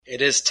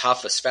It is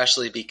tough,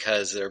 especially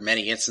because there are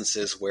many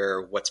instances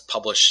where what's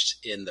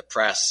published in the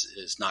press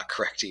is not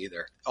correct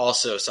either.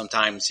 Also,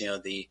 sometimes,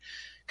 the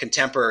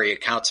contemporary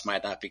accounts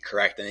might not be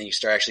correct, and then you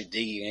start actually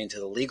digging into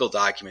the legal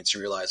documents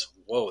and realize,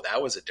 whoa,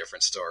 that was a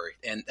different story.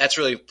 And that's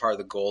really part of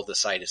the goal of the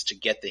site, is to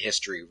get the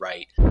history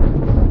right.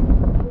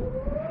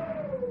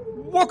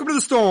 Welcome to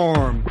the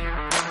Storm.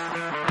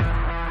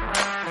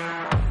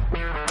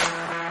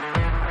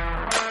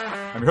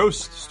 I'm your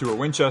host, Stuart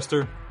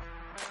Winchester,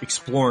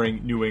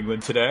 exploring New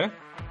England today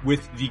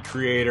with the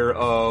creator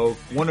of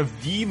one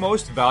of the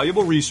most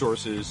valuable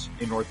resources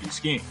in Northeast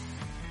skiing.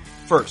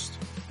 First,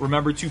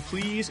 remember to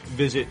please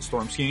visit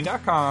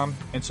stormskiing.com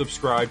and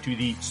subscribe to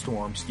the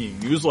Storm Skiing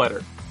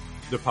newsletter.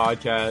 The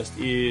podcast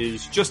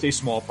is just a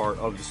small part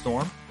of the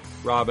Storm.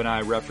 Rob and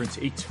I reference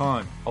a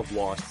ton of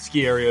lost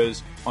ski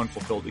areas,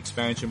 unfulfilled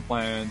expansion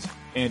plans,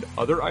 and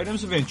other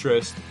items of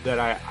interest that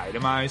I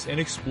itemize and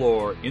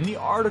explore in the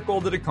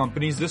article that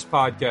accompanies this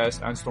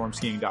podcast on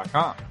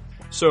stormskiing.com.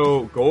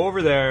 So go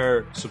over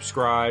there,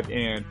 subscribe,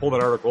 and pull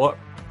that article up.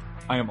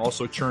 I am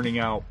also churning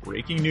out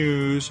breaking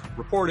news,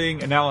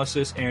 reporting,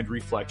 analysis, and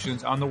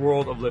reflections on the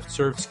world of lift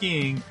served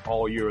skiing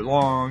all year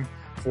long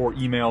for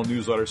email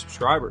newsletter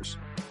subscribers.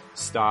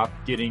 Stop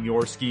getting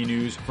your ski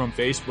news from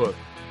Facebook.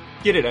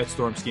 Get it at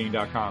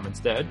stormskiing.com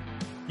instead.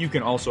 You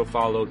can also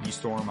follow the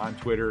Storm on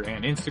Twitter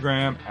and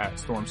Instagram at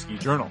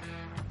StormSkiJournal.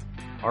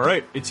 All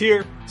right, it's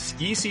here.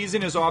 Ski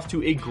season is off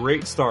to a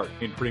great start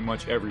in pretty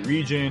much every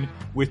region,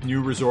 with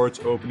new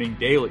resorts opening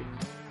daily.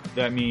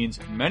 That means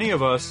many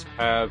of us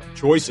have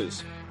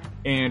choices,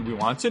 and we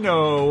want to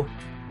know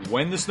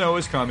when the snow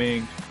is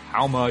coming,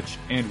 how much,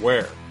 and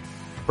where.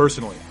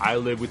 Personally, I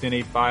live within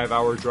a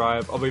 5-hour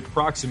drive of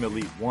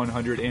approximately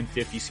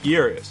 150 ski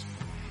areas.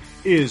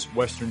 Is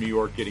Western New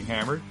York getting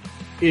hammered?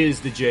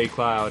 Is the J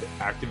Cloud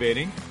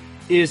activating?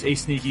 Is a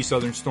sneaky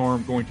southern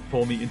storm going to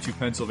pull me into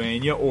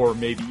Pennsylvania or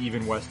maybe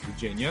even West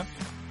Virginia?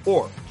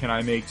 Or can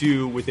I make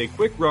do with a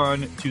quick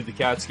run to the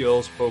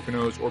Catskills,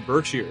 Poconos, or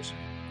Berkshires?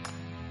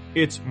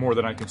 It's more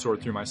than I can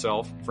sort through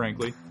myself,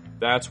 frankly.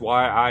 That's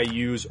why I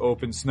use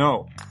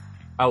OpenSnow.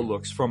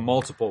 Outlooks from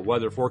multiple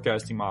weather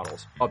forecasting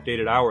models,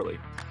 updated hourly.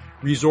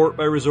 Resort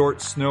by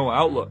resort snow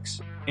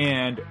outlooks.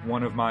 And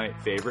one of my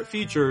favorite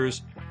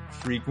features,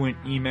 frequent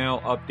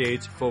email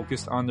updates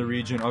focused on the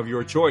region of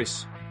your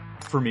choice.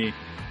 For me,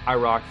 I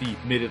rock the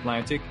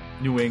Mid-Atlantic,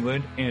 New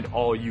England, and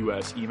all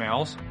U.S.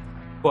 emails,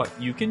 but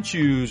you can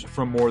choose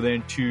from more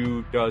than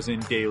 24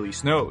 daily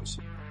snows,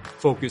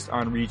 focused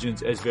on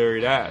regions as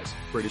varied as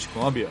British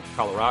Columbia,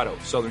 Colorado,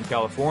 Southern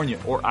California,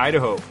 or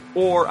Idaho,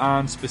 or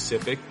on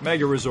specific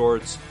mega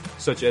resorts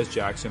such as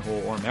Jackson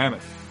Hole or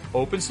Mammoth.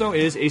 OpenSnow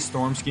is a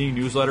storm skiing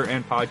newsletter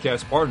and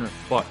podcast partner,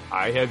 but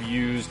I have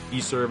used the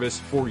service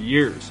for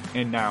years,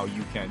 and now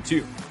you can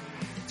too.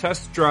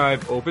 Test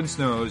drive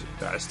OpenSnow's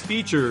best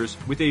features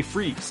with a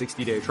free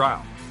 60-day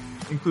trial,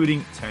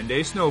 including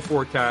 10-day snow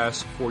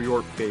forecasts for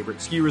your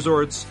favorite ski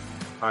resorts,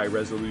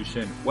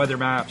 high-resolution weather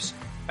maps,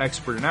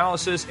 expert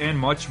analysis, and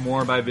much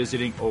more by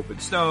visiting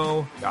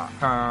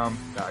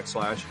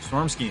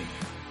opensnow.com/stormskiing.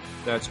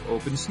 That's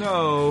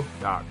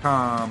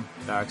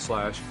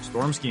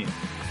opensnow.com/stormskiing.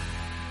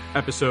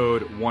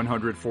 Episode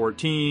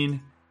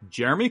 114,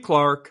 Jeremy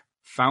Clark,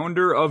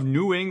 founder of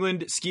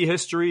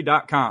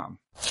NewEnglandSkiHistory.com.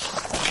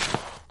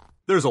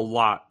 There's a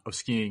lot of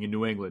skiing in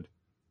New England.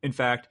 In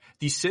fact,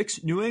 the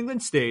 6 New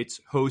England states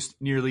host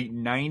nearly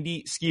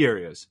 90 ski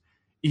areas,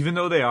 even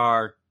though they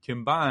are,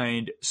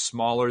 combined,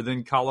 smaller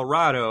than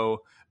Colorado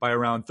by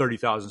around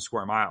 30,000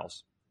 square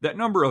miles. That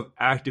number of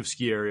active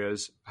ski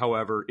areas,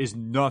 however, is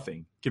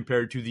nothing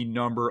compared to the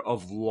number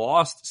of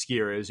lost ski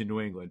areas in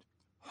New England.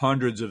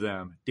 Hundreds of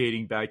them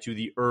dating back to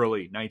the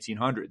early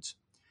 1900s.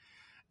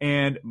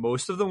 And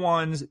most of the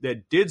ones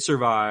that did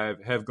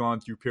survive have gone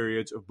through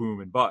periods of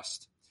boom and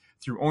bust,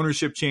 through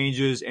ownership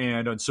changes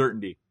and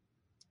uncertainty.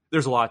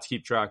 There's a lot to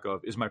keep track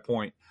of, is my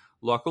point.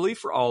 Luckily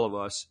for all of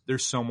us,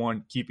 there's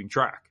someone keeping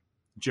track.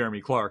 Jeremy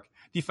Clark,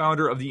 the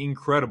founder of the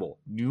incredible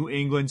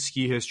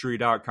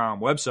NewEnglandSkiHistory.com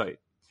website.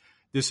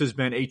 This has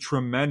been a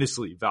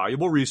tremendously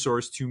valuable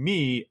resource to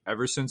me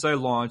ever since I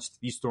launched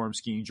the Storm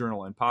Skiing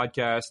Journal and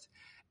podcast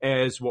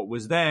as what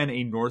was then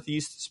a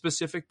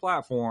Northeast-specific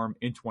platform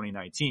in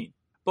 2019.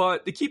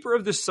 But the keeper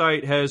of this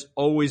site has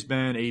always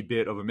been a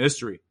bit of a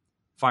mystery.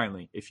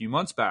 Finally, a few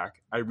months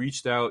back, I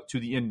reached out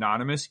to the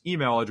anonymous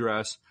email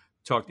address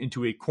tucked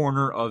into a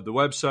corner of the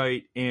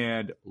website,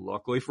 and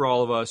luckily for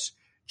all of us,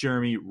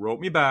 Jeremy wrote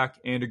me back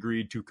and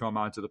agreed to come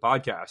onto the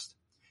podcast.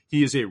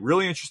 He is a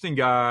really interesting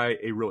guy,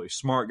 a really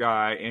smart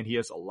guy, and he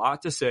has a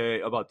lot to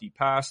say about the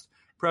past,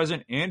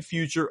 present, and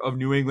future of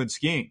New England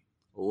skiing.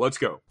 Let's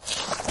go.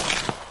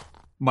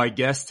 My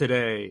guest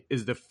today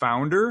is the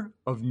founder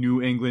of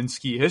New England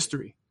Ski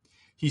History.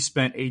 He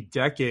spent a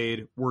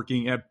decade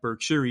working at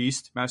Berkshire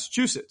East,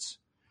 Massachusetts.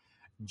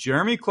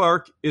 Jeremy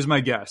Clark is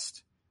my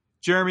guest.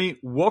 Jeremy,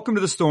 welcome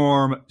to the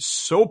Storm.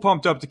 So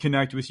pumped up to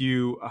connect with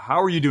you.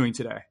 How are you doing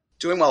today?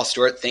 Doing well,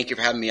 Stuart. Thank you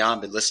for having me on.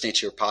 Been listening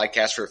to your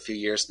podcast for a few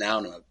years now,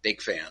 and I'm a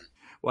big fan.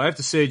 Well, I have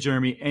to say,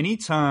 Jeremy,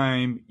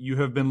 anytime you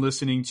have been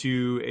listening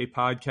to a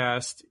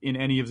podcast in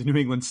any of the New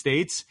England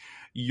states,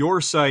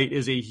 your site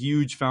is a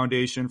huge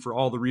foundation for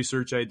all the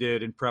research I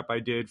did and prep I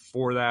did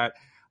for that.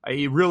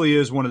 It really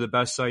is one of the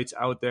best sites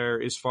out there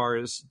as far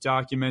as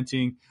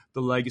documenting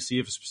the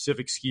legacy of a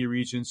specific ski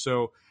region.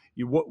 So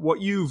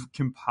what you've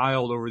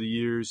compiled over the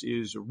years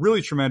is a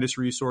really tremendous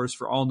resource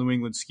for all New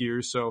England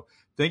skiers. So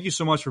thank you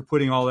so much for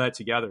putting all that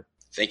together.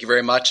 Thank you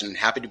very much, and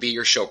happy to be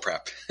your show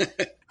prep.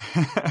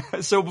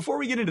 So before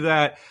we get into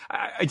that,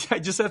 I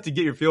just have to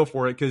get your feel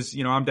for it because,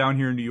 I'm down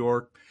here in New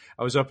York.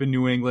 I was up in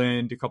New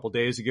England a couple of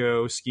days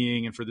ago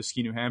skiing and for the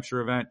Ski New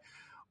Hampshire event.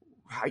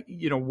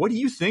 What do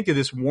you think of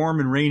this warm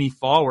and rainy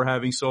fall we're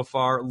having so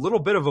far? A little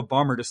bit of a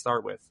bummer to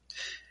start with.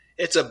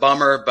 It's a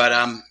bummer, but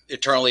I'm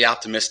eternally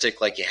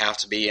optimistic like you have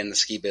to be in the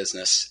ski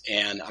business.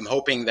 And I'm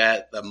hoping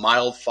that the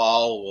mild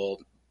fall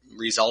will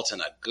result in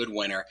a good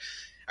winter.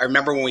 I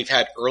remember when we've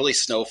had early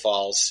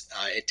snowfalls,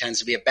 it tends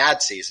to be a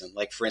bad season.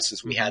 Like, for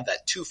instance, we had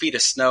that 2 feet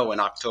of snow in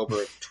October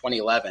of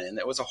 2011, and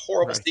it was a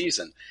horrible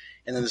season.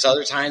 And then there's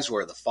other times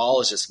where the fall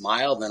is just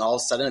mild, and then all of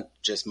a sudden,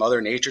 just Mother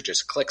Nature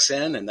just clicks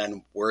in, and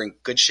then we're in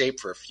good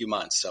shape for a few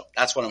months. So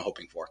that's what I'm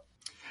hoping for.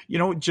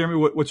 Jeremy,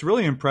 what's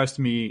really impressed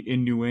me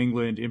in New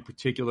England in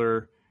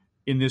particular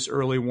in this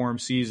early warm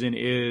season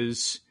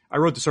is I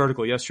wrote this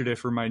article yesterday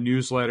for my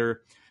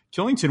newsletter.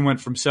 Killington went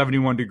from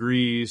 71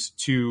 degrees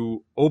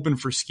to open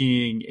for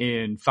skiing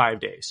in 5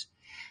 days.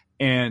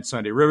 And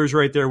Sunday River's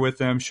right there with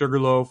them,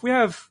 Sugarloaf. We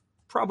have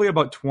probably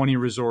about 20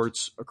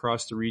 resorts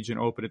across the region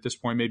open at this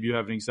point. Maybe you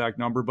have an exact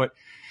number. But,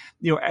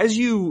 as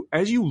you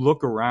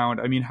look around,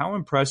 I mean, how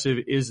impressive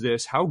is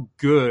this? How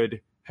good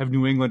have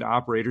New England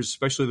operators,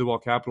 especially the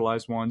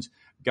well-capitalized ones,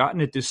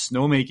 gotten at this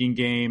snowmaking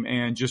game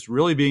and just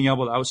really being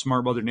able to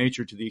outsmart Mother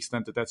Nature to the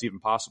extent that that's even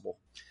possible?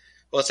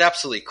 Well, it's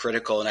absolutely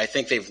critical, and I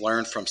think they've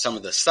learned from some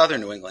of the southern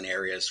New England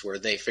areas where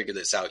they figured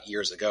this out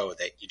years ago,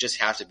 that you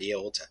just have to be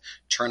able to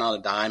turn on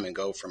a dime and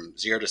go from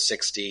 0 to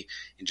 60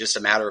 in just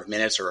a matter of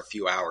minutes or a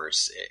few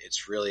hours.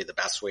 It's really the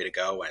best way to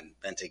go, and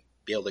then to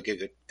be able to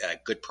get a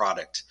good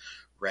product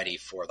ready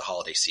for the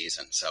holiday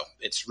season. So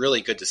it's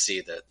really good to see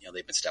that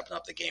they've been stepping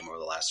up the game over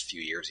the last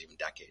few years, even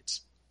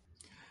decades.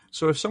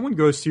 So if someone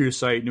goes to your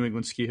site, New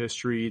England Ski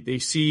History, they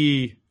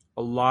see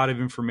a lot of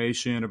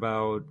information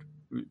about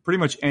pretty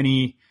much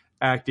any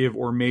active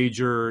or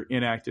major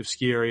inactive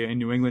ski area in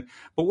New England.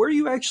 But where are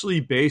you actually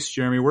based,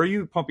 Jeremy? Where are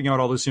you pumping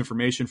out all this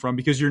information from?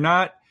 Because you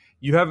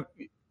have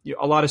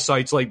a lot of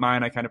sites like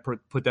mine, I kind of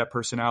put that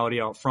personality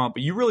out front,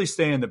 but you really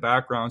stay in the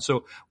background.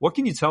 So what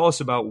can you tell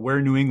us about where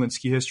New England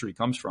ski history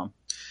comes from?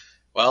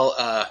 Well,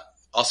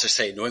 also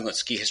say New England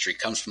ski history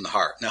comes from the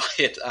heart. No,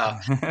 it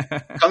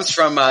comes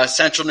from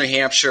central New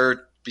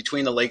Hampshire,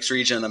 between the Lakes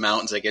region and the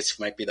mountains. I guess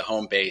might be the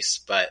home base,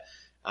 but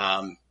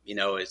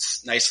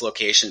it's a nice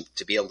location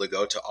to be able to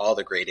go to all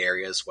the great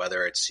areas,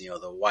 whether it's, the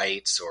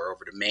Whites or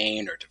over to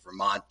Maine or to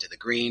Vermont, to the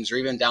Greens, or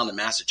even down to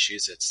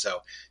Massachusetts.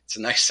 So it's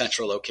a nice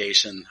central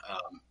location.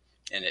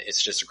 And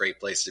it's just a great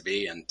place to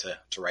be and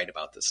to write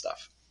about this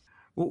stuff.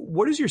 Well,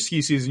 what does your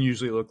ski season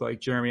usually look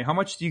like, Jeremy? How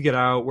much do you get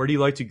out? Where do you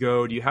like to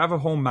go? Do you have a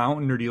home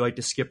mountain, or do you like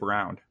to skip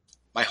around?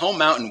 My home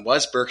mountain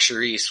was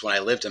Berkshire East when I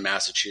lived in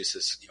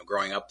Massachusetts,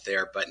 growing up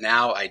there. But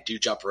now I do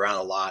jump around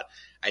a lot.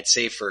 I'd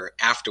say for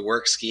after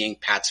work skiing,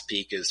 Pat's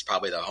Peak is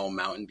probably the home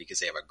mountain because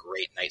they have a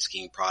great night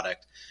skiing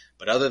product.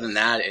 But other than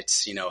that,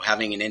 it's,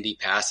 having an Indy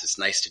pass, it's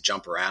nice to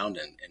jump around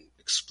and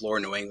explore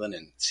New England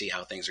and see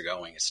how things are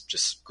going. It's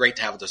just great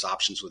to have those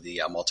options with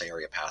the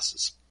multi-area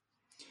passes.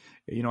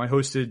 I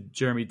hosted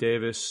Jeremy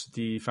Davis,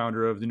 the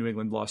founder of the New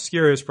England Lost Ski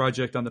Areas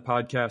Project, on the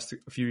podcast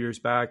a few years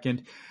back.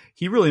 And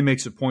he really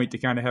makes a point to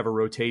kind of have a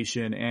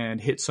rotation and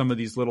hit some of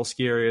these little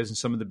ski areas and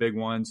some of the big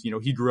ones.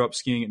 He grew up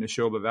skiing in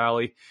Neshoba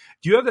Valley.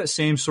 Do you have that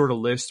same sort of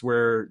list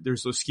where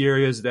there's those ski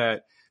areas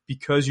that,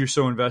 because you're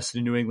so invested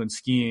in New England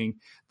skiing,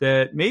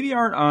 that maybe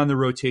aren't on the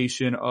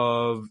rotation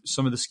of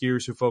some of the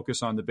skiers who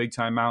focus on the big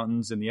time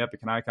mountains and the Epic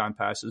and Icon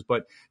passes,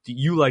 but do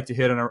you like to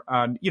hit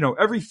on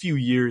every few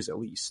years at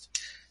least?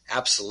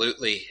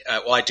 Absolutely.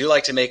 Well, I do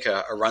like to make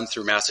a run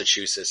through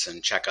Massachusetts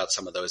and check out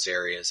some of those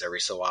areas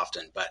every so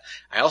often. But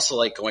I also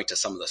like going to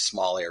some of the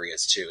small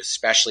areas too,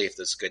 especially if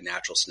there's good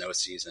natural snow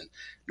season.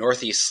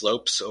 Northeast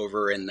Slopes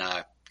over in,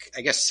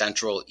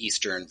 central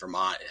eastern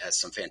Vermont has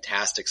some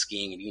fantastic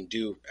skiing, and you can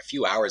do a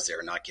few hours there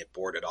and not get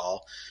bored at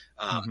all.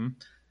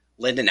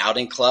 Linden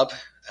Outing Club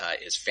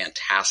is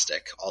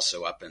fantastic,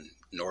 also up in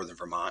northern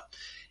Vermont.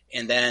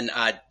 And then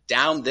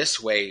down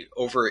this way,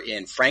 over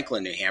in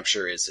Franklin, New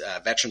Hampshire, is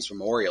Veterans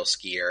Memorial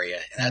Ski Area.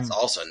 And that's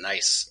also a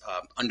nice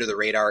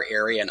under-the-radar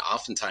area, and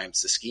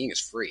oftentimes the skiing is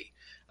free.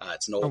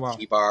 It's an old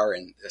T-bar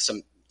and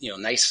some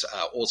nice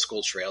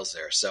old-school trails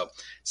there. So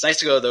it's nice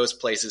to go to those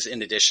places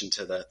in addition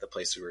to the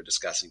place we were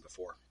discussing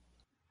before.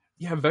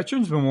 Yeah,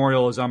 Veterans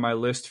Memorial is on my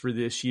list for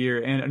this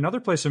year. And another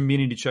place I'm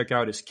meaning to check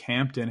out is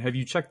Campton. Have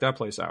you checked that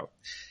place out?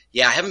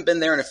 Yeah, I haven't been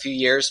there in a few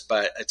years,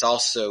 but it's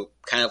also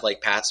kind of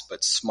like Pat's,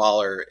 but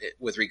smaller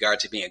with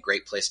regard to being a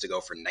great place to go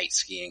for night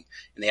skiing.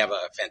 And they have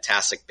a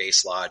fantastic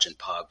base lodge and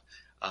pub.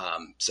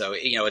 So,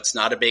 it's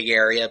not a big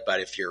area, but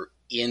if you're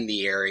in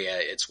the area,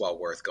 it's well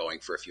worth going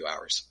for a few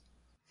hours.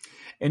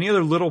 Any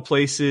other little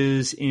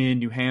places in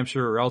New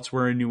Hampshire or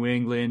elsewhere in New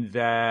England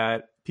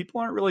that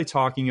people aren't really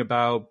talking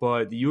about,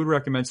 but you would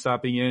recommend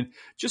stopping in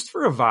just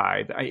for a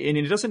vibe? And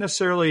it doesn't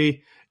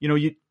necessarily,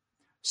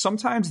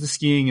 sometimes the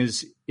skiing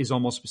is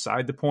almost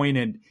beside the point,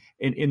 and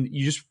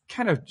you just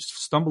kind of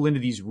stumble into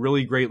these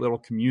really great little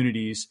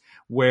communities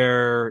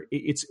where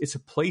it's a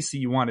place that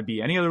you want to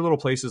be. Any other little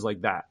places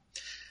like that?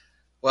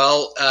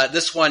 Well,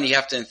 this one you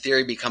have to, in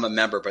theory, become a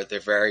member, but they're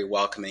very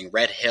welcoming.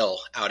 Red Hill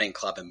Outing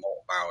Club in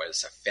Marlborough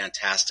is a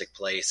fantastic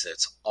place.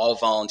 It's all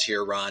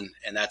volunteer run,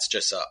 and that's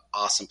just an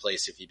awesome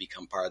place if you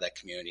become part of that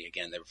community.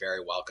 Again, they're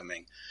very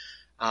welcoming.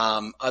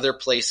 Other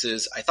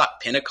places, I thought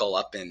Pinnacle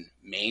up in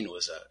Maine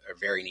was a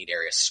very neat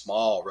area,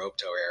 small rope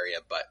tow area,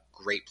 but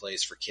great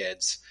place for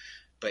kids.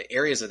 But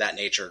areas of that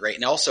nature are great.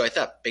 And also I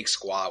thought Big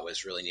Squaw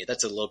was really neat.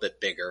 That's a little bit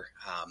bigger,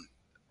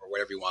 or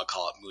whatever you want to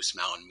call it, Moose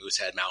Mountain,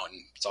 Moosehead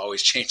Mountain. It's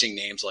always changing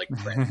names like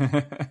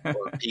Prince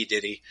or P.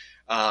 Diddy.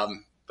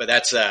 But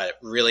that's a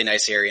really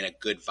nice area and a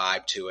good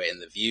vibe to it.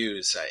 And the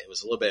views, it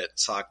was a little bit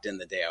socked in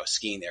the day I was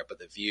skiing there, but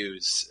the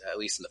views, at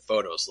least in the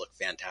photos, look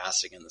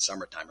fantastic. In the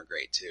summertime are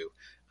great too.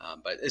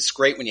 But it's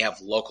great when you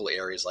have local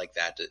areas like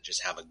that to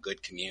just have a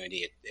good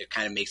community. It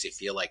kind of makes it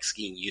feel like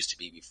skiing used to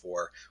be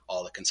before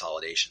all the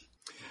consolidation.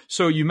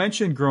 So you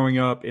mentioned growing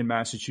up in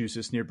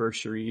Massachusetts near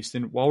Berkshire East.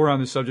 And while we're on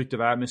the subject of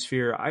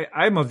atmosphere,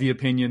 I'm of the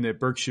opinion that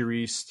Berkshire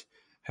East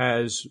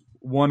has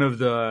one of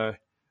the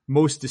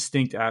most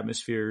distinct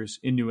atmospheres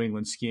in New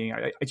England skiing.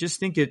 I just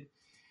think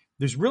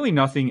there's really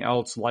nothing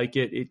else like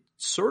it. It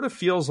sort of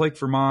feels like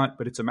Vermont,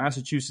 but it's a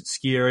Massachusetts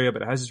ski area,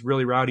 but it has this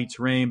really rowdy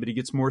terrain, but it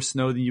gets more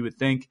snow than you would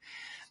think.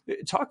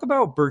 Talk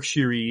about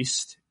Berkshire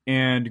East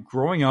and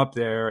growing up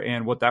there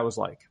and what that was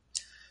like.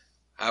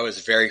 I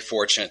was very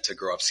fortunate to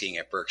grow up skiing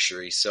at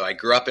Berkshire East. So I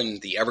grew up in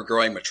the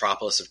ever-growing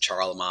metropolis of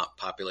Charlemont,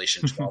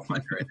 population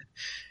 1,200.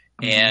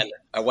 And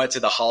I went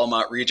to the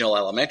Hollamont Regional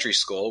Elementary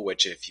School,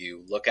 which if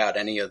you look out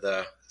any of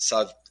the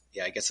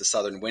the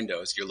southern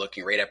windows, you're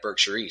looking right at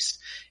Berkshire East.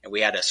 And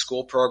we had a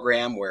school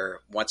program where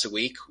once a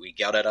week we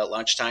got out at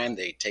lunchtime.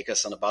 They'd take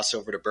us on a bus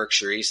over to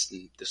Berkshire East,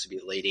 and this would be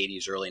the late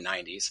 80s, early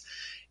 90s.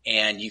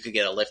 And you could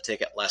get a lift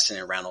ticket lesson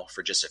and rental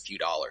for just a few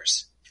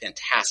dollars.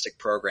 Fantastic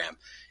program.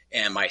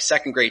 And my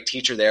second grade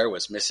teacher there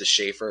was Mrs.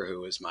 Schaefer,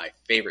 who was my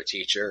favorite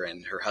teacher,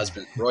 and her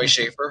husband, Roy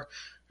Schaefer,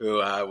 who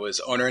was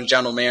owner and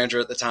general manager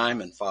at the time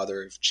and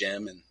father of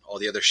Jim and all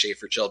the other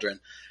Schaefer children.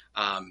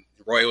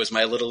 Roy was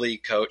my Little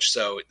League coach,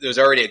 so there was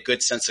already a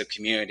good sense of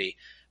community.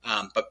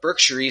 But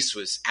Berkshire East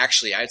was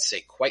actually, I'd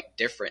say, quite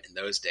different in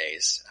those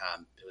days.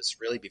 It was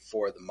really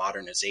before the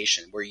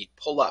modernization, where you'd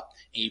pull up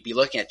and you'd be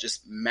looking at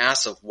just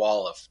massive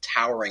wall of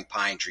towering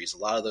pine trees. A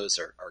lot of those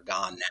are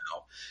gone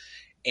now.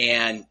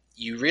 And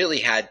you really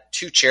had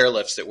two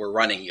chairlifts that were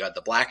running. You had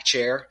the Black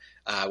Chair,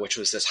 which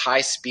was this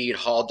high-speed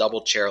Hall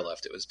double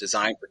chairlift. It was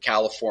designed for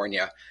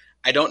California.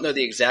 I don't know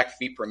the exact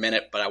feet per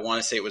minute, but I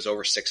want to say it was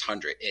over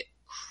 600. It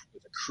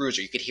was a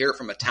cruiser. You could hear it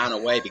from a town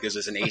away because it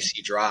was an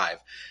AC drive.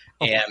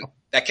 And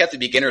that kept the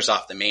beginners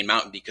off the main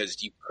mountain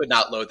because you could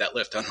not load that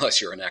lift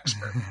unless you're an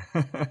expert.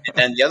 And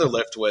then the other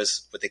lift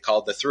was what they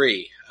called the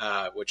 3,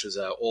 which was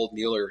an old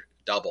Mueller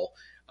double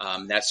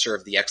that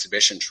served the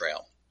exhibition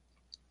trail.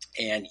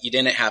 And you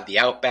didn't have the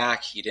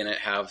Outback. You didn't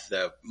have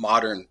the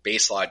modern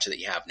base lodge that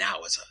you have now.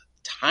 It was a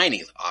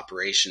tiny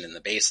operation in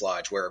the base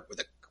lodge where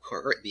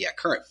the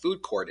current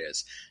food court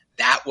is.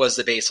 That was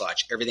the base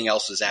lodge. Everything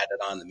else was added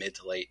on in the mid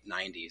to late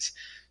 90s.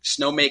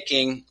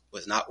 Snowmaking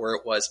was not where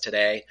it was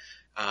today.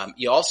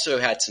 You also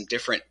had some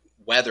different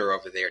weather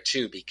over there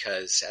too,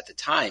 because at the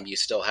time you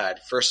still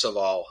had, first of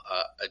all,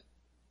 a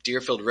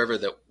Deerfield River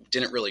that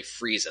didn't really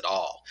freeze at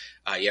all.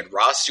 You had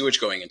raw sewage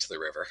going into the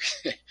river.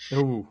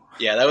 Ooh.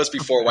 Yeah, that was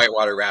before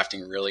whitewater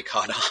rafting really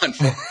caught on.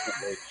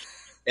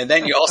 And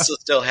then you also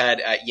still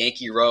had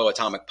Yankee Row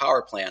Atomic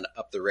Power Plant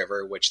up the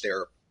river, which they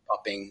were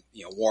pumping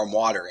warm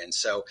water in.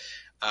 So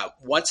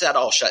once that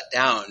all shut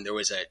down, there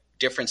was a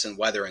difference in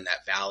weather in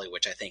that valley,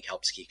 which I think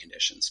helped ski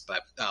conditions.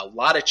 But a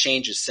lot of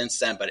changes since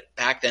then. But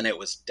back then it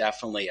was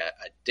definitely a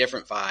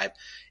different vibe.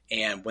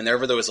 And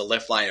whenever there was a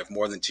lift line of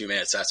more than 2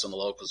 minutes, that's when the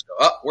locals go,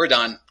 "Oh, we're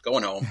done,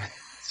 going home."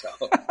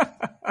 So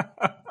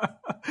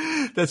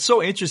that's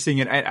so interesting.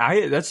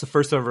 And that's the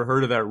first I've ever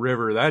heard of that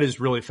river. That is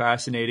really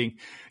fascinating.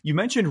 You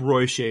mentioned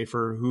Roy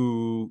Schaefer,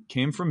 who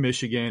came from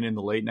Michigan in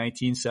the late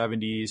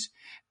 1970s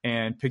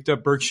and picked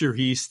up Berkshire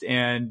East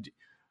and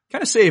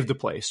kind of saved the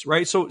place,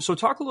 right? So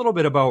talk a little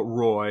bit about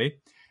Roy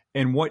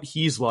and what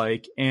he's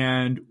like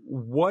and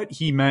what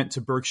he meant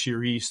to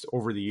Berkshire East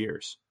over the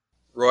years.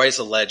 Roy's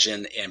a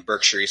legend, and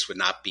Berkshire East would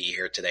not be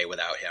here today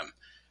without him.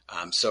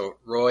 So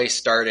Roy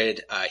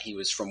started, he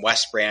was from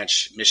West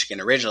Branch, Michigan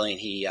originally,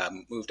 and he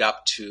moved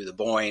up to the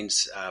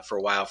Boynes for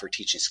a while for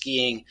teaching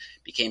skiing,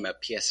 became a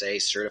PSA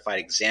certified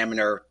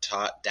examiner,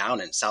 taught down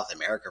in South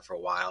America for a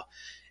while,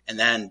 and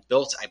then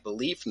built, I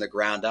believe, from the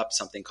ground up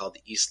something called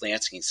the East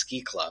Lansing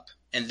Ski Club.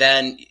 And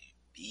then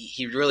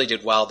he really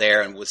did well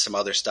there and with some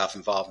other stuff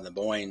involved in the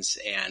Boynes.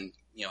 And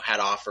had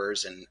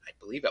offers, and I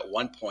believe at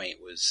one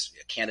point was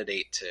a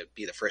candidate to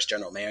be the first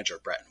general manager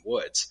of Bretton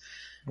Woods.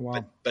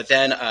 Wow. But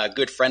then a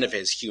good friend of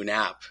his, Hugh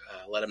Knapp,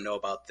 let him know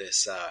about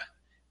this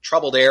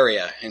troubled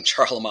area in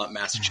Charlemont,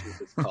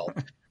 Massachusetts called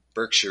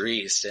Berkshire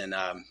East. And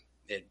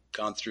it had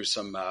gone through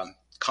some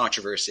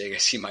controversy, I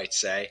guess you might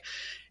say.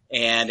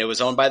 And it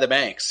was owned by the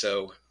bank.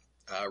 So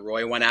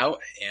Roy went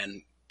out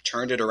and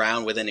turned it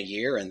around within a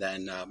year, and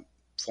then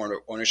formed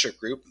an ownership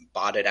group,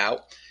 bought it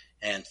out.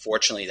 And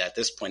fortunately, at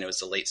this point, it was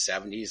the late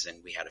 70s,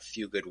 and we had a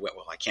few good, well,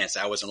 I can't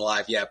say I wasn't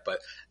alive yet, but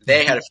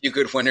they had a few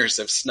good winters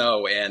of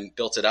snow and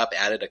built it up,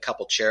 added a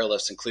couple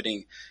chairlifts,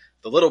 including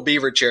the Little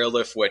Beaver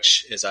chairlift,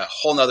 which is a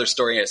whole nother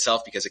story in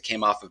itself because it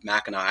came off of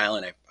Mackinac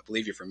Island. I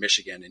believe you're from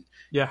Michigan. And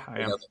yeah, I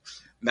am.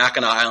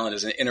 Mackinac Island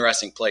is an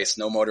interesting place,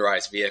 no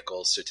motorized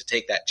vehicles. So to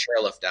take that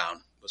chairlift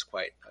down was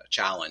quite a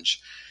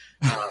challenge.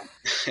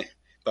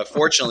 But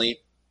fortunately,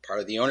 part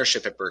of the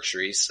ownership at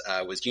Berkshire East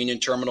was Union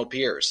Terminal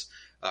Piers.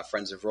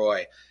 Friends of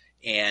Roy,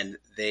 and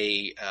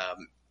they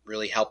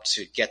really helped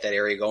to get that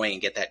area going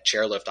and get that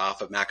chairlift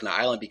off of Mackinac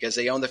Island because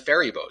they own the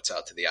ferry boats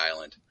out to the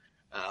island.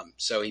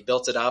 So he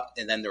built it up,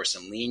 and then there were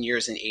some lean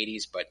years in the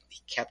 80s, but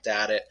he kept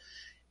at it.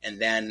 And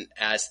then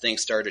as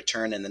things started to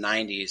turn in the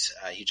 90s,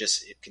 he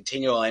just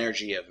continual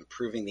energy of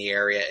improving the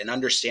area and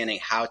understanding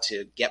how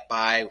to get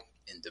by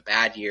in the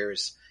bad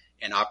years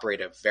and operate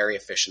a very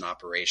efficient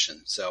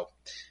operation. So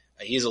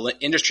he's an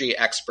industry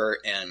expert,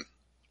 and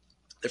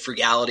the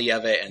frugality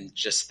of it and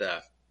just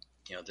the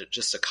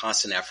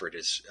constant effort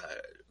is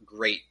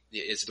great,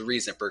 is the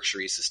reason that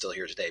Berkshire East is still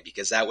here today,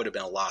 because that would have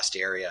been a lost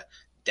area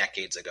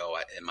decades ago,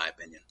 in my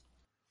opinion.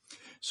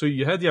 So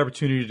you had the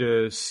opportunity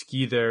to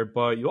ski there,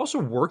 but you also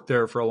worked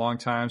there for a long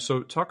time.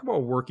 So talk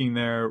about working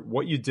there,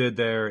 what you did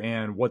there,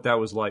 and what that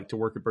was like to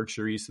work at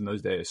Berkshire East in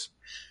those days.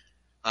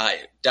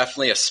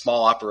 Definitely a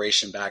small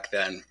operation back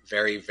then,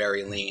 very,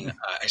 very lean.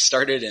 I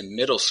started in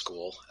middle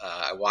school.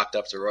 I walked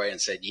up to Roy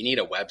and said, "You need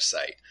a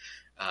website."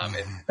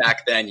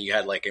 Back then you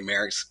had like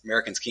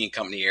American Skiing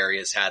Company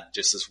areas had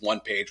just this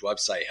one-page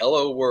website,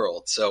 Hello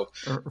World. So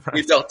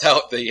we built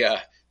out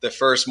the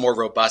first more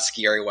robust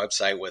ski area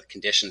website with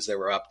conditions that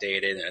were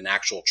updated and an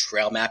actual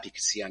trail map you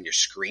could see on your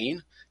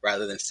screen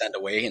rather than send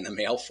away in the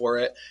mail for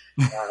it.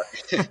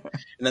 And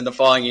then the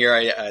following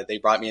year, they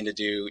brought me in to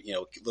do,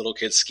 little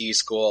kids ski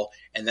school.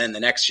 And then the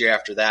next year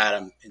after that,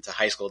 I'm into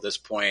high school at this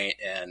point,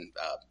 and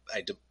I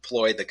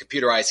deployed the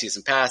computerized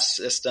season pass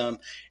system,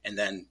 and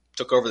then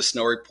took over the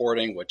snow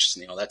reporting, which,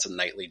 that's a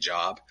nightly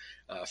job.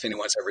 If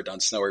anyone's ever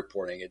done snow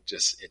reporting,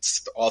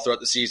 it's all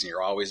throughout the season.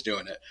 You're always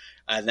doing it.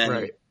 And then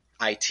right.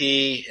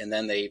 IT, and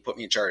then they put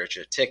me in charge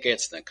of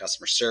tickets, then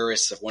customer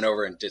service. I went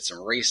over and did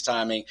some race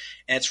timing.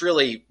 And it's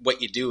really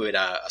what you do at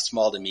a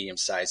small to medium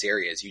sized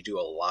areas. You do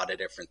a lot of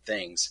different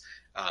things,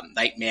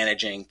 night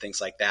managing, things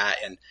like that.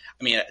 And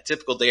I mean, a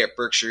typical day at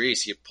Berkshire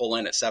East, you pull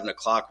in at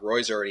 7:00,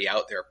 Roy's already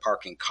out there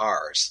parking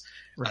cars.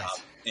 Right.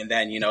 And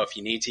then, if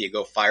you need to, you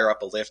go fire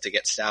up a lift to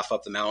get staff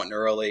up the mountain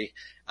early.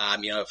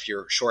 If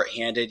you're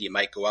shorthanded, you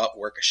might go out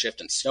and work a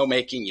shift in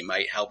snowmaking. You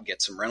might help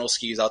get some rental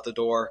skis out the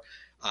door.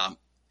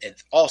 And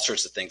all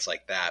sorts of things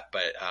like that.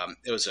 But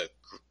it was a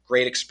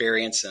great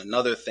experience. And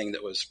another thing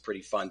that was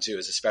pretty fun too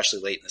is,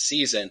 especially late in the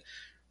season,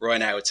 Roy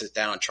and I would sit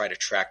down and try to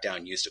track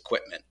down used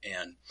equipment.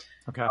 And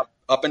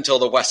up until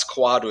the West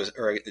Quad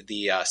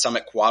the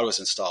Summit Quad was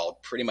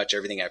installed, pretty much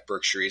everything at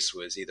Berkshire East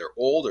was either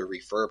old or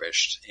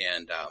refurbished.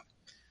 And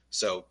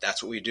so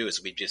that's what we do,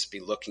 is we just be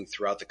looking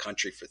throughout the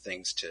country for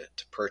things to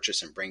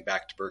purchase and bring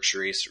back to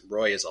Berkshire East.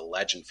 Roy is a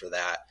legend for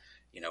that.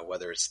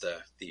 Whether it's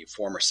the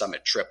former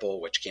Summit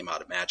Triple, which came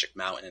out of Magic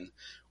Mountain,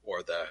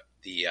 or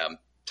the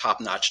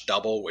top-notch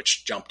double,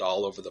 which jumped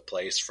all over the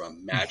place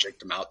from Magic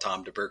to Mount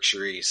Tom to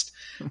Berkshire East.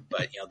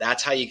 But,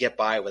 that's how you get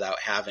by without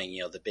having,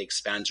 the big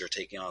spends or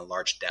taking on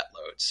large debt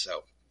loads.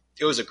 So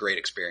it was a great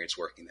experience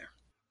working there.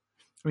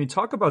 I mean,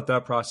 talk about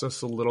that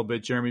process a little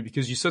bit, Jeremy,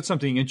 because you said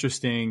something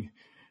interesting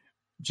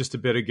just a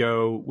bit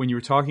ago when you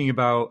were talking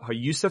about how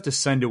you used to have to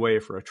send away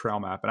for a trail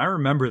map. And I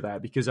remember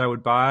that because I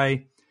would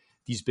buy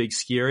these big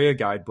ski area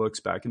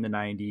guidebooks back in the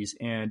 90s,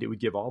 and it would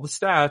give all the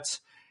stats,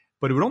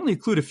 but it would only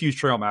include a few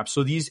trail maps.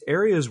 So these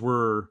areas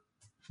were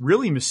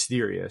really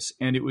mysterious,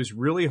 and it was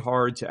really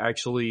hard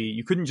to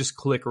you couldn't just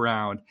click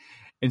around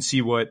and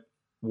see what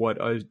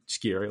a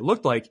ski area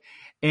looked like.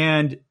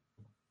 And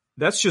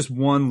that's just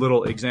one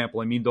little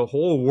example. I mean, the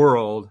whole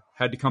world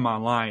had to come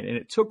online, and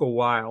it took a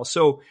while.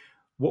 So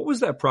what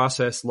was that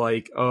process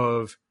like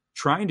of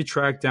trying to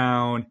track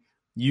down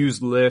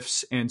used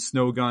lifts and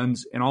snow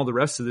guns and all the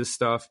rest of this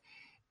stuff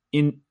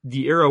in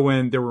the era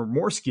when there were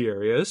more ski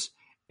areas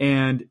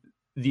and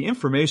the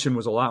information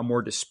was a lot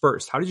more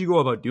dispersed? How did you go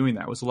about doing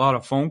that? Was it a lot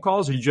of phone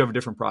calls, or did you have a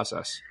different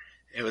process?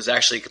 It was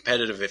actually a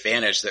competitive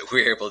advantage that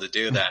we were able to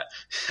do that.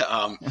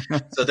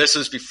 So this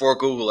was before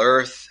Google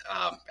Earth.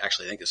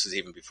 Actually, I think this was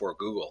even before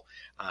Google.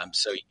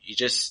 So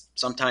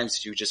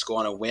sometimes you just go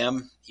on a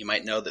whim. You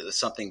might know that there's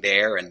something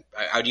there. And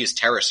I would use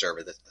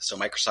TerraServer. So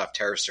Microsoft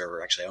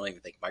TerraServer, actually, I don't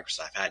even think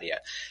Microsoft had it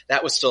yet.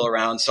 That was still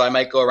around. So I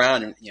might go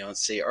around and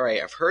say, all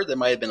right, I've heard there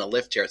might have been a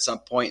lift here at some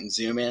point, and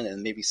zoom in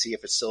and maybe see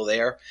if it's still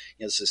there.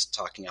 This is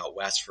talking out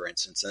west, for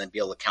instance, and then be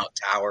able to count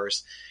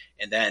towers.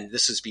 And then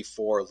this is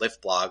before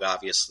LiftBlog,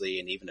 obviously,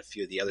 and even a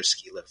few of the other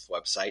ski lift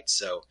websites.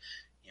 So,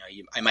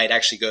 I might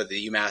actually go to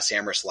the UMass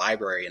Amherst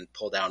Library and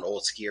pull down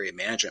old ski area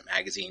management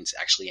magazines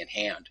actually in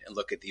hand and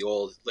look at the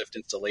old lift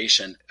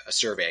installation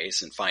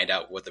surveys and find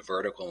out what the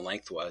vertical and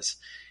length was.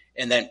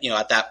 And then,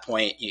 at that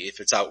point, if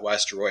it's out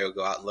west, Roy will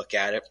go out and look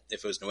at it.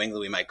 If it was New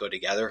England, we might go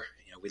together.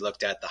 We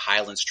looked at the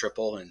Highlands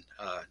Triple in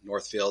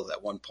Northfield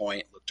at one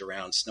point, looked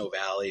around Snow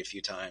Valley a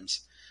few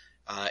times.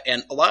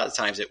 And a lot of the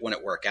times it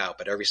wouldn't work out,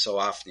 but every so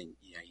often,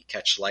 you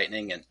catch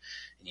lightning and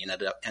you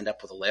end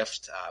up with a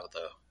lift.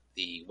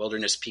 The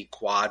Wilderness Peak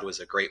Quad was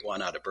a great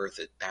one out of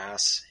Berthoud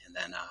Pass. And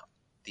then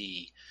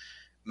the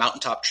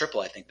Mountaintop Triple,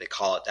 I think they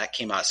call it, that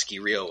came out of Ski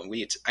Rio. And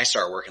I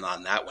started working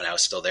on that when I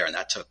was still there. And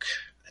that took,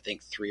 I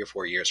think, 3 or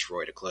 4 years for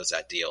Roy to close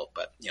that deal.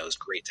 But, it was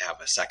great to have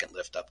a second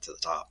lift up to the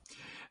top.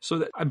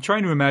 So I'm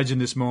trying to imagine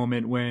this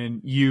moment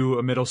when you,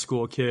 a middle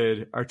school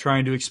kid, are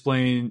trying to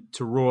explain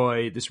to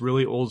Roy, this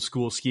really old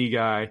school ski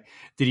guy,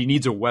 that he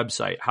needs a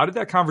website. How did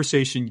that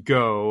conversation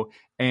go?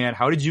 And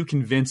how did you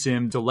convince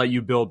him to let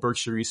you build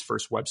Berkshire East's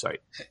first website?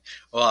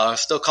 Well, I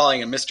was still calling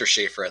him Mr.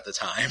 Schaefer at the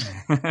time.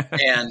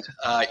 And,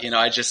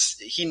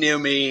 he knew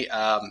me,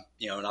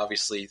 and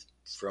obviously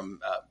from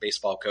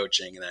baseball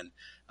coaching and then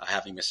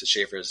having Mr.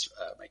 Schaefer as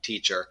my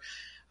teacher.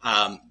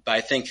 But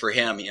I think for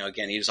him,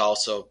 again, he was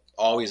also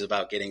always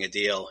about getting a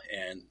deal,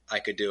 and I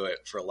could do it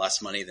for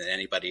less money than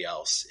anybody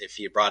else. If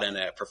he brought in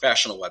a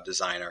professional web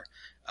designer,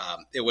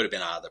 it would have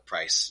been out of the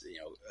price,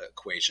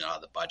 equation, out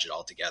of the budget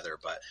altogether.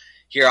 But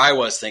here I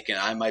was thinking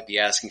I might be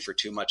asking for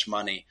too much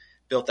money.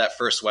 Built that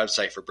first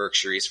website for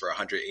Berkshire East for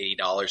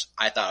 $180.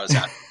 I thought I was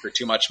asking for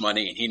too much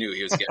money, and he knew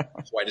he was getting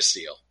quite a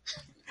steal.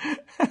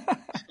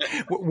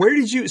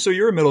 So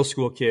you're a middle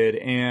school kid,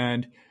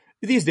 and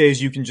these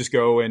days you can just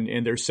go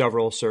and there's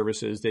several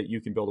services that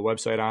you can build a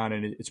website on,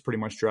 and it's pretty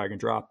much drag and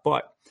drop.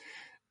 But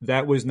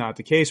that was not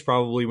the case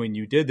probably when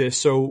you did this.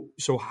 So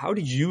how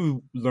did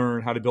you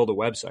learn how to build a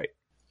website?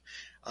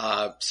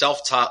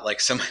 Self-taught, like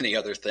so many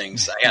other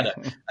things. I had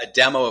a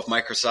demo of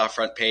Microsoft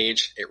Front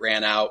Page. It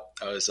ran out.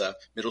 I was a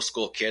middle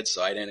school kid,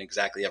 so I didn't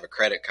exactly have a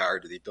credit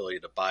card or the ability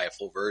to buy a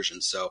full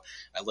version. So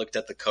I looked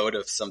at the code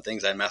of some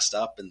things I messed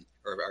up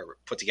or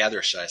put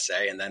together, should I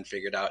say, and then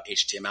figured out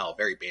HTML,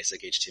 very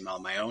basic HTML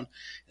on my own,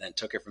 and then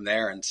took it from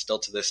there. And still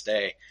to this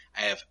day,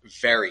 I have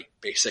very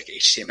basic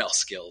HTML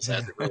skills,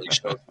 as it really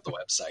shows with the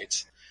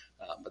websites.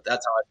 But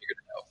that's how I figured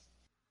it out.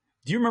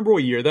 Do you remember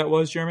what year that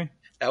was, Jeremy?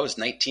 That was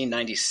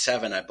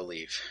 1997, I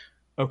believe.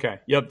 Okay.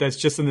 Yep. That's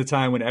just in the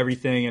time when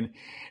everything and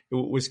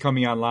it was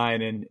coming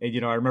online. And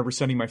I remember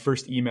sending my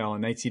first email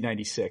in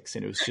 1996,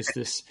 and it was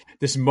just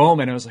this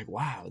moment. I was like,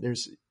 wow,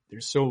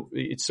 it's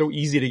so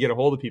easy to get a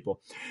hold of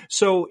people.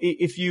 So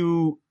if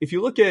you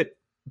look at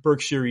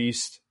Berkshire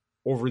East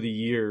over the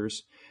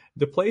years,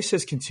 the place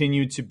has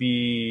continued to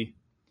be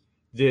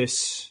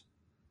this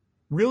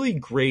really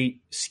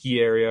great ski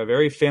area,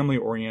 very family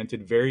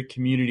oriented, very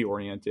community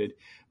oriented.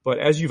 But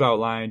as you've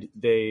outlined,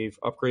 they've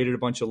upgraded a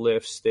bunch of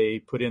lifts. They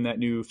put in that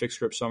new fixed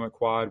grip Summit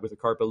quad with a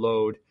carpet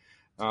load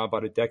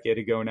about a decade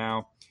ago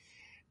now.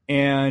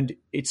 And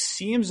it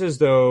seems as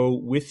though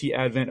with the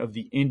advent of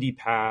the Indy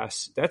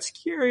Pass, that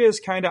ski area is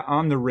kind of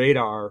on the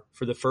radar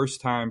for the first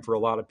time for a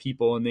lot of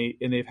people. And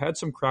they've had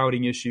some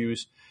crowding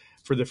issues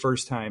for the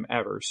first time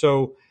ever.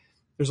 So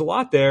there's a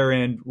lot there.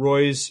 And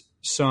Roy's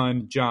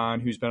son, John,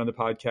 who's been on the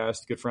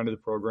podcast, a good friend of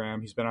the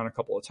program, he's been on a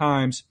couple of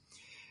times.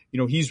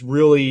 He's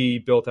really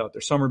built out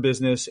their summer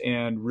business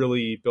and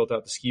really built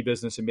out the ski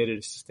business and made it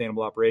a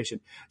sustainable operation.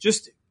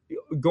 Just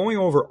going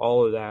over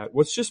all of that,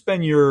 what's just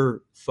been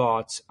your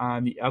thoughts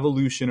on the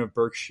evolution of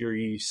Berkshire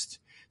East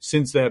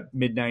since that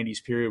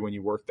mid-90s period when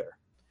you worked there?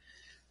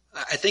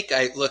 I think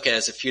I look at it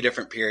as a few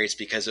different periods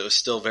because it was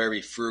still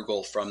very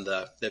frugal from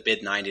the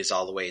mid-90s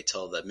all the way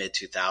till the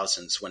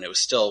mid-2000s when it was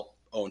still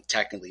owned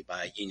technically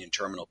by Union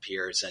Terminal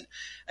peers. And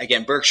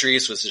again, Berkshire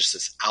East was just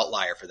this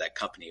outlier for that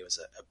company. It was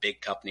a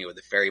big company with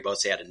the ferry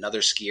boats. They had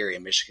another ski area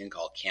in Michigan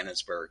called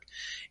Cannonsburg.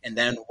 And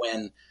then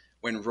when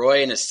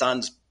Roy and his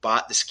sons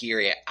bought the ski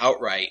area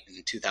outright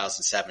in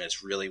 2007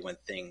 is really when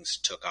things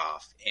took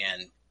off.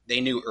 And they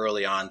knew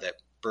early on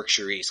that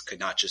Berkshire East could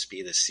not just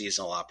be the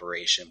seasonal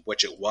operation,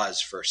 which it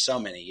was for so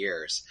many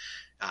years.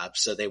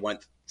 So they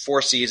went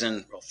 3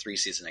 season,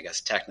 I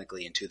guess,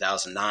 technically in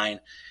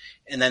 2009.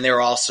 And then they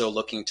were also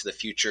looking to the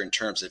future in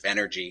terms of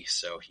energy.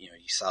 So, you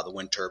saw the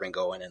wind turbine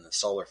going in the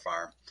solar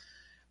farm.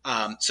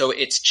 So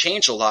it's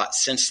changed a lot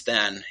since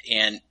then,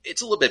 and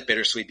it's a little bit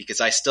bittersweet because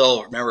I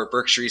still remember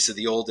Berkshire East of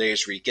the old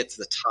days where you get to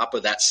the top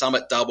of that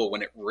summit double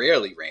when it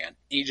rarely ran. And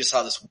you just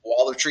saw this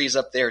wall of trees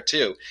up there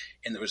too,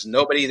 and there was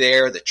nobody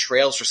there. The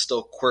trails were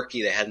still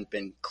quirky. They hadn't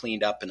been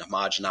cleaned up and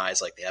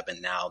homogenized like they have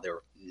been now. They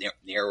were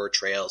narrower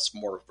trails,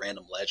 more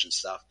random ledge and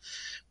stuff.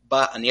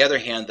 But on the other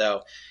hand,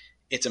 though,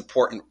 it's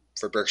important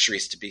for Berkshire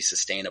East to be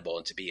sustainable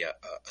and to be a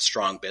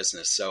strong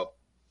business. So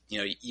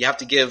you have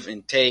to give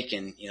and take,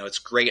 and, it's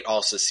great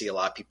also to see a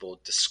lot of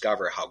people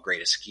discover how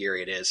great a ski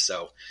area it is.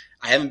 So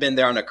I haven't been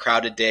there on a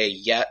crowded day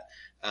yet,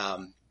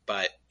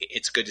 but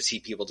it's good to see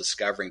people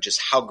discovering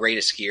just how great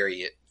a ski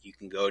area you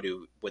can go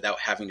to without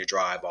having to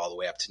drive all the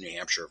way up to New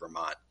Hampshire or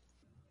Vermont.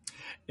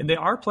 And they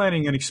are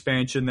planning an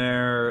expansion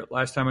there.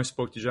 Last time I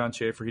spoke to John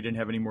Schaefer, he didn't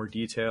have any more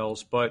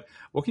details. But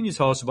what can you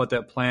tell us about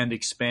that planned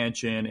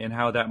expansion and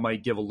how that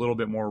might give a little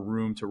bit more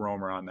room to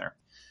roam around there?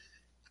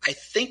 I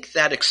think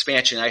that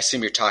expansion, I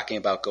assume you're talking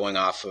about going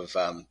off of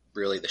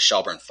really the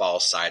Shelburne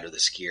Falls side of the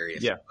ski area,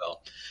 if you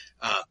will.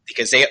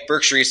 Because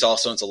Berkshire East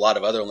also owns a lot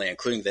of other land,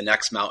 including the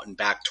next mountain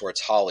back towards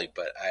Holly,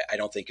 but I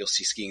don't think you'll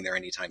see skiing there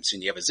anytime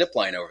soon. You have a zip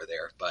line over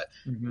there, but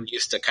we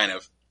used to kind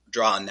of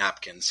draw on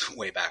napkins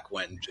way back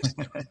when,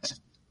 just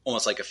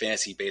almost like a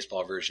fantasy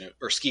baseball version,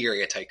 or ski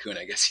area tycoon,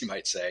 I guess you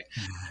might say.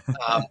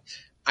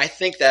 I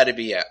think that'd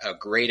be a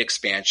great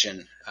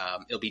expansion.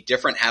 It'll be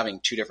different having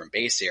two different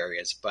base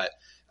areas, but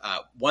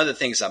one of the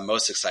things I'm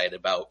most excited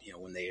about,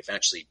 when they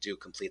eventually do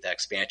complete that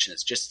expansion,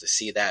 is just to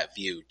see that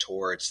view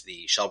towards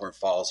the Shelburne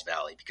Falls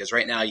Valley. Because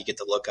right now you get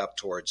to look up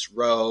towards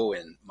Rowe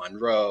and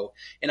Monroe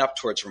and up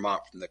towards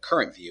Vermont from the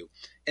current view.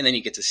 And then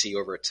you get to see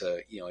over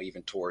to,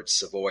 even towards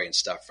Savoy and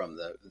stuff from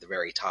the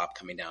very top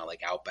coming down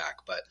like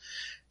Outback. But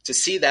to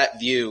see that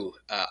view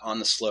on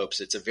the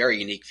slopes, it's a very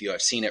unique view.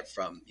 I've seen it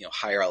from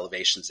higher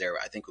elevations there.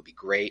 I think would be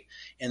great.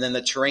 And then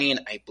the terrain,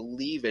 I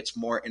believe it's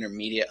more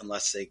intermediate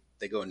unless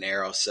they go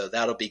narrow. So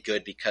that'll be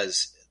good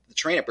because the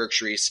terrain at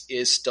Berkshire East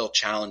is still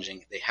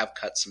challenging. They have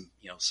cut some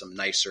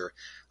nicer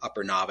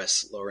upper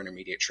novice, lower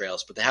intermediate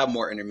trails, but to have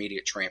more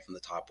intermediate terrain from the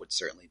top would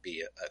certainly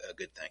be a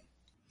good thing.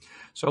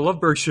 So I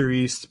love Berkshire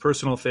East,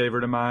 personal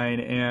favorite of mine,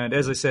 and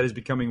as I said, is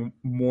becoming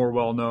more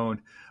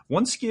well-known.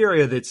 One ski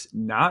area that's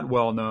not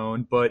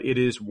well-known, but it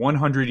is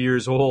 100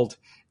 years old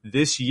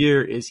this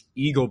year, is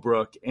Eagle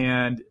Brook.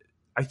 And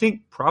I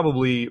think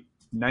probably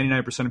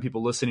 99% of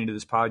people listening to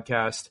this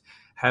podcast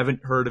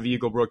haven't heard of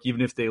Eagle Brook,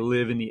 even if they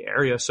live in the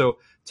area. So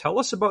tell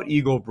us about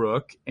Eagle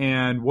Brook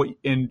and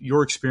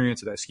your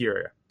experience of that ski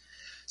area.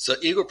 So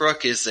Eagle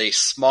Brook is a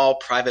small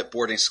private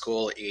boarding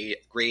school,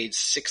 grades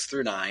 6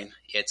 through 9.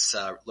 It's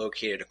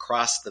located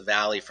across the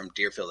valley from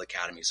Deerfield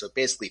Academy. So it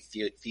basically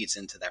feeds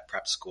into that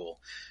prep school.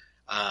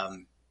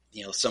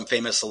 Some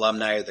famous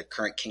alumni are the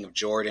current King of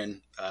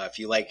Jordan. If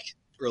you like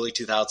early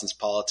 2000s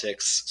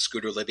politics,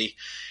 Scooter Libby.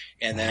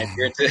 And then if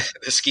you're into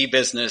the ski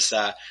business,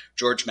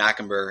 George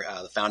Mackenber,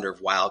 the founder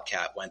of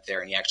Wildcat, went there,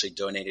 and he actually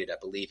donated, I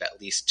believe,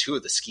 at least 2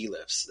 of the ski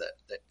lifts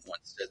that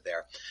once stood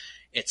there.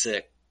 It's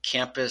a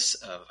campus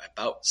of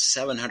about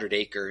 700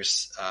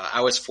 acres.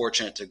 I was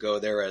fortunate to go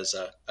there as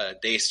a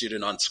day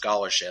student on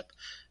scholarship.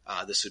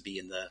 This would be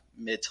in the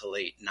mid to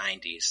late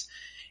 90s.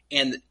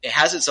 And it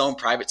has its own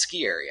private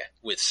ski area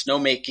with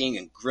snowmaking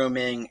and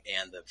grooming,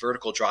 and the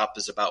vertical drop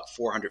is about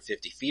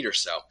 450 feet or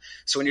so.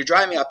 So when you're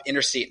driving up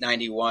Interstate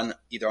 91,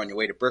 either on your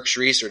way to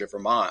Berkshire East or to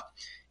Vermont,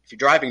 if you're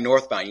driving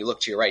northbound, you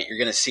look to your right, you're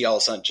going to see all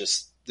of a sudden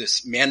just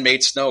this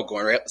man-made snow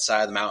going right up the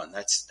side of the mountain.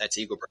 That's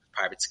Eagle Brook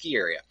private ski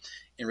area.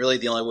 And really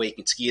the only way you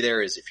can ski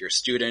there is if you're a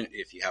student,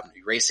 if you happen to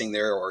be racing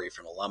there, or if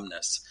you're an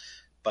alumnus.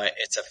 But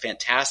it's a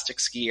fantastic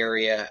ski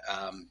area.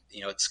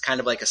 It's kind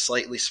of like a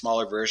slightly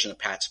smaller version of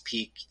Pat's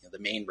Peak. The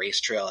main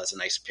race trail has a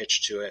nice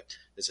pitch to it.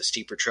 There's a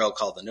steeper trail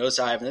called the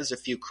Nosedive, and there's a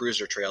few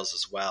cruiser trails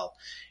as well.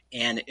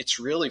 And it's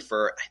really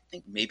for, I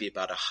think, maybe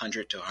about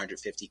 100 to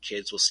 150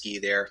 kids will ski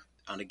there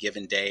on a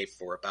given day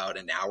for about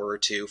an hour or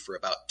two for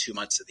about 2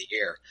 months of the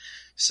year.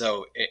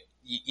 So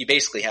you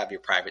basically have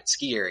your private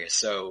ski area.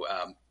 So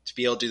to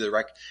be able to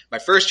do my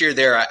first year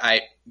there,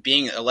 I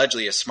being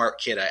allegedly a smart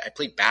kid, I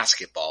played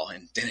basketball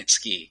and didn't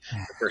ski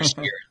the first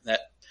year.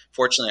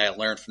 Fortunately, I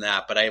learned from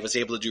that, but I was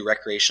able to do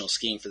recreational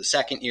skiing for the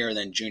second year and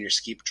then junior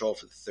ski patrol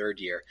for the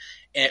third year.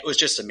 And it was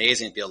just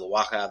amazing to be able to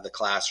walk out of the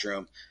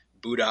classroom,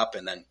 boot up,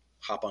 and then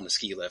hop on the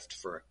ski lift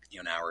for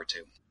an hour or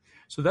two.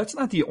 So that's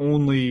not the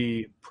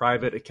only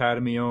private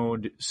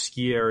academy-owned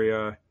ski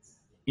area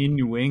in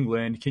New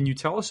England. Can you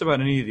tell us about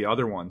any of the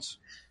other ones?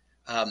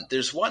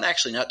 There's one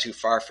actually not too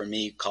far from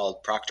me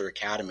called Proctor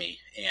Academy,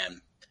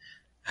 and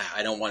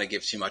I don't want to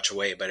give too much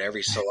away, but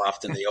every so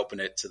often they open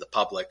it to the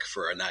public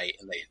for a night,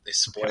 and they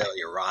spoil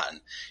your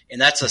rotten. And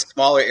that's a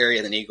smaller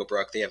area than Eagle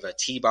Brook. They have a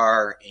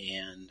T-bar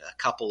and a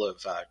couple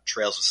of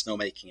trails with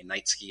snowmaking and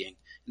night skiing.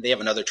 And they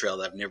have another trail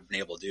that I've never been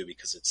able to do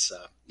because it's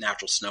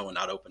natural snow and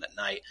not open at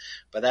night.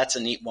 But that's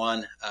a neat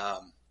one.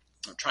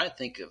 I'm trying to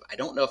think I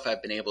don't know if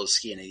I've been able to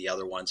ski any of the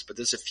other ones, but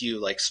there's a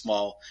few like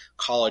small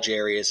college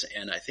areas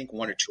and I think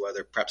one or two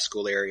other prep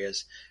school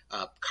areas.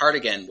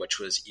 Cardigan, which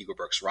was Eagle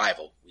Brook's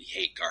rival. We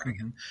hate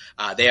Cardigan.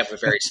 Mm-hmm. They have a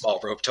very small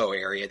rope tow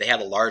area. They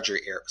had a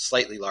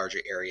slightly larger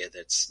area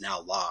that's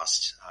now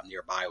lost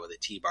nearby with a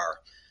T-bar.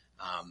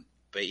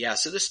 But yeah,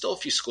 so there's still a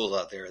few schools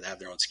out there that have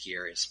their own ski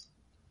areas.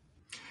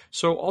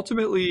 So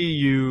ultimately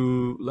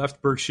you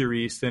left Berkshire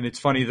East, and it's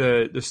funny,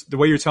 the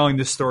way you're telling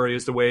this story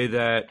is the way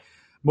that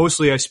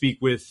mostly I speak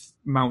with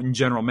mountain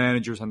general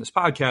managers on this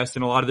podcast,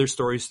 and a lot of their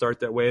stories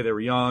start that way. They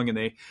were young and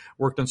they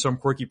worked on some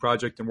quirky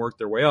project and worked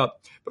their way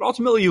up. But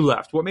ultimately you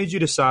left. What made you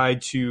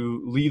decide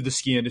to leave the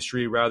ski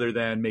industry rather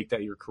than make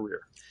that your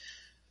career?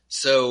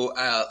 So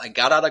I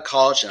got out of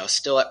college and I was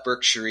still at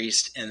Berkshire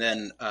East, and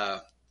then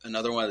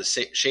another one of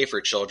the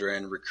Schaefer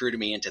children recruited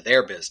me into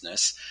their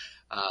business.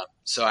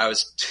 So I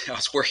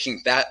was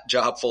working that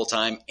job full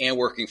time and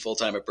working full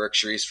time at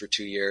Berkshire East for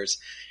 2 years.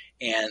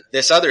 And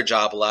this other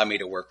job allowed me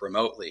to work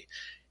remotely.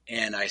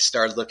 And I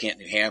started looking at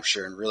New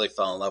Hampshire and really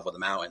fell in love with the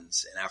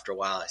mountains. And after a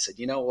while, I said,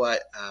 you know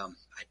what?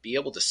 I'd be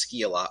able to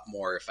ski a lot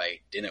more if I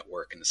didn't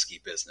work in the ski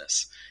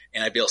business.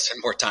 And I'd be able to spend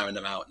more time in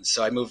the mountains.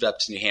 So I moved up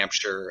to New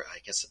Hampshire, I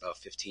guess about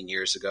 15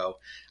 years ago.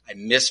 I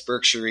miss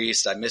Berkshire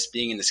East. I miss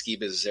being in the ski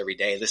business every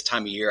day. This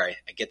time of year,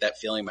 I get that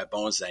feeling in my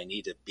bones that I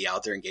need to be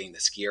out there and getting the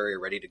ski area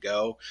ready to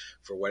go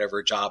for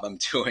whatever job I'm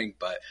doing.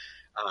 But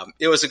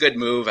it was a good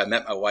move. I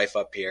met my wife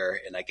up here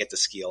and I get to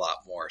ski a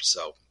lot more.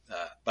 So,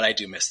 but I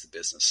do miss the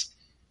business.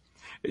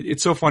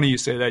 It's so funny you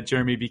say that,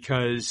 Jeremy,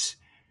 because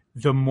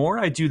the more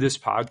I do this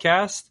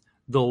podcast,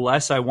 the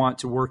less I want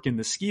to work in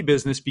the ski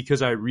business,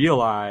 because I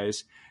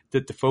realize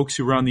that the folks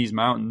who run these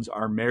mountains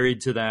are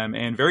married to them,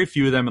 and very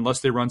few of them,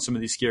 unless they run some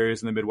of these ski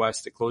areas in the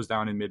Midwest that close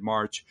down in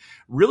mid-March,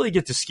 really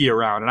get to ski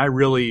around. And I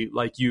really,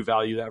 like you,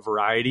 value that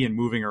variety and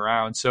moving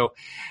around. So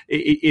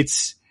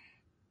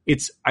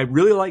I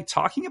really like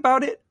talking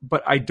about it,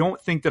 but I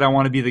don't think that I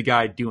want to be the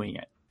guy doing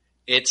it.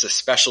 It's a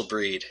special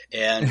breed.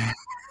 And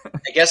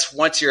I guess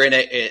once you're in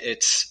it,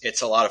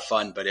 it's a lot of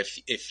fun. But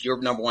if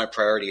your number one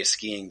priority is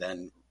skiing,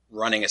 then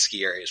running a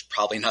ski area is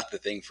probably not the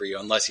thing for you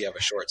unless you have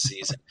a short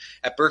season.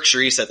 At Berkshire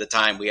East at the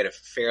time, we had a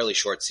fairly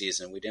short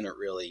season. We didn't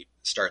really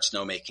start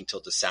snowmaking till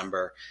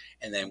December.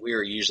 And then we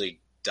were usually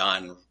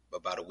done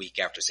about a week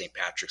after St.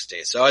 Patrick's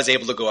Day. So I was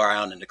able to go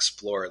around and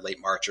explore late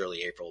March,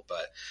 early April.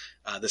 But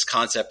this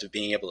concept of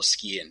being able to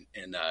ski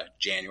in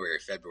January or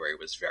February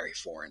was very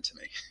foreign to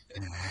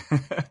me.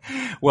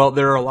 Well,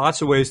 there are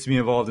lots of ways to be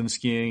involved in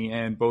skiing,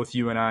 and both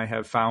you and I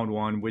have found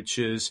one, which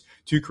is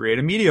to create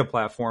a media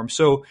platform.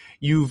 So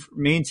you've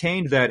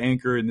maintained that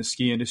anchor in the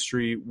ski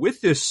industry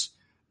with this,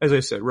 as I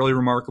said, really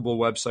remarkable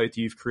website that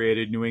you've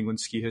created,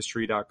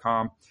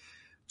 NewEnglandSkiHistory.com.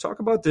 Talk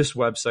about this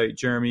website,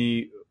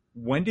 Jeremy.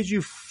 When did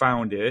you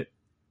found it?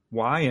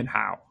 Why and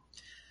how?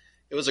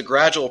 It was a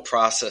gradual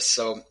process.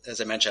 So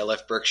as I mentioned, I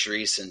left Berkshire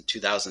East in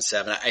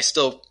 2007. I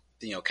still,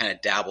 kind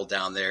of dabble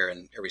down there,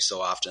 and every so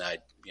often I,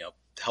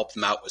 help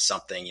them out with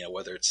something,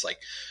 whether it's like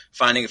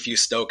finding a few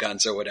snow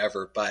guns or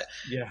whatever. But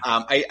yeah.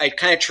 I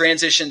kind of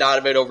transitioned out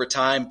of it over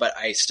time, but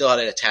I still had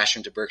an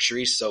attachment to Berkshire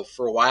East. So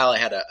for a while I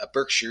had a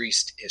Berkshire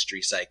East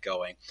history site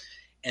going.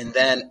 And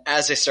then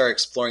as I started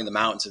exploring the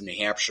mountains of New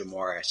Hampshire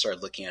more, I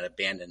started looking at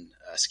abandoned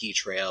ski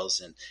trails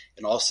and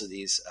also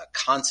these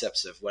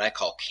concepts of what I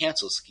call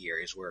canceled ski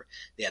areas, where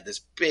they had this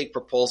big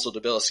proposal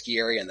to build a ski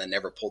area and then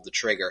never pulled the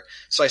trigger.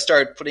 So I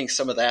started putting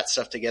some of that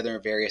stuff together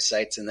in various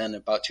sites. And then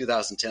about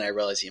 2010, I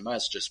realized you might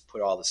as well just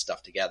put all this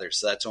stuff together.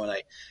 So that's when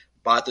I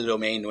bought the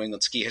domain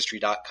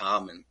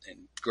NewEnglandSkiHistory.com and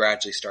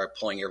gradually started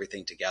pulling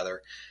everything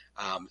together.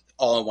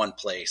 All in one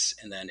place.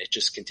 And then it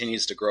just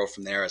continues to grow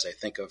from there. As I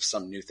think of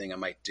some new thing I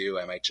might do,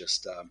 I might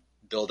just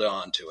build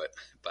on to it.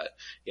 But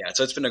yeah,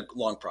 so it's been a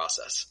long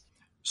process.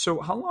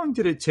 So how long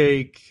did it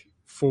take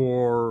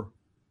for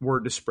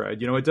word to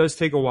spread? It does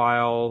take a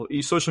while.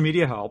 Social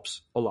media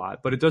helps a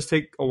lot, but it does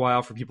take a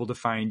while for people to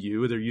find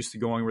you. They're used to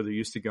going where they're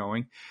used to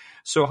going.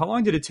 So how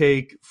long did it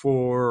take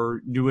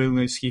for New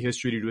England Ski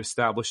History to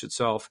establish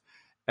itself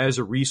as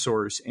a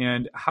resource?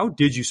 And how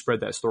did you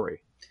spread that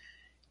story?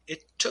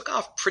 It took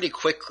off pretty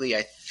quickly,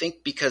 I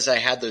think, because I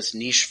had those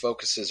niche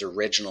focuses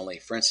originally.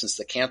 For instance,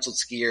 the canceled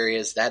ski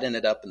areas, that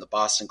ended up in the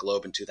Boston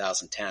Globe in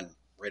 2010,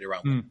 right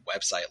around when the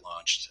website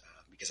launched,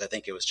 because I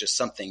think it was just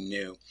something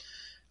new.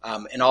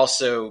 And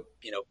also,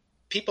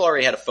 people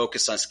already had a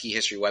focus on ski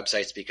history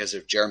websites because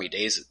of Jeremy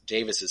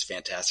Davis's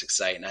fantastic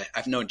site. And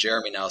I've known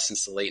Jeremy now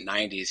since the late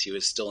 90s. He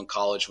was still in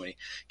college when he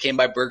came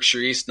by Berkshire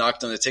East,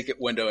 knocked on the ticket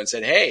window and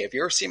said, "Hey, have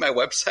you ever seen my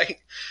website?"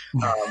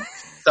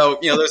 So,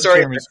 there's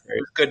already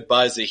a good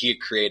buzz that he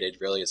had created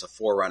really as a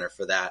forerunner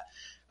for that.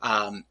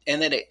 And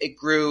then it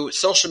grew.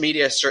 Social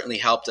media certainly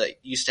helped. I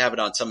used to have it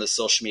on some of the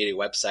social media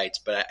websites,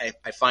 but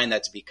I find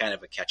that to be kind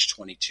of a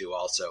catch-22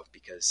 also,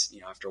 because,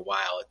 after a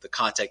while, the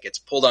content gets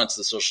pulled onto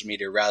the social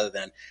media rather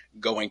than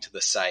going to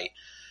the site.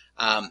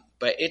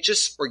 But it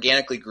just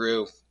organically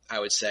grew, I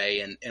would say.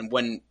 And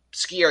when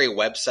ski area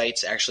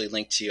websites actually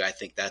link to, I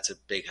think that's a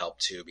big help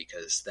too,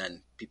 because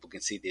then people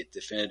can see the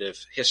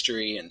definitive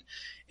history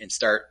and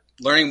start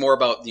learning more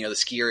about, the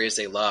ski areas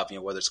they love,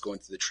 whether it's going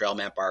through the trail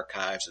map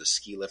archives or the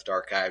ski lift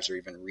archives or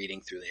even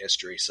reading through the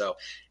history. So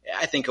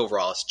I think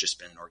overall it's just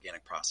been an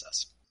organic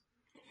process.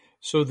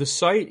 So the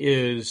site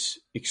is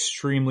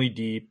extremely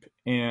deep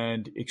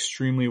and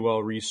extremely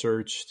well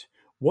researched.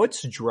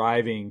 What's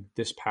driving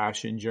this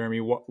passion, Jeremy?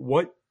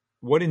 What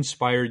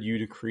inspired you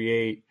to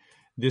create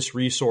this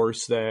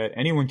resource that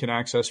anyone can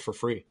access for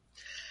free?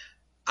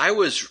 I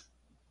was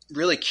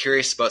really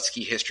curious about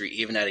ski history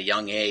even at a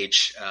young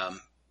age.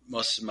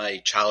 Most of my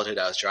childhood,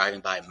 I was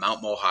driving by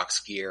Mount Mohawk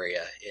ski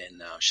area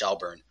in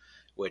Shelburne,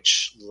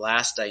 which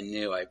last I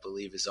knew, I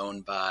believe is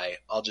owned by,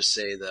 I'll just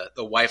say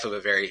the wife of a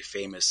very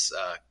famous,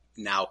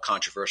 now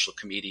controversial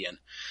comedian.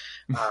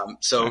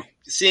 So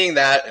seeing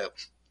that,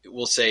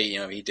 we'll say,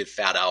 he did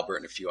Fat Albert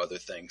and a few other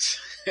things.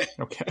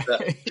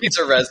 Okay. He's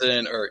a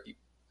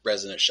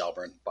resident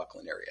Shelburne,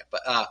 Buckland area.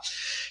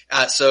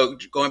 But so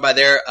going by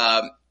there,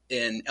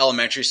 in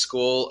elementary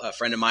school, a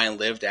friend of mine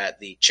lived at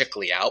the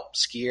Chickley Alp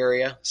ski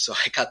area. So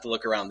I got to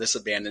look around this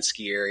abandoned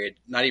ski area,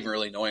 not even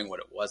really knowing what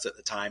it was at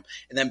the time.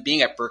 And then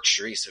being at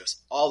Berkshire East, there was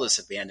all this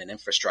abandoned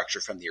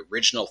infrastructure from the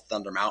original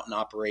Thunder Mountain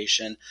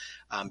operation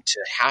to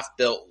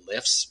half-built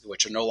lifts,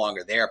 which are no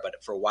longer there.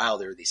 But for a while,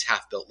 there were these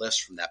half-built lifts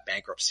from that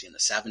bankruptcy in the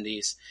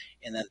 70s,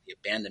 and then the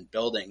abandoned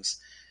buildings.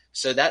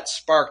 So that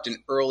sparked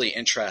an early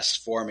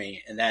interest for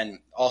me. And then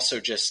also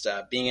just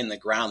being in the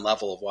ground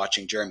level of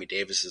watching Jeremy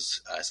Davis's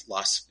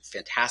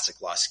fantastic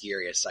lost ski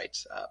area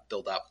sites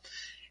build up.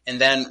 And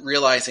then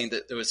realizing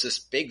that there was this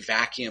big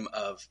vacuum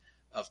of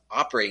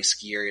operating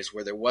ski areas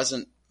where there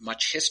wasn't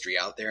much history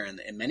out there.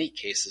 And in many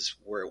cases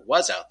where it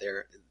was out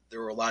there,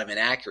 there were a lot of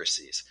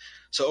inaccuracies.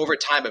 So over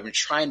time, I've been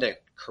trying to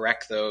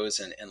correct those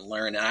and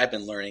learn. And I've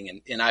been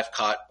learning and I've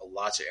caught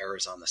lots of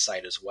errors on the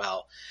site as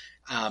well.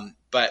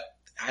 But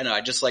I know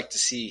I just like to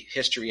see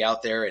history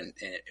out there and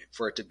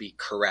for it to be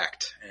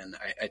correct. And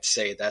I'd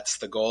say that's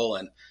the goal.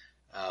 And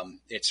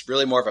it's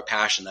really more of a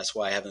passion. That's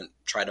why I haven't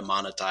tried to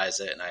monetize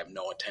it. And I have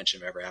no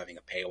intention of ever having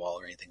a paywall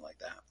or anything like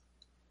that.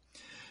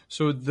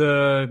 So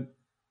the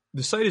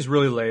site is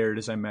really layered,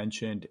 as I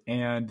mentioned.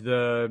 And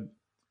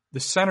the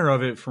center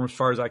of it, from as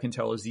far as I can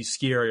tell, is these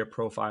ski area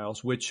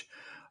profiles, which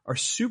are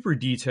super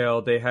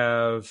detailed. They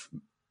have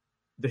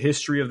the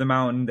history of the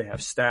mountain. They have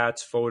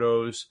stats,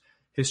 photos,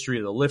 history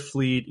of the lift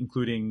fleet,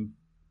 including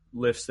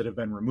lifts that have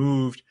been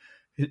removed.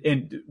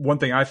 And one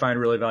thing I find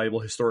really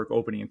valuable, historic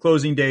opening and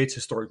closing dates,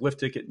 historic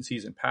lift ticket and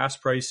season pass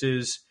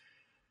prices.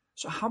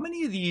 So how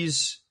many of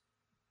these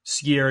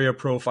ski area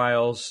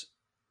profiles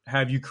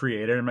have you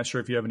created? I'm not sure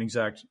if you have an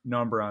exact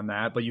number on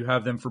that, but you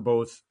have them for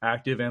both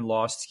active and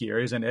lost ski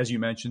areas. And as you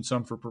mentioned,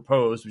 some for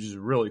proposed, which is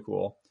really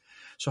cool.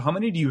 So how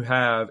many do you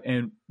have,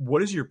 and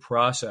what is your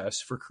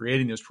process for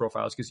creating those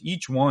profiles? Because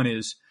each one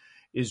is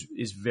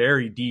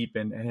very deep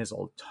and has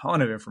a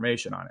ton of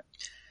information on it.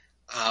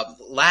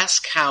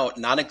 Last count,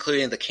 not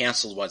including the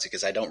canceled ones,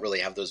 because I don't really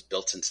have those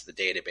built into the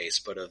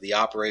database, but of the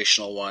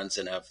operational ones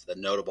and of the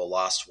notable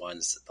lost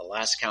ones, the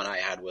last count I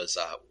had was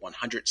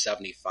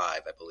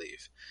 175, I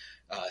believe.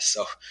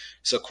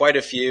 So quite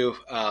a few.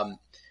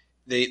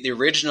 The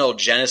original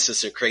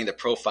genesis of creating the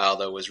profile,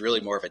 though, was really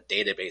more of a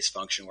database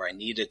function where I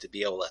needed to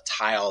be able to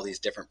tie all these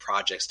different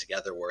projects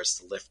together, whereas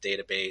the Lift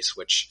database,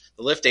 which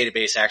the Lift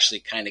database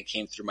actually kind of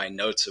came through my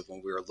notes of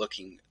when we were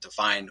looking to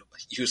find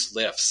used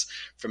lifts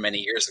from many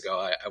years ago.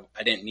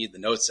 I didn't need the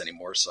notes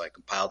anymore, so I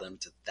compiled them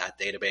to that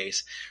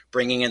database,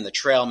 bringing in the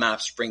trail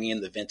maps, bringing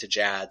in the vintage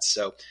ads.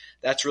 So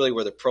that's really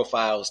where the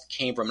profiles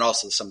came from, and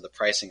also some of the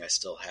pricing I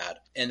still had.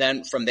 And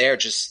then from there,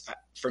 just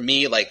for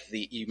me, like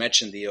you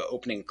mentioned the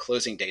opening and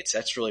closing dates,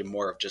 that's really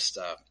more of just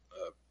a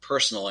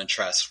personal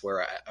interest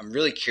where I'm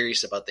really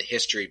curious about the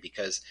history,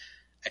 because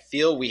I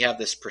feel we have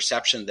this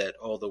perception that,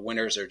 the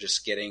winners are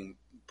just getting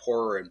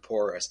poorer and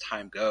poorer as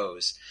time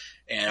goes.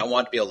 And I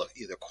want to be able to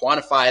either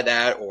quantify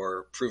that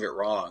or prove it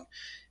wrong.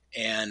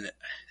 And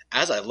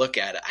as I look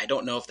at it, I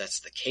don't know if that's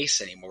the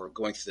case anymore.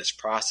 Going through this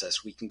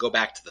process, we can go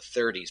back to the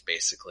 30s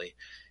basically.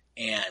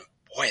 And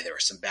boy, there were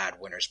some bad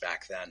winners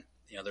back then.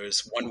 There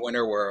was one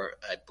winner where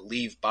I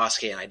believe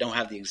Bosque, and I don't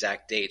have the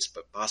exact dates,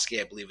 but Bosque,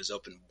 I believe, was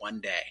open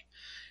one day.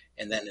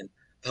 And then in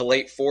the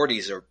late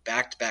 40s, there were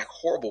back-to-back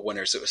horrible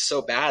winners. It was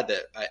so bad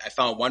that I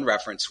found one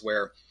reference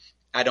where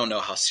I don't know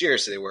how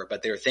serious they were,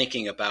 but they were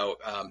thinking about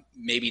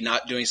maybe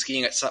not doing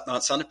skiing at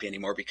Mount Sunapee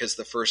anymore, because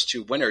the first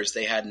two winners,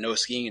 they had no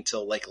skiing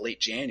until like late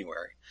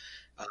January.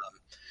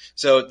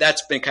 So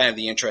that's been kind of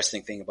the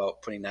interesting thing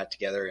about putting that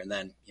together. And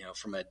then,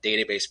 from a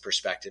database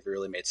perspective, it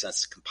really made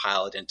sense to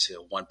compile it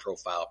into one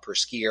profile per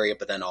ski area,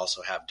 but then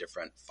also have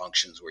different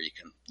functions where you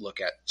can look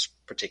at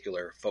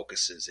particular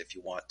focuses if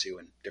you want to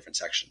in different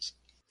sections.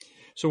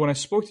 So when I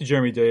spoke to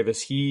Jeremy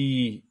Davis,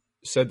 he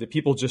said that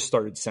people just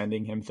started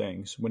sending him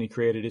things when he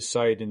created his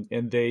site, and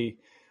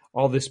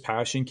all this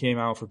passion came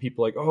out for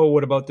people like, oh,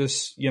 what about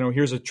this?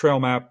 Here's a trail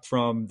map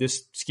from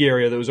this ski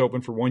area that was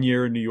open for 1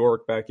 year in New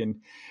York back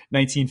in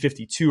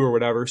 1952 or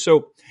whatever.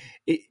 So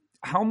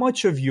how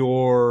much of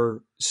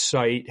your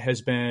site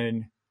has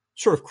been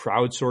sort of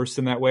crowdsourced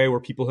in that way where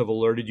people have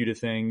alerted you to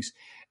things?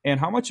 And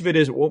how much of it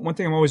is, one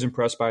thing I'm always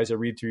impressed by as I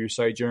read through your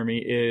site, Jeremy,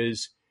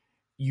 is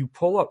you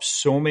pull up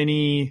so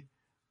many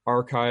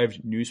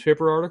archived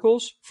newspaper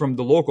articles from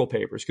the local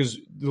papers, because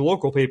the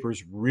local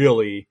papers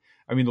really,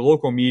 I mean, the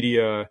local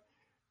media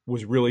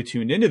was really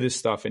tuned into this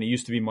stuff, and it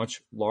used to be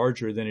much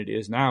larger than it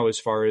is now as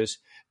far as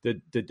the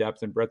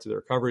depth and breadth of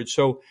their coverage.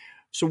 So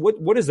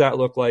what does that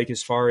look like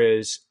as far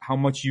as how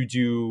much you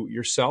do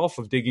yourself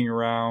of digging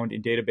around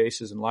in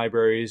databases and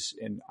libraries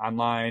and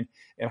online,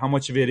 and how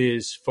much of it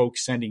is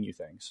folks sending you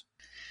things?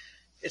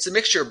 It's a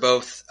mixture of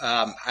both.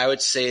 I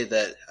would say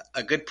that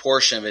a good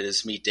portion of it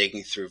is me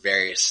digging through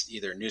various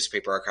either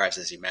newspaper archives,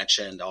 as you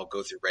mentioned. I'll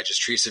go through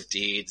registries of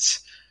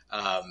deeds.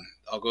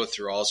 I'll go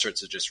through all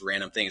sorts of just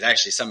random things.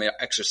 Actually, some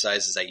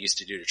exercises I used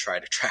to do to try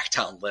to track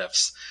down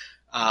lifts.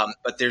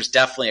 But there's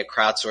definitely a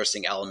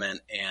crowdsourcing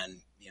element, and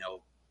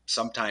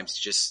sometimes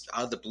just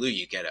out of the blue,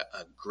 you get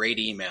a great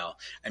email.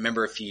 I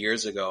remember a few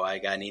years ago, I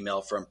got an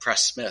email from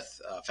Press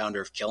Smith, founder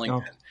of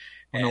Killington.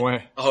 No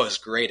way. It was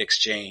a great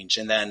exchange.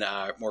 And then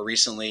more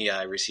recently,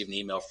 I received an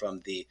email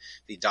from the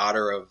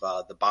daughter of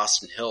the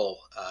Boston Hill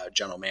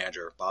general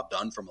manager, Bob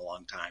Dunn, from a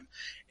long time.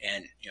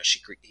 And she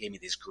gave me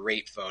these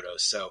great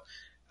photos. So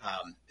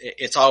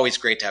it's always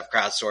great to have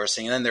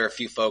crowdsourcing. And then there are a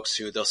few folks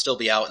who they'll still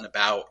be out and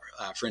about.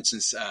 For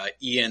instance,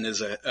 Ian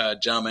is a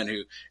gentleman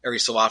who every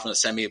so often will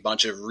send me a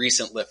bunch of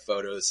recent lift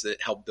photos that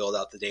help build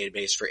out the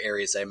database for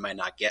areas I might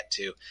not get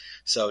to.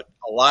 So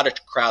a lot of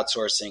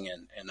crowdsourcing,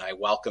 and I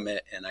welcome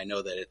it. And I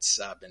know that it's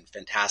been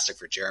fantastic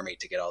for Jeremy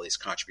to get all these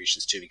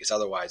contributions too, because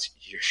otherwise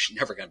you're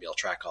never going to be able to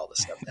track all this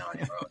stuff down on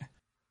your own.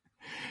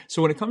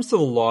 So when it comes to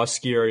the lost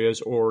ski areas,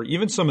 or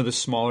even some of the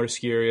smaller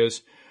ski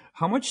areas,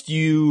 how much do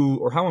you,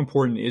 or how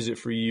important is it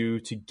for you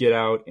to get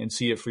out and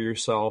see it for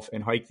yourself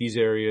and hike these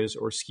areas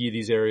or ski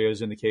these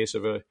areas in the case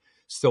of a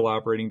still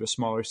operating but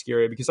smaller ski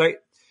area? Because I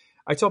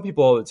tell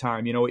people all the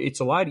time, it's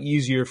a lot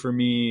easier for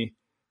me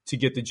to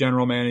get the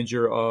general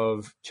manager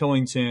of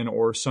Killington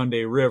or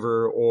Sunday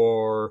River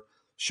or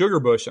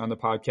Sugarbush on the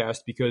podcast,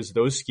 because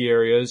those ski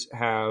areas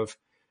have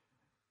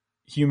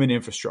human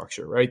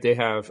infrastructure, right? They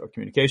have a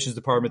communications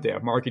department, they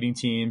have marketing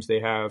teams, they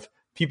have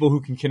people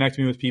who can connect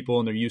me with people,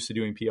 and they're used to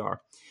doing PR.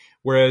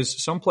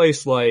 Whereas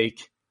someplace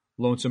like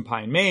Lonesome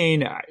Pine,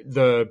 Maine,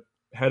 the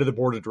head of the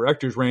board of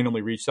directors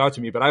randomly reached out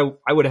to me, but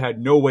I would have had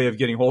no way of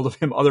getting hold of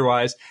him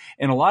otherwise.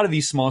 And a lot of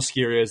these small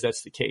ski areas,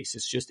 that's the case.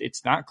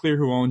 It's not clear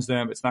who owns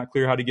them. It's not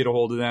clear how to get a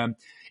hold of them.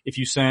 If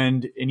you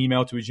send an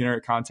email to a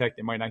generic contact,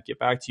 they might not get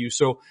back to you.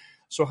 So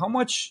how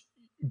much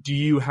do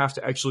you have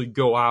to actually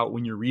go out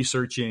when you're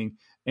researching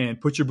and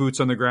put your boots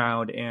on the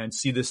ground and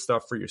see this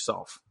stuff for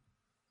yourself?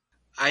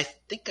 I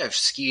think I've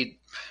skied,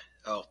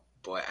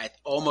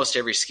 almost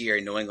every ski area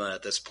in New England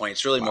at this point.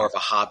 It's really more of a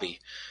hobby.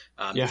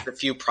 There's a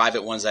few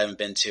private ones I haven't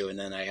been to, and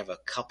then I have a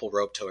couple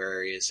rope tow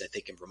areas, I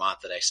think, in Vermont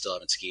that I still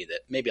haven't skied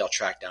that maybe I'll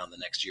track down the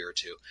next year or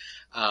two.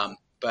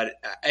 But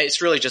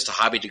it's really just a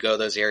hobby to go to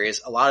those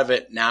areas. A lot of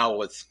it now,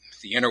 with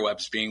the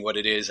interwebs being what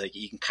it is, like,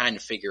 you can kind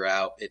of figure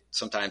out it.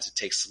 Sometimes it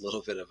takes a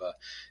little bit of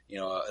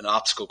an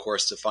obstacle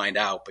course to find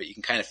out, but you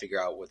can kind of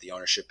figure out what the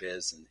ownership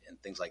is and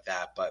things like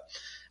that. But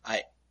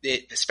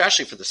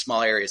especially for the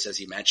small areas, as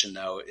you mentioned,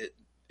 though,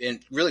 and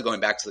really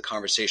going back to the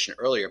conversation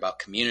earlier about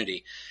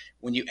community,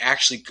 when you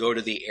actually go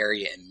to the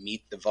area and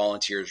meet the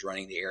volunteers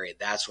running the area,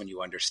 that's when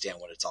you understand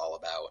what it's all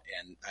about.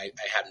 And I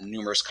had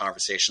numerous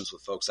conversations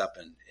with folks up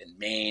in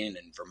Maine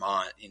and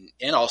Vermont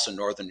and also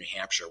northern New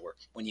Hampshire, where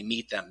when you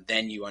meet them,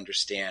 then you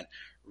understand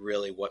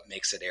really what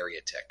makes that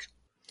area tick.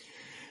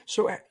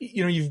 So,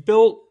 you've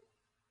built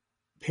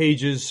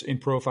pages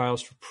and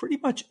profiles for pretty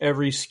much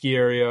every ski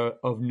area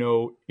of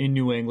note in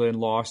New England,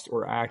 lost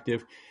or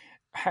active.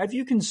 Have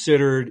you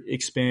considered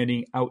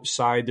expanding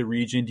outside the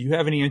region? Do you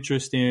have any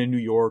interest in New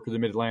York or the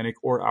Mid-Atlantic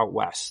or out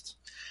west?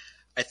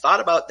 I thought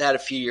about that a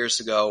few years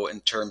ago in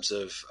terms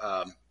of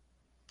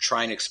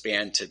trying to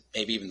expand to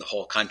maybe even the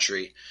whole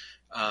country.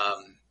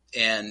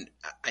 And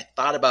I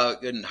thought about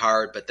it good and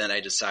hard, but then I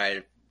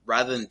decided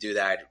rather than do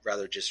that, I'd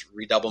rather just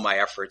redouble my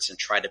efforts and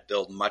try to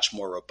build much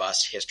more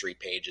robust history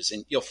pages.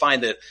 And you'll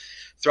find that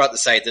throughout the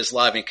site, there's a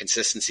lot of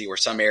inconsistency where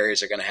some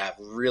areas are going to have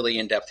really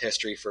in-depth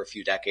history for a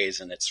few decades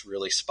and it's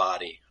really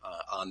spotty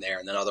on there.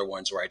 And then other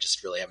ones where I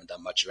just really haven't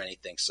done much of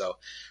anything. So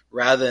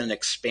rather than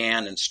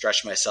expand and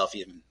stretch myself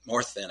even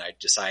more thin, I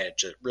decided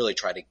to really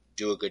try to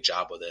do a good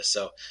job with this.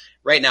 So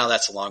right now,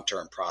 that's a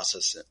long-term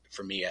process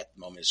for me at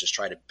the moment, is just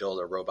try to build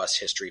a robust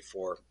history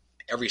for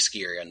every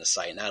ski area on the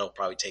site. And that'll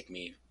probably take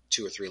me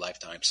 2 or 3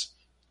 lifetimes.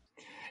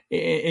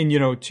 And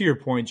to your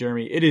point,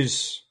 Jeremy, it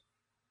is,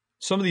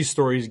 some of these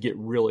stories get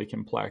really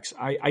complex.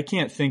 I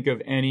can't think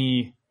of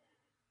any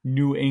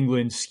New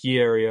England ski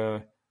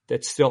area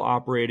that's still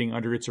operating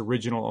under its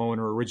original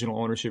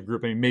ownership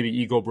group. I mean, maybe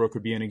Eagle Brook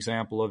would be an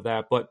example of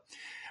that. But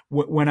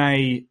when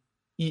I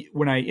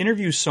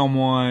interview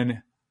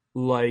someone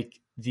like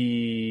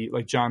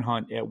John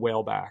Hunt at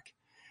Whaleback,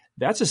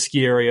 that's a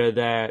ski area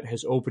that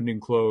has opened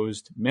and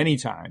closed many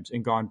times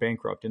and gone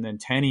bankrupt. And then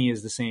Tenny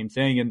is the same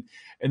thing. And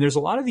there's a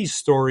lot of these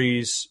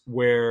stories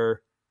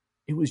where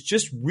it was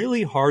just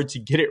really hard to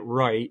get it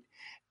right.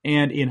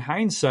 And in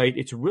hindsight,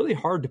 it's really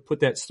hard to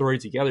put that story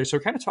together. So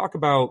kind of talk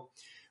about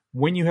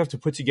when you have to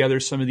put together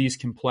some of these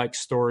complex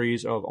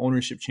stories of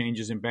ownership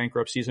changes and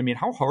bankruptcies. I mean,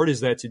 how hard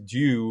is that to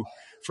do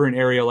for an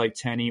area like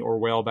Tenny or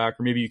Whaleback?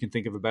 Or maybe you can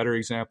think of a better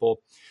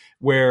example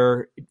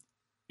where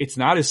it's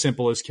not as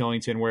simple as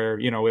Killington, where,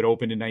 it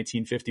opened in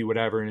 1950,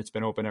 whatever, and it's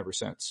been open ever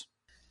since.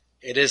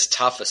 It is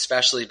tough,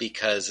 especially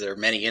because there are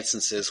many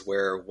instances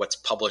where what's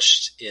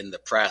published in the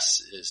press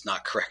is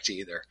not correct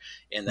either.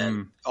 And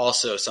then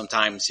also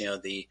sometimes,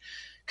 the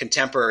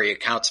contemporary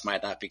accounts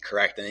might not be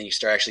correct. And then you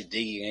start actually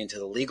digging into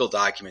the legal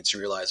documents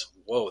and realize,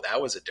 whoa,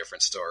 that was a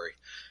different story.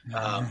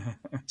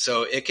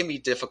 So it can be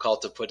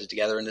difficult to put it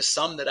together. And there's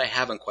some that I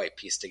haven't quite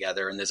pieced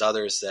together. And there's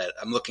others that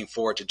I'm looking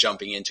forward to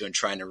jumping into and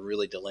trying to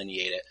really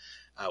delineate it.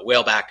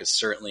 Whaleback is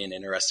certainly an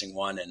interesting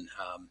one. And,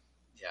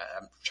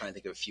 I'm trying to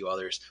think of a few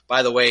others.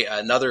 By the way,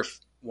 another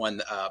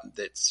one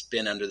that's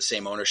been under the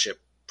same ownership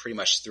pretty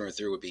much through and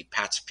through would be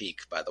Pat's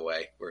Peak, by the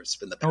way, where it's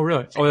been the. Oh,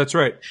 really? Oh, that's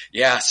right.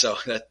 Yeah. So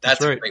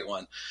that's right. A great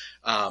one.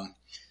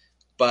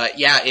 But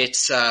yeah,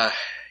 it's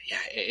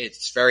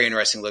very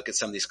interesting to look at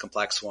some of these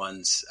complex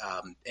ones.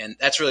 And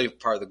that's really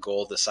part of the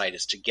goal of the site,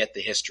 is to get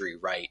the history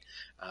right.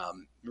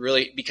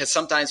 Really, because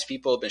sometimes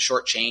people have been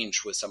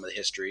shortchanged with some of the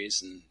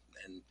histories, and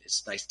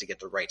it's nice to get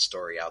the right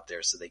story out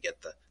there so they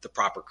get the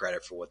proper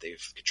credit for what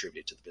they've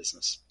contributed to the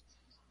business.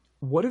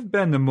 What have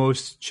been the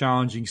most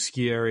challenging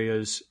ski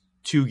areas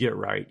to get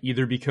right,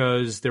 either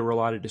because there were a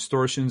lot of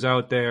distortions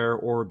out there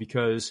or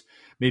because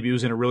maybe it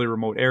was in a really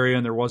remote area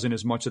and there wasn't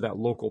as much of that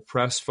local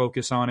press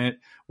focus on it?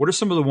 What are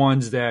some of the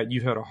ones that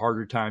you've had a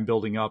harder time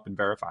building up and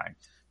verifying?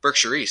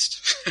 Berkshire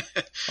East.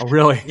 Oh,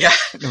 really? Yeah.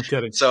 No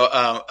kidding. So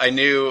I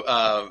knew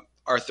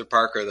Arthur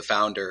Parker, the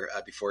founder,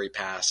 before he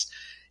passed.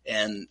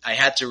 And I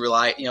had to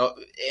rely,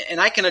 and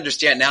I can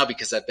understand now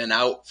because I've been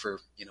out for,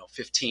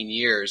 15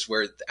 years,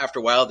 where after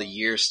a while the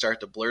years start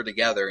to blur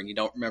together and you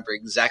don't remember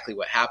exactly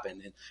what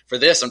happened. And for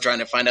this, I'm trying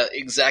to find out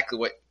exactly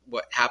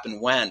what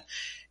happened when.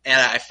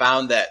 And I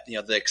found that,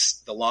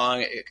 the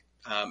long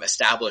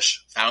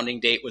established founding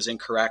date was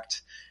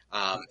incorrect.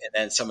 And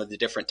then some of the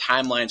different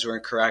timelines were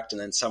incorrect.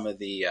 And then some of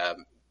the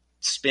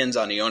spins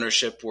on the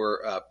ownership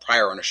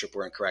prior ownership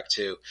were incorrect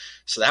too.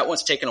 So that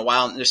one's taken a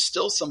while, and there's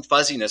still some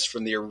fuzziness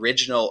from the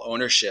original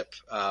ownership,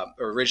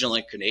 original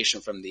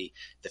inclination from the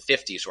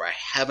 50s, where I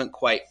haven't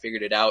quite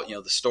figured it out.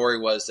 The story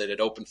was that it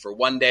opened for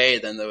one day,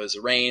 then there was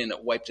a rain and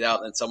it wiped it out,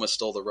 and then someone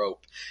stole the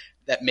rope.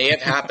 That may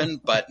have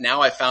happened, but now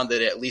I found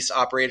that it at least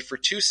operated for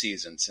 2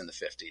 seasons in the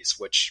 50s,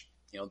 which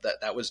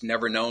that was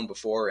never known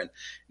before. And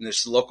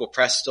this local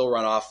press still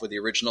run off with the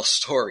original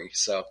story.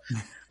 So,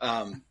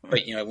 but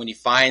when you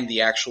find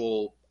the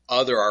actual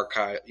other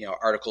archive,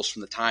 articles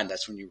from the time,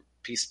 that's when you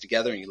piece it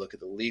together and you look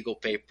at the legal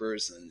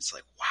papers, and it's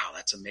like, wow,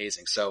 that's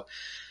amazing. So,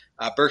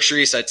 Berkshire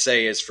East, I'd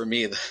say, is for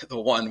me the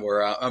one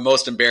where I'm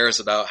most embarrassed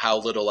about how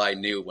little I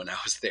knew when I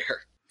was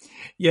there.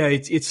 Yeah,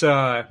 it's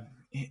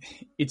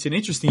an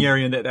interesting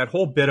area, and that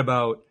whole bit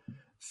about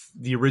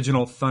the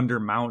original Thunder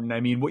Mountain. I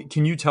mean,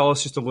 can you tell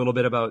us just a little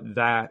bit about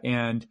that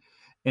and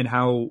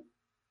how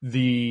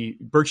the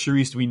Berkshire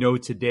East we know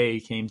today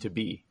came to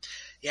be?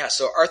 Yeah,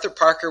 so Arthur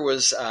Parker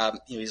was,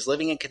 he's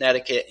living in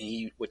Connecticut, and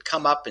he would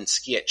come up and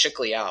ski at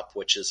Chickley Alp,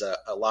 which is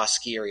a lost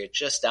ski area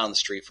just down the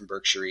street from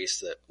Berkshire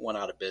East that went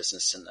out of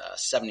business in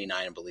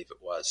 79, I believe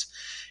it was.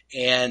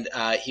 And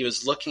he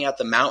was looking at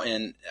the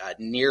mountain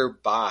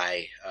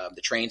nearby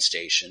the train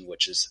station,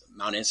 which is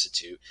Mount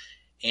Institute,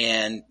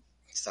 and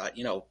thought,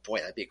 boy,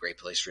 that'd be a great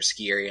place for a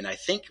ski area. And I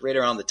think right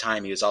around the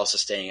time he was also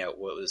staying at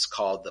what was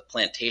called the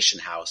Plantation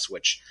House,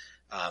 which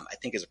I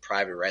think is a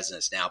private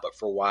residence now, but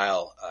for a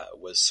while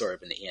was sort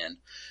of an inn.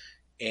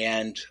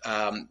 And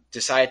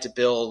decided to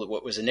build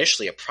what was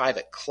initially a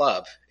private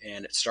club,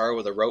 and it started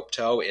with a rope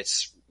tow.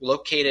 It's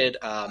located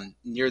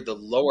near the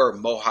lower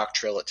Mohawk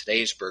Trail at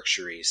today's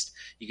Berkshire East.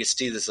 You can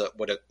see this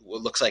what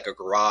looks like a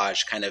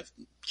garage, kind of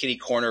kitty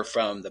corner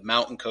from the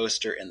mountain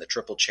coaster and the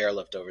triple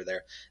chairlift over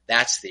there.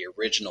 That's the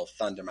original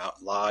Thunder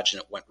Mountain Lodge,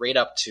 and it went right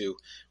up to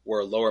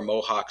where Lower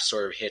Mohawk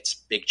sort of hits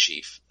Big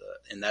Chief,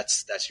 and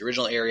that's the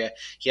original area.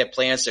 He had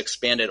plans to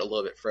expand it a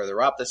little bit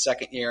further up the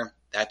second year.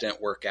 That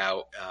didn't work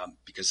out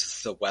because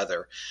of the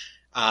weather,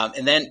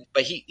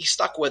 but he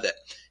stuck with it,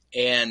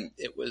 and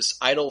it was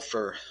idle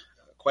for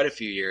quite a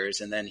few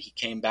years, and then he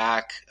came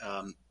back,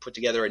 put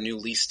together a new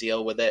lease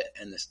deal with it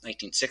in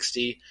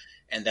 1960,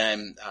 and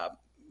then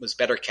was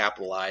better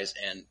capitalized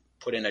and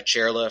put in a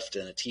chairlift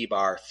and a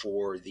T-bar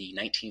for the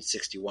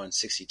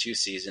 1961-62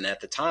 season.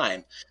 At the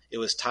time, it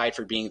was tied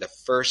for being the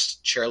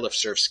first chairlift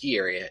surf ski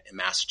area in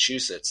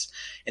Massachusetts.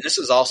 And this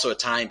was also a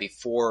time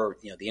before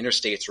the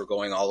interstates were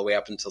going all the way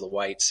up into the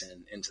whites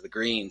and into the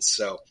greens.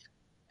 So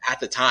at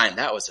the time,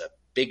 that was a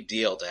big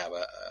deal to have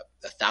a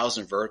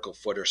 1,000 vertical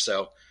foot or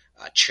so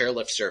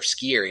chairlift surf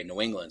ski area in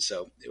New England.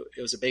 So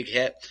it was a big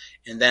hit.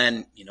 And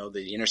then,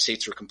 the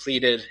interstates were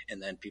completed,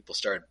 and then people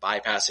started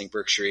bypassing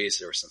Berkshires.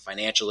 There were some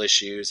financial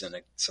issues and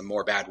some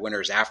more bad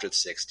winters after the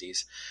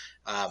 60s.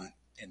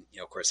 And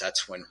of course,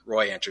 that's when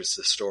Roy enters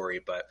the story.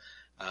 But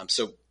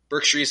so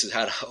Berkshires has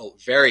had a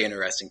very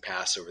interesting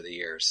past over the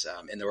years.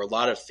 And there were a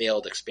lot of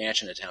failed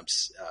expansion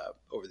attempts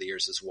over the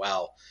years as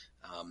well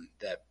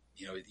that,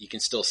 you can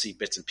still see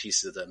bits and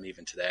pieces of them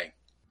even today.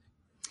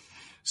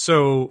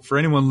 So for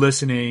anyone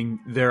listening,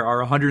 there are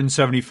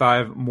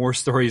 175 more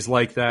stories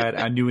like that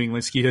on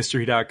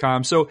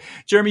NewEnglandSkiHistory.com. So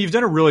Jeremy, you've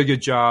done a really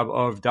good job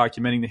of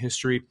documenting the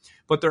history,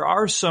 but there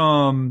are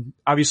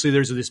obviously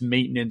there's this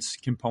maintenance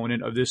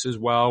component of this as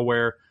well,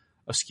 where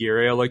a ski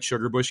area like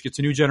Sugarbush gets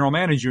a new general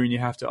manager and you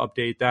have to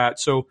update that.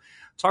 So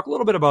talk a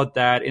little bit about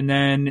that. And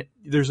then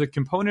there's a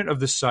component of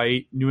the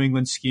site, New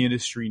England Ski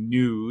Industry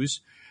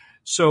News.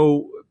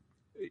 So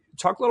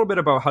talk a little bit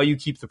about how you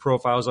keep the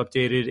profiles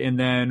updated, and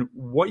then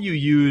what you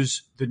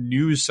use the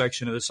news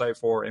section of the site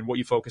for and what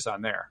you focus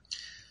on there.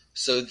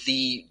 So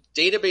the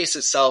database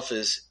itself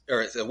the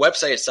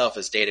website itself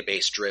is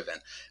database driven.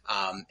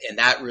 And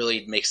that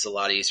really makes it a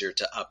lot easier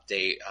to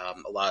update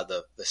a lot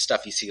of the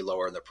stuff you see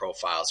lower in the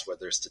profiles,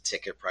 whether it's the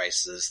ticket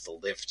prices, the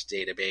lift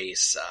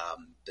database,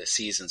 the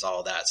seasons,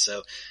 all that.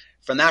 So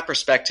from that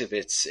perspective,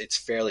 it's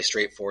fairly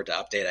straightforward to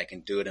update. I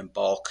can do it in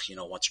bulk,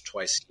 once or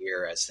twice a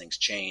year as things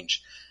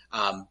change.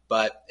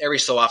 But every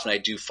so often I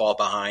do fall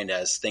behind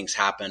as things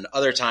happen.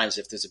 Other times,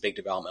 if there's a big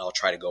development, I'll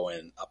try to go in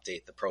and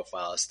update the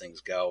profile as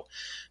things go.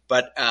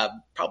 But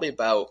probably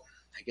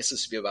I guess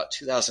this would be about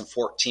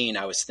 2014,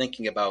 I was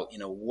thinking about,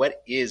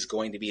 what is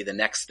going to be the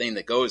next thing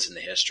that goes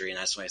into history? And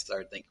that's when I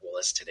started thinking, well,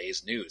 it's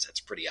today's news.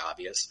 That's pretty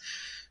obvious.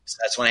 So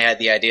that's when I had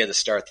the idea to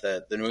start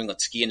the New England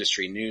Ski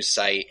Industry News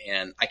site.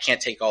 And I can't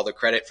take all the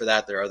credit for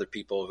that. There are other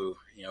people who,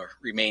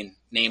 remain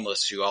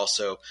nameless who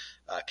also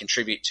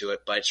contribute to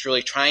it. But it's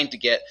really trying to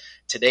get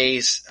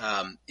today's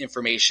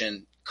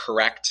information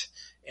correct,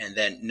 and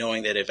then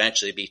knowing that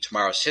eventually it'll be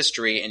tomorrow's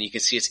history. And you can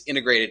see it's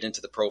integrated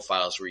into the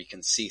profiles where you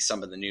can see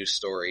some of the news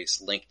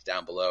stories linked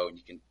down below, and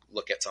you can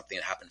look at something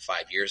that happened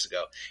 5 years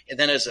ago. And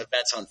then as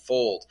events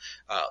unfold,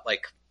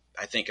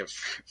 I think of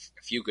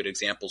a few good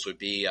examples would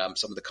be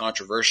some of the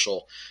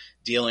controversial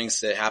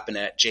dealings that happen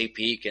at Jay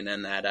Peak and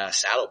then at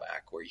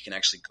Saddleback, where you can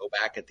actually go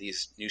back at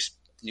these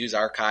news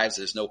archives.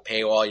 There's no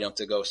paywall. You don't have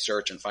to go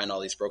search and find all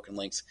these broken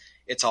links.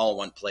 It's all in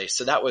one place.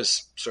 So that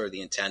was sort of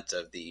the intent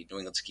of the New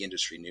England Ski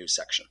Industry News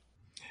section.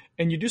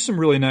 And you do some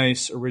really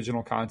nice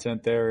original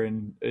content there.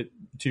 And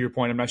to your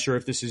point, I'm not sure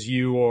if this is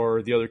you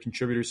or the other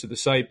contributors to the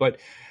site, but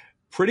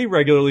pretty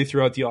regularly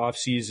throughout the off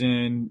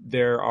season,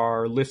 there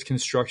are lift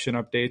construction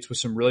updates with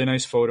some really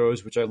nice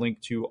photos, which I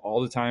link to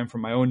all the time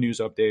from my own news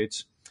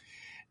updates.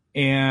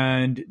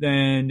 And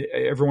then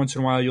every once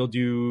in a while, you'll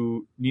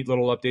do neat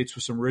little updates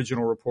with some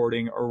original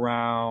reporting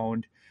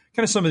around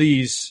kind of some of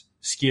these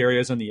ski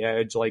areas on the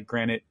edge, like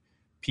Granite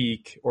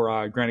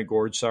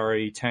Gorge,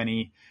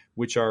 Tenney,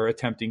 which are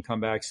attempting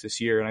comebacks this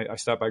year. And I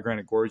stopped by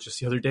Granite Gorge just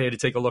the other day to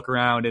take a look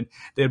around, and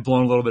they had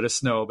blown a little bit of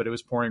snow, but it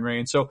was pouring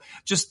rain. So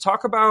just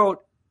talk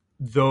about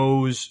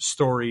those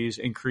stories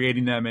and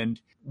creating them,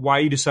 and why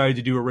you decided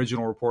to do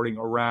original reporting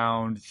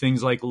around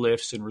things like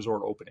lifts and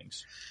resort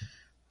openings.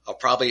 I'll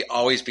probably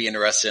always be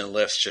interested in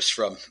lifts just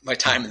from my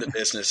time in the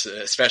business,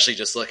 especially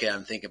just looking at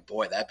them thinking,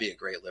 boy, that'd be a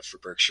great lift for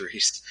Berkshire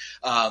East.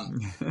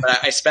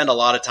 But I spend a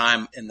lot of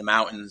time in the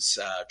mountains,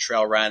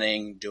 trail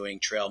running, doing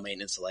trail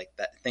maintenance, like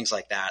that, things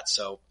like that.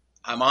 So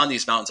I'm on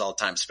these mountains all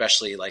the time,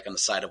 especially like on the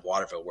side of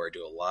Waterville, where I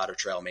do a lot of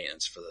trail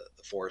maintenance for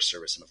the Forest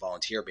Service on a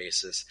volunteer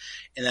basis.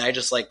 And then I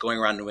just like going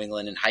around New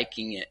England and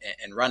hiking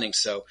and running.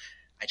 So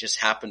I just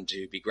happen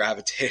to be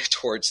gravitated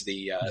towards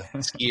the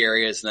ski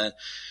areas. And then,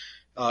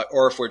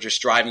 or if we're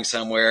just driving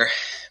somewhere,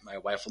 my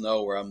wife will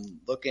know where I'm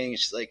looking.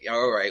 She's like,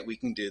 all right, we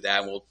can do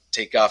that. We'll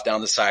take off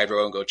down the side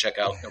road and go check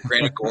out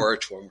Granite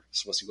Gorge, where we're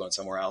supposed to be going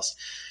somewhere else.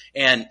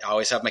 And I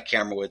always have my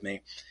camera with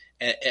me.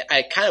 And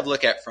I kind of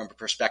look at from a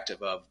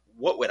perspective of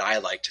what would I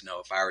like to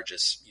know if I were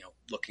just,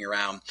 looking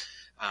around,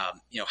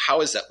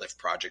 how is that lift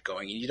project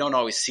going? And you don't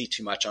always see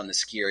too much on the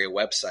ski area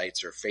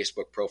websites or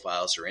Facebook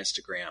profiles or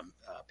Instagram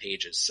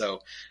pages.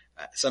 So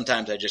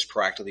sometimes I just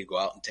proactively go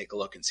out and take a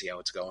look and see how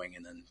it's going,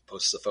 and then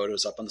post the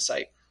photos up on the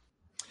site.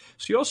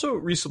 So you also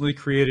recently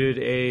created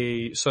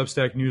a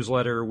Substack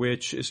newsletter,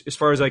 which, as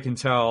far as I can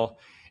tell,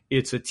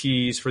 it's a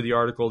tease for the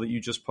article that you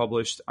just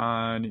published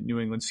on New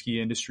England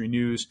Ski Industry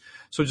News.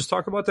 So just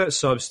talk about that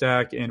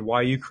Substack and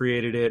why you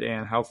created it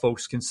and how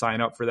folks can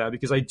sign up for that,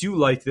 because I do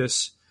like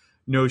this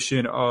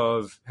notion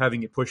of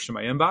having it pushed to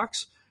my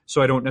inbox,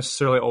 so I don't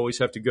necessarily always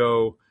have to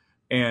go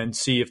and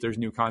see if there's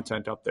new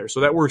content up there.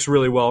 So that works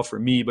really well for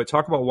me, but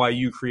talk about why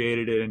you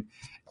created it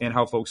and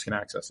how folks can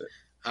access it.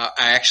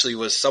 I actually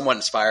was somewhat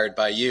inspired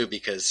by you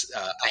because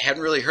I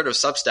hadn't really heard of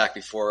Substack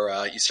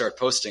before you started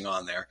posting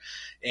on there.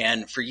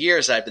 And for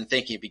years, I've been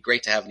thinking it'd be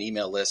great to have an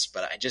email list,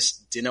 but I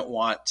just didn't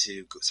want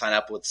to sign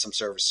up with some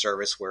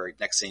service where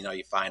next thing you know,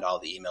 you find all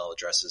the email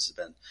addresses have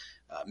been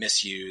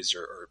misused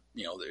or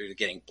they're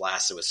getting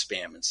blasted with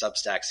spam. And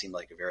Substack seemed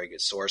like a very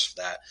good source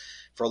for that.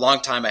 For a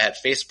long time, I had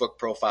Facebook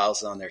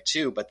profiles on there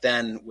too, but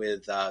then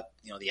with the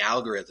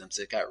algorithms,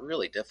 it got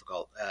really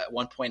difficult. At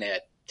one point, I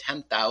had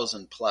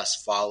 10,000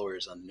 plus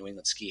followers on the New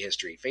England Ski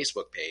History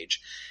Facebook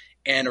page.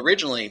 And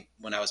originally,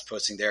 when I was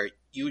posting there,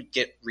 you would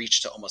get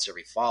reach to almost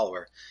every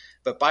follower.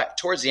 But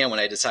towards the end, when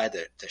I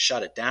decided to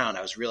shut it down,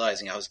 I was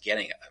realizing I was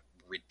getting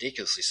a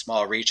ridiculously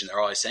small reach, and they're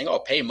always saying, "Oh,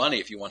 pay money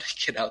if you want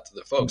to get out to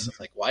the folks." I'm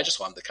like, well, I just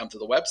want them to come to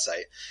the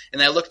website.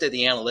 And I looked at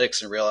the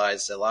analytics and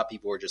realized that a lot of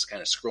people were just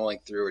kind of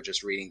scrolling through or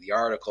just reading the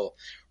article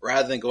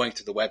rather than going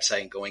to the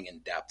website and going in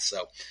depth.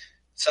 So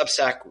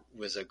Substack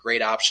was a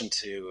great option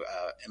to,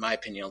 in my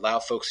opinion, allow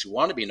folks who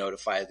want to be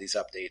notified of these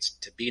updates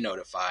to be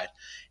notified.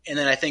 And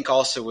then I think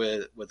also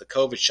with the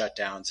COVID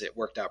shutdowns, it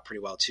worked out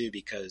pretty well too,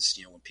 because,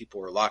 when people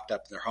were locked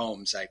up in their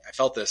homes, I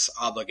felt this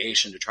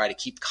obligation to try to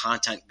keep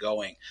content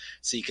going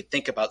so you could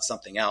think about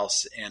something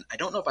else. And I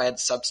don't know if I had the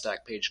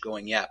Substack page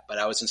going yet, but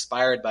I was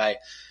inspired by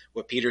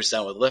what Peter's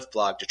done with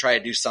Liftblog to try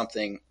to do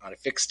something on a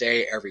fixed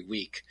day every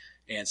week.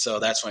 And so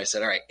that's when I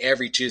said, all right,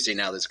 every Tuesday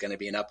now there's going to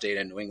be an update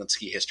on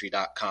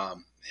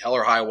NewEnglandSkiHistory.com, hell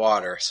or high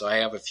water. So I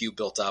have a few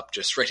built up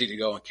just ready to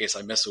go in case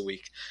I miss a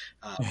week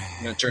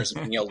in terms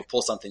of being able to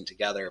pull something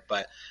together.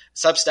 But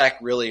Substack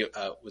really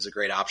was a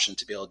great option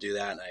to be able to do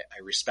that. And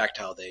I respect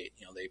how they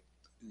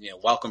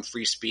welcome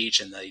free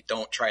speech and they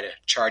don't try to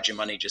charge you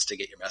money just to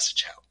get your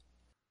message out.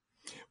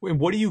 Wait,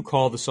 what do you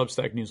call the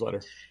Substack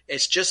newsletter?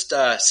 It's just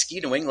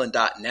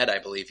SkiNewEngland.net, I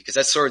believe, because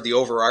that's sort of the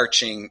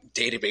overarching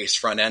database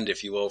front end,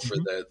 if you will, for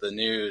the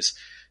news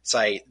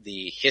site,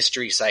 the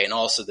history site, and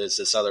also there's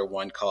this other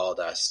one called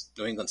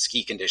New England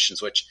Ski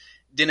Conditions, which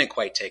didn't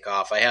quite take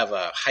off. I have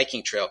a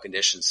hiking trail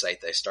conditions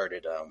site that I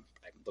started, I'm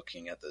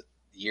looking at the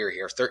year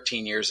here,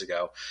 13 years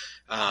ago.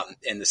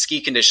 And the ski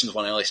conditions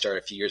one I only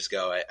started a few years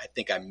ago. I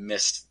think I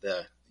missed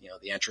the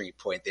entry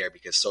point there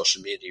because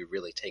social media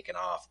really taken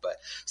off. But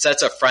so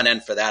that's a front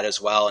end for that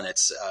as well. And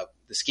it's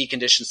the ski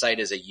condition site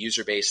is a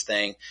user-based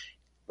thing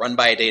run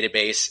by a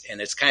database.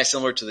 And it's kind of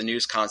similar to the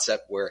news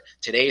concept where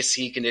today's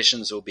ski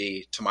conditions will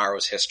be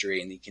tomorrow's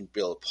history. And you can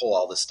be able to pull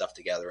all this stuff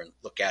together and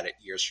look at it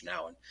years from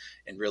now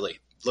and really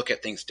look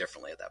at things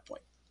differently at that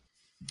point.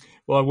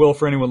 Well, I will,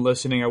 for anyone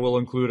listening, I will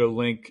include a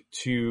link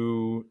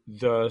to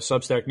the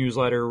Substack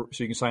newsletter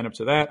so you can sign up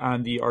to that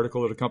on the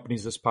article that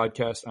accompanies this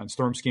podcast on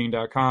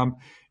stormskiing.com,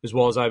 as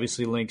well as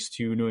obviously links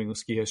to New England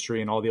Ski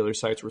History and all the other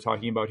sites we're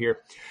talking about here.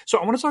 So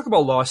I want to talk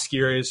about lost ski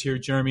areas here,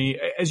 Jeremy.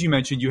 As you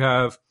mentioned, you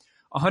have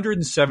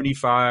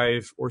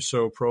 175 or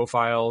so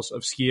profiles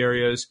of ski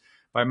areas.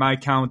 By my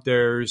count,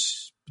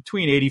 there's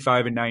between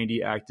 85 and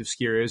 90 active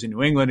ski areas in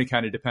New England. It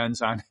kind of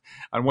depends on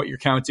what you're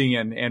counting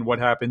and what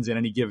happens in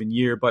any given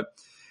year. But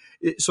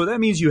so that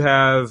means you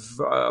have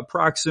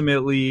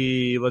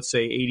approximately, let's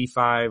say,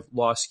 85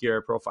 lost ski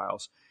area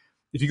profiles.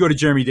 If you go to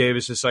Jeremy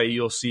Davis's site,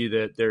 you'll see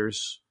that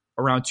there's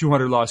around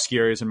 200 lost ski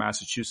areas in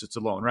Massachusetts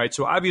alone, right?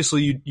 So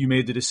obviously you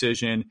made the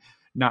decision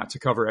not to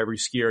cover every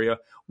ski area.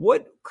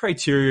 What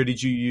criteria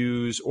did you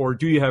use, or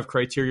do you have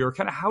criteria, or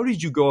kind of how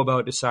did you go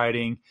about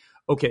deciding,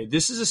 okay,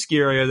 this is a ski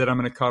area that I'm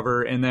going to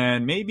cover, and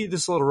then maybe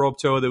this little rope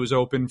tow that was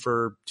open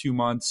for 2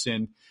 months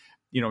in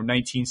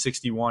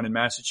 1961 in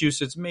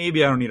Massachusetts,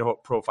 maybe I don't need a whole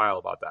profile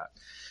about that.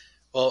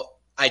 Well,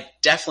 I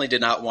definitely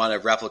did not want to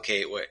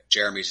replicate what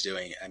Jeremy's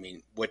doing. I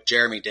mean, what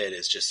Jeremy did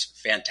is just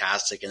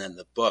fantastic. And then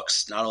the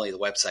books, not only the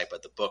website,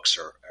 but the books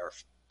are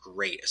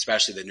great,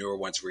 especially the newer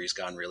ones where he's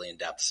gone really in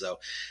depth. So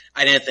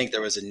I didn't think there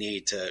was a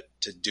need to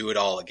do it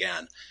all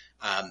again.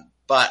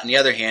 But on the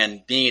other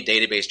hand, being a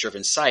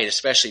database-driven site,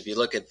 especially if you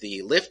look at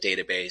the lift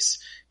database,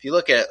 if you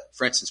look at,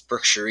 for instance,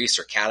 Berkshire East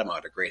or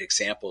Catamount are great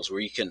examples where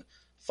you can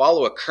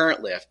follow a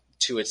current lift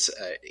to its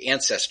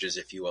ancestors,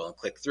 if you will, and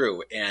click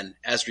through. And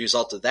as a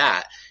result of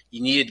that,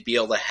 you needed to be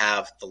able to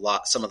have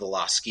some of the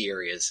lost ski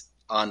areas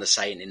on the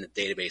site and in the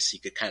database so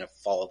you could kind of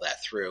follow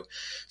that through.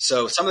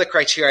 So some of the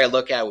criteria I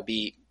look at would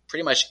be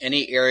pretty much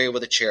any area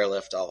with a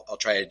chairlift. I'll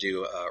try to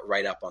do a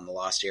write-up on the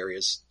lost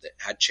areas that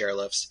had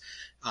chairlifts.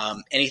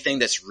 Anything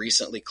that's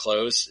recently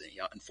closed.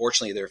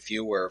 Unfortunately, there are a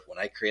few where when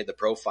I created the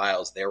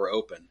profiles, they were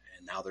open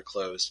and now they're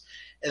closed.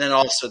 And then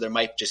also there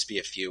might just be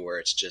a few where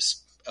it's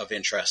just of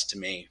interest to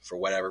me for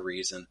whatever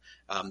reason.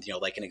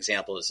 Like an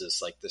example is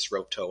this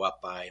rope tow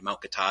up by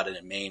Mount Katahdin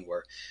in Maine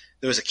where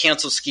there was a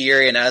canceled ski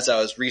area. And as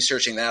I was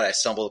researching that, I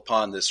stumbled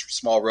upon this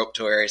small rope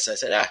tow area. So I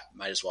said,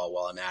 might as well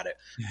while I'm at it.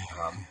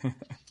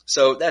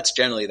 So that's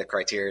generally the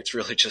criteria. It's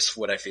really just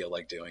what I feel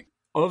like doing.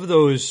 Of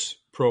those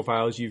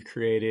profiles you've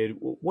created,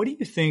 what do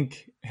you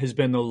think has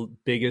been the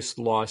biggest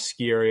lost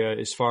ski area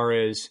as far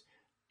as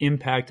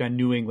impact on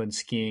New England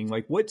skiing?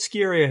 Like what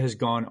ski area has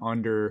gone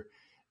under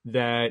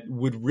that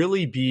would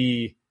really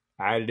be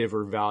additive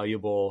or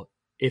valuable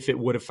if it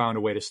would have found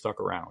a way to stick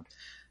around?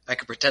 I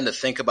could pretend to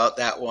think about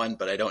that one,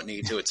 but I don't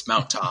need to. It's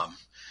Mount Tom.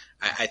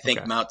 I think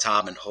okay. Mount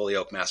Tom in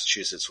Holyoke,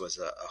 Massachusetts was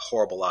a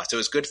horrible loss. It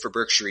was good for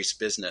Berkshire East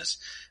business,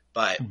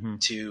 but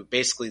to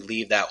basically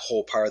leave that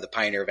whole part of the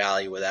Pioneer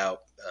Valley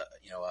without,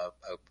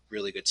 a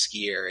really good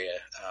ski area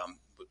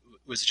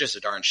was just a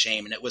darn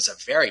shame. And it was a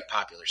very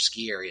popular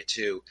ski area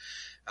too.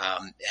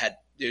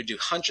 They would do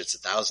hundreds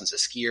of thousands of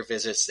skier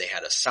visits. They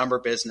had a summer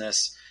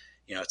business.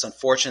 It's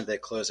unfortunate that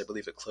it closed. I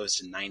believe it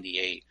closed in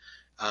 98.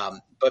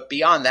 But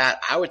beyond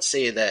that, I would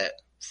say that,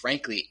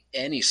 frankly,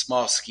 any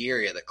small ski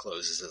area that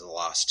closes is a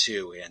loss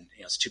too. And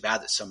it's too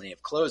bad that so many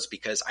have closed,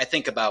 because I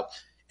think about,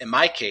 in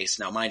my case,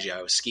 now mind you,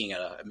 I was skiing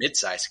at a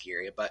mid-sized ski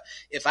area, but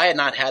if I had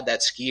not had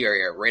that ski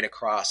area right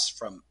across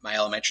from my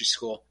elementary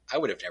school, I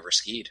would have never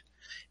skied.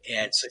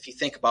 And so if you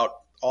think about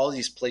all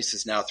these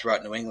places now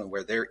throughout New England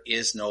where there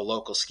is no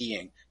local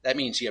skiing, that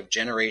means you have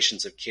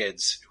generations of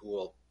kids who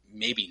will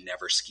maybe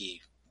never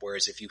ski.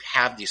 Whereas if you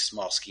have these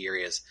small ski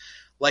areas,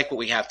 like what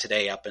we have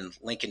today up in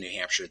Lincoln, New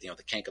Hampshire, the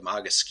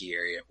Kancamaga ski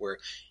area, where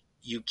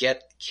you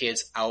get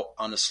kids out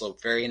on the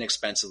slope very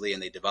inexpensively,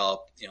 and they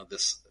develop,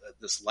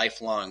 this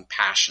lifelong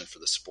passion for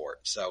the sport.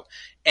 So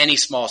any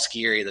small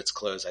ski area that's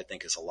closed, I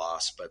think, is a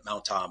loss. But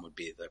Mount Tom would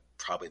be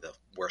probably the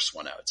worst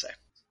one, I would say.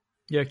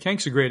 Yeah,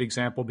 Kank's a great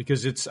example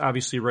because it's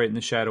obviously right in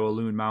the shadow of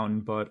Loon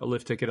Mountain, but a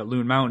lift ticket at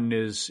Loon Mountain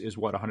is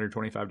what,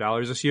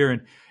 $125 this year,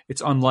 and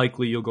it's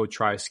unlikely you'll go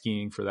try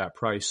skiing for that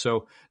price.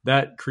 So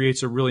that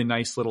creates a really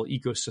nice little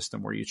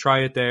ecosystem where you try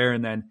it there,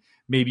 and then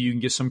maybe you can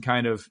get some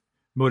kind of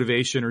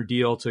motivation or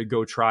deal to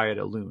go try it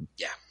at Loon.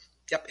 Yeah,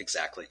 yep,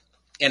 exactly.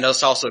 And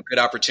it's also a good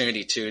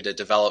opportunity to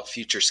develop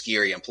future ski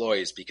area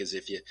employees, because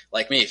if you,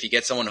 like me, if you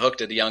get someone hooked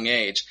at a young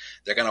age,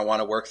 they're going to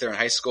want to work there in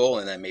high school,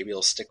 and then maybe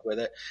they'll stick with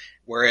it.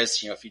 Whereas,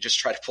 if you just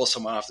try to pull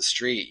someone off the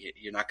street,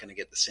 you're not going to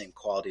get the same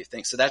quality of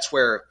things. So that's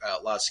where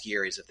a lot of ski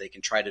areas, if they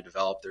can try to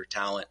develop their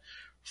talent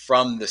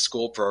from the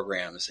school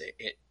programs,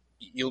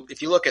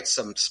 if you look at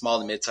some small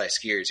to mid-sized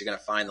ski areas, you're going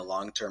to find the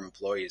long-term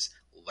employees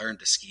learn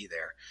to ski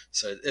there.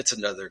 So it's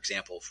another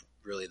example of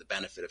really the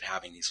benefit of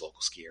having these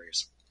local ski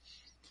areas.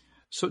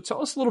 So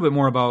tell us a little bit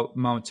more about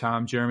Mount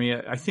Tom, Jeremy.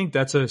 I think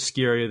that's a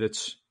ski area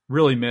that's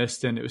really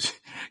missed. And it was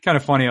kind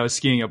of funny. I was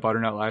skiing at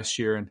Butternut last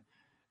year, and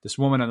this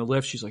woman on the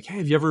lift, she's like, "Hey,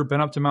 have you ever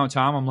been up to Mount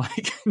Tom?" I'm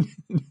like,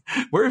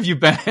 "Where have you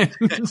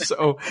been?"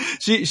 So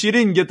she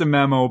didn't get the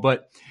memo,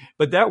 but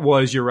that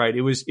was, you're right.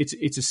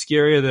 It's a ski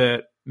area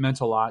that meant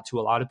a lot to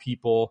a lot of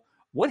people.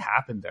 What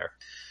happened there?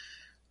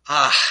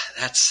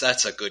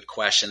 That's a good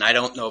question. I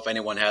don't know if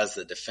anyone has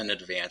the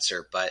definitive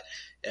answer, but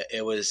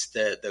it was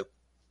the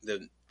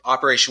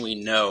operation we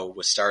know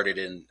was started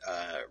in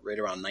right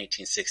around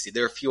 1960.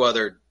 There are a few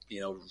other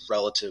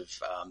relative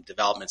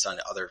developments on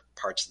other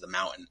parts of the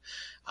mountain,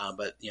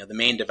 but the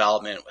main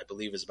development, I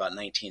believe, was about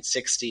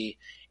 1960,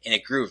 and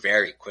it grew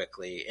very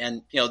quickly.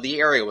 And the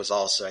area was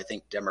also, I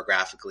think,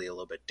 demographically a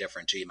little bit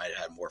different too. You might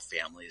have had more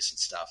families and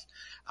stuff.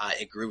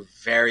 It grew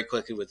very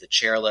quickly with the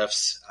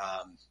chairlifts,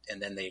 and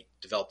then they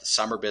developed the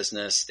summer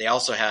business. There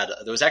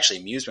was actually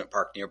an amusement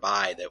park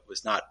nearby that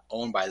was not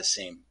owned by the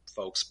same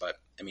folks, but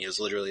it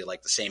was literally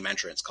like the same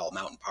entrance, called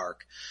Mountain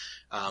Park.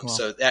 Wow.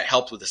 So that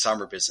helped with the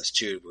summer business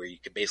too, where you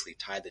could basically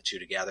tie the two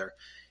together.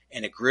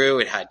 And it grew.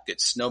 It had good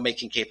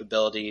snowmaking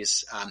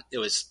capabilities. It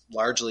was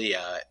largely,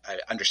 I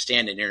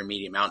understand, an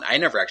intermediate mountain. I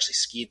never actually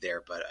skied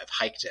there, but I've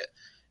hiked it.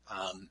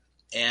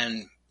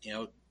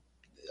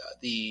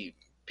 The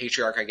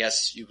patriarch, I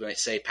guess you might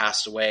say,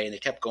 passed away, and they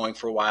kept going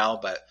for a while,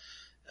 but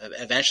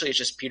eventually it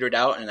just petered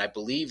out, and I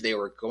believe they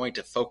were going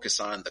to focus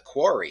on the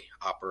quarry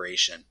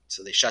operation.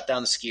 So they shut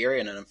down the ski area,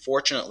 and then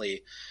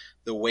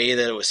the way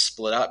that it was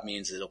split up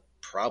means it'll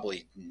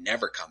probably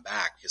never come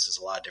back, because there's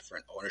a lot of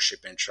different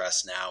ownership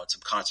interests now and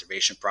some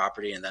conservation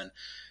property. And then,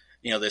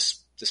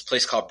 this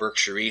place called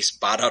Berkshire East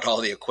bought out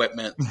all the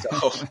equipment.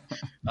 So,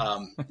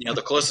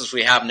 the closest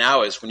we have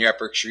now is when you're at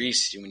Berkshire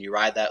East, when you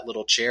ride that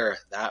little chair,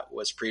 that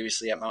was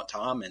previously at Mount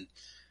Tom. And,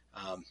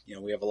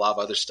 we have a lot of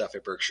other stuff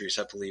at Berkshire East,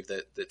 I believe,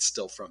 that's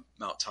still from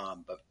Mount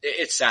Tom. But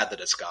it's sad that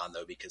it's gone,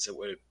 though, because it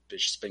would have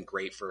just been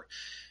great for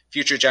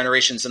future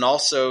generations. And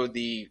also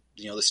the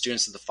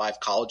students of the 5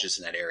 colleges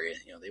in that area,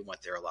 they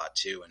went there a lot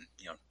too. And,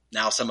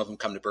 now some of them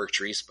come to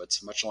Berkshire East, but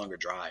it's a much longer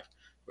drive,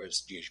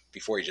 whereas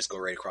before you just go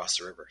right across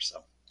the river.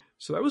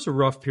 So that was a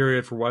rough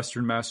period for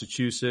Western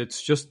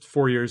Massachusetts. Just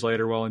 4 years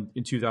later,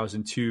 in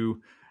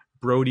 2002,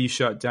 Brody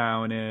shut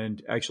down,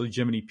 and actually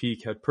Jiminy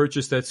Peak had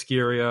purchased that ski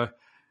area,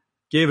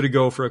 gave it a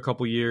go for a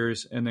couple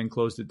years, and then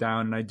closed it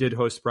down. And I did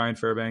host Brian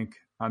Fairbank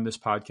on this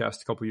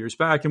podcast a couple years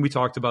back, and we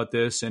talked about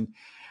this, and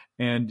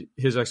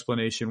his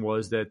explanation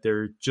was that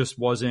there just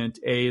wasn't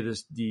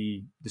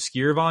the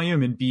skier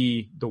volume, and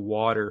B, the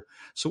water.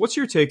 So what's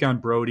your take on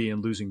Brody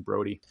and losing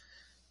Brody?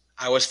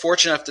 I was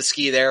fortunate enough to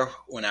ski there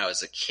when I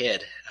was a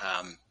kid.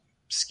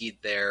 Skied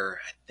there,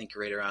 I think,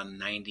 right around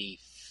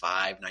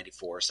 95,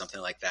 94,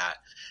 something like that.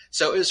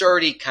 So it was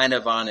already kind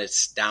of on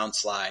its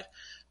downslide.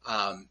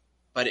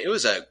 But it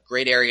was a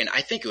great area, and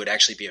I think it would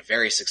actually be a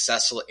very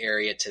successful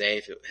area today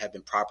if it had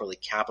been properly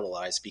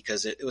capitalized,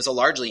 because it was a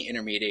largely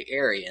intermediate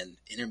area, and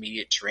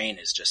intermediate terrain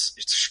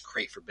it's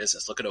great for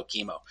business. Look at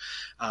Okemo.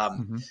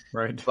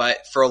 Right.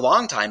 But for a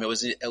long time, it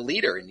was a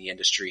leader in the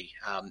industry.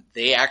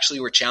 They actually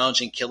were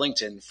challenging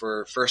Killington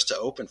for first to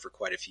open for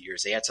quite a few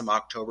years. They had some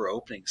October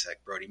openings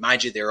at Brody.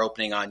 Mind you, they were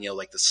opening on,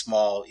 like the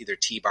small either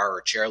T-bar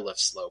or chairlift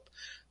slope.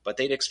 but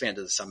they'd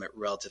expanded the summit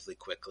relatively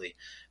quickly.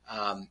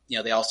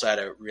 They also had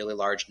a really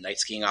large night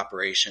skiing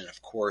operation.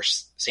 Of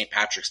course, St.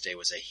 Patrick's Day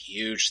was a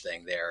huge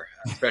thing there,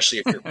 especially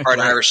if you're part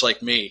Irish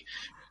like me.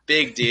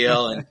 Big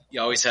deal. And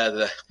you always had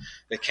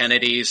the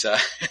Kennedys.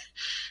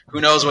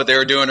 Who knows what they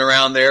were doing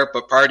around there,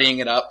 but partying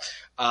it up.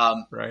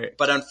 Right.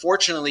 But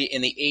unfortunately,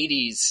 in the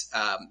 80s,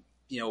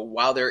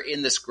 while they're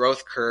in this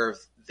growth curve,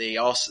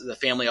 the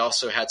family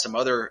also had some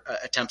other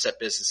attempts at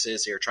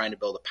businesses. They were trying to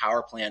build a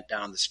power plant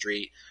down the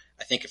street.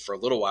 I think for a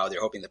little while, they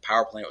were hoping the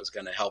power plant was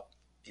going to help,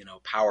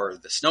 power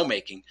the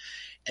snowmaking.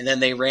 And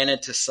then they ran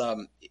into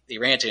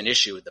an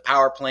issue with the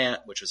power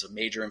plant, which was a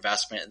major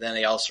investment. And then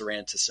they also ran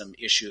into some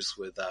issues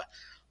with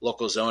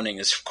local zoning.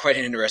 Is quite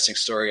an interesting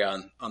story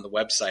on the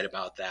website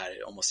about that.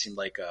 It almost seemed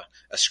like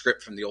a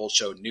script from the old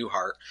show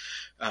Newhart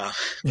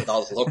with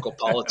all the local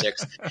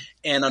politics.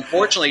 And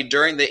unfortunately,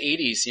 during the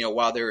 80s,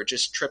 while they were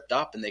just tripped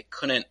up and they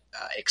couldn't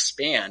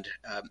expand,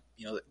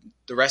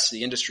 the rest of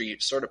the industry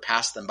sort of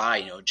passed them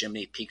by.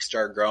 Jiminy Peak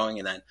started growing,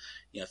 and then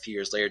a few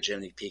years later,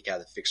 Jiminy Peak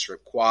had the fixed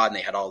strip quad, and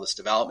they had all this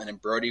development.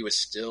 And Brodie was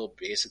still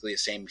basically the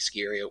same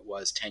ski area it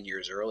was 10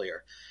 years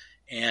earlier.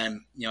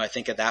 And, I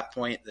think at that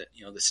point that,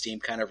 the steam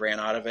kind of ran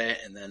out of it,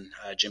 and then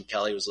Jim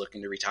Kelly was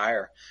looking to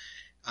retire.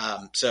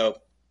 So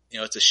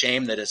it's a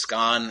shame that it's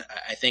gone.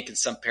 I think in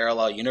some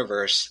parallel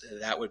universe,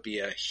 that would be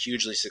a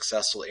hugely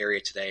successful area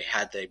today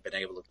had they been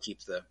able to keep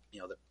the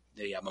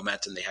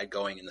momentum they had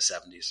going in the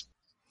 70s.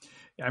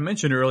 I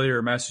mentioned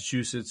earlier,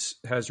 Massachusetts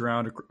has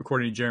around,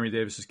 according to Jeremy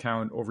Davis's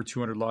count, over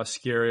 200 lost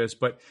ski areas,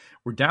 but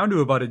we're down to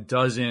about a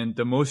dozen.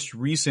 The most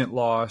recent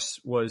loss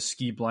was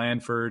Ski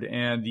Blandford,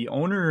 and the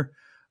owner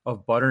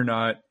of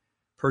Butternut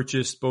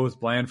purchased both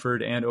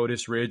Blandford and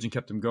Otis Ridge and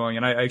kept them going.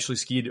 And I actually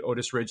skied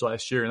Otis Ridge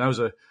last year, and that was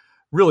a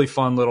really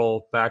fun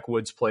little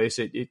backwoods place.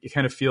 It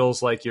kind of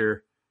feels like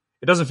it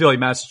doesn't feel like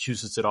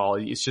Massachusetts at all.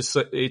 It's just,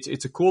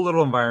 it's a cool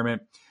little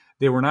environment.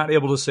 They were not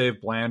able to save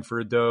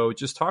Blandford, though.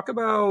 Just talk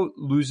about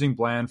losing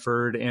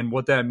Blandford and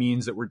what that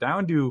means, that we're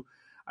down to,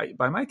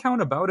 by my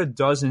count, about a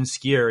dozen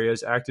ski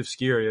areas, active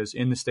ski areas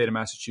in the state of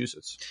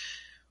Massachusetts.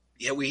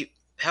 Yeah, we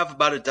have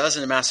about a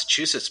dozen in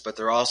Massachusetts, but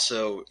they're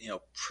also,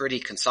 pretty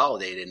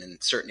consolidated in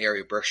certain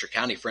area of Berkshire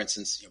County. For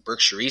instance,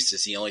 Berkshire East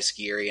is the only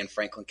ski area in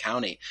Franklin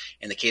County.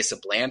 In the case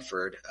of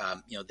Blandford,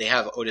 they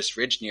have Otis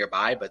Ridge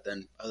nearby, but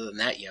then other than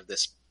that, you have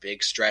this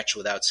big stretch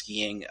without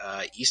skiing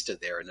east of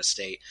there in the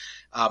state.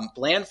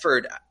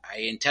 Blandford, I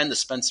intend to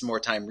spend some more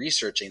time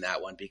researching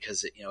that one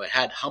because it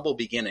had humble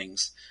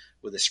beginnings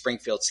with the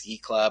Springfield Ski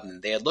Club,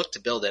 and they had looked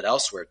to build it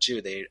elsewhere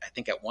too. I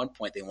think at one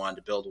point they wanted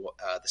to build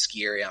the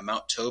ski area on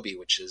Mount Toby,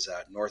 which is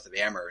north of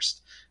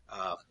Amherst,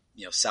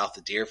 south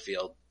of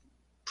Deerfield,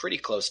 pretty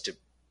close to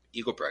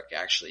Eaglebrook,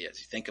 actually, as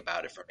you think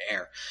about it from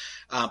air.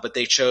 But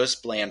they chose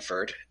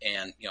Blandford,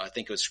 and I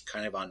think it was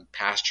kind of on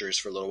pastures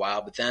for a little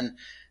while. But then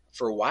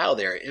for a while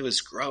there, it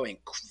was growing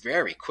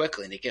very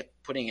quickly, and they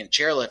kept putting in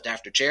chairlift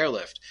after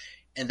chairlift,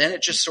 and then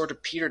it just sort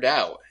of petered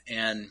out.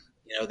 And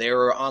they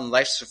were on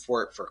life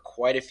support for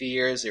quite a few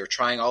years. They were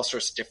trying all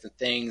sorts of different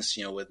things,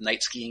 with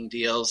night skiing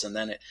deals, and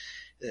then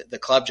the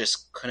club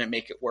just couldn't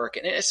make it work.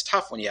 And it's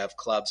tough when you have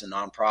clubs and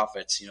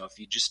nonprofits. If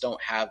you just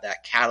don't have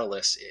that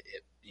catalyst,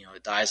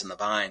 it dies on the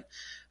vine.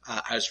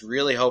 I was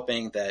really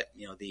hoping that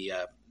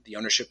the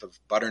ownership of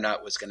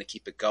Butternut was going to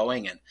keep it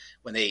going, and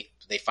when they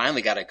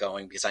finally got it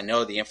going, because I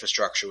know the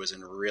infrastructure was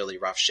in really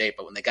rough shape,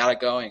 but when they got it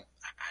going,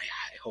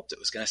 I hoped it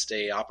was going to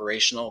stay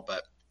operational,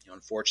 but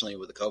unfortunately,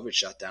 with the COVID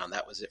shutdown,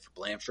 that was it for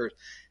Blandford.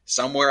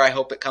 Somewhere, I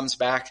hope it comes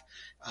back.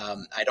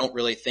 I don't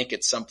really think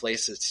it's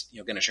someplace that's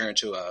going to turn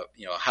into a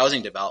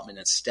housing development.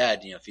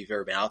 Instead, if you've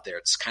ever been out there,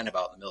 it's kind of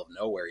out in the middle of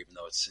nowhere, even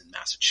though it's in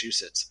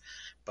Massachusetts.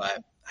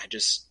 But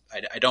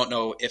I don't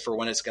know if or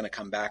when it's going to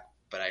come back,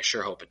 but I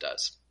sure hope it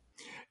does.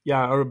 Yeah,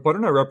 our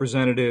Butternut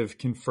representative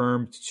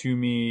confirmed to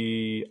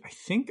me, I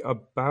think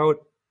about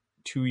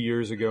 2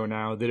 years ago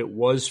now, that it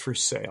was for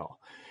sale,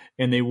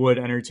 and they would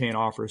entertain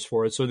offers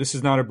for it. So this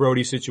is not a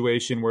Brodie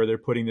situation where they're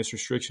putting this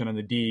restriction on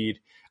the deed.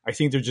 I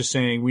think they're just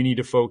saying we need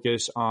to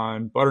focus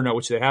on Butternut,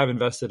 which they have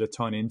invested a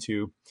ton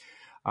into,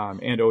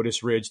 and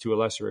Otis Ridge to a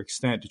lesser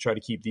extent, to try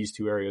to keep these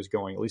two areas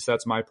going. At least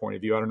that's my point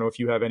of view. I don't know if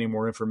you have any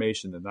more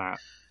information than that.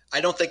 I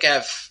don't think I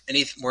have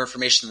any more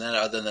information than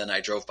that, other than I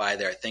drove by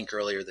there, I think,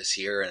 earlier this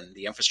year, and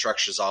the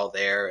infrastructure is all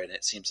there, and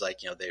it seems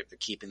like they're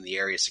keeping the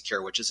area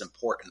secure, which is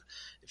important.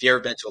 If you've ever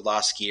been to a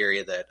lost ski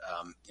area that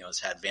has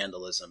had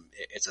vandalism,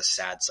 it's a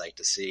sad sight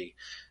to see.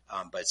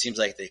 But it seems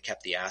like they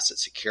kept the asset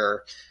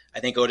secure.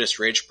 I think Otis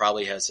Ridge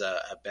probably has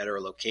a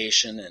better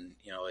location, and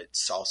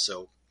it's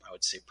also, I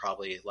would say,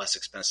 probably less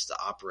expensive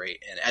to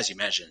operate. And as you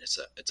mentioned,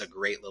 it's a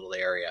great little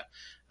area.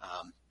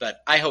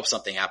 But I hope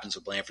something happens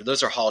with Blandford.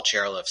 Those are Hall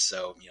chairlifts,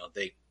 so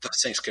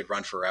those things could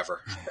run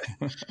forever.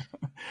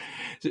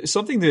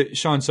 Something that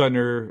Sean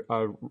Sutner,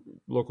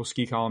 local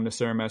ski columnist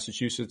there in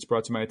Massachusetts,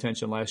 brought to my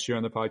attention last year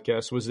on the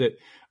podcast was that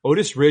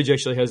Otis Ridge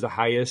actually has the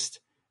highest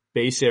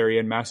base area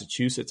in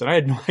Massachusetts, and I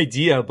had no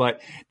idea,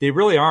 but they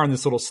really are in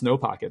this little snow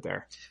pocket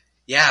there.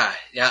 Yeah.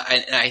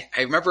 I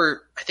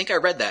remember, I think I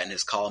read that in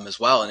his column as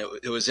well. And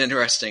it was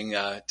interesting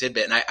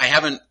tidbit. And I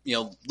haven't,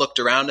 looked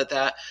around at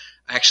that.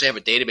 I actually have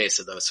a database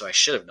of those, so I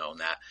should have known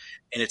that.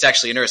 And it's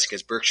actually interesting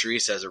because Berkshire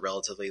East has a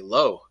relatively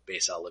low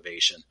base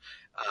elevation.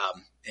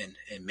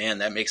 And man,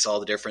 that makes all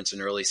the difference in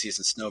early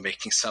season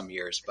snowmaking some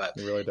years, but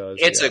it really does.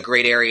 It's a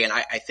great area. And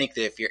I think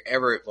that if you're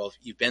ever, well,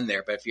 you've been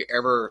there, but if you're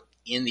ever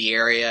in the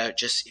area,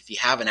 just if you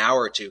have an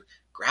hour or two,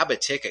 grab a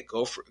ticket,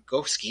 go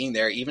skiing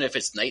there. Even if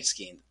it's night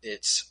skiing,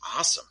 it's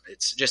awesome.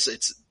 It's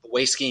the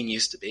way skiing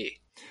used to be.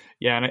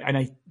 Yeah, and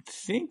I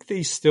think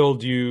they still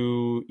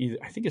do.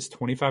 I think it's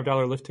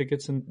 $25 lift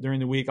tickets during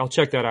the week. I'll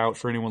check that out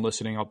for anyone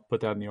listening. I'll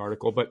put that in the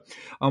article. But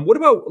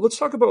let's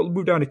talk about,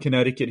 move down to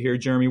Connecticut here,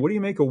 Jeremy. What do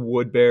you make of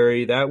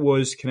Woodbury? That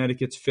was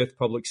Connecticut's 5th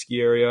public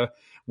ski area.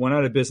 Went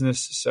out of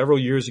business several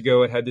years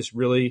ago. It had this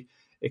really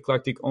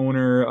eclectic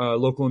owner,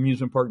 local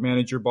amusement park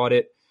manager bought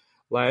it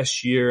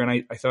last year,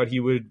 and I thought he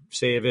would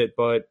save it.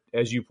 But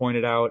as you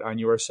pointed out on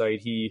your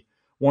site, he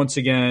once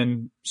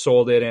again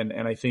sold it,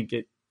 and I think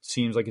it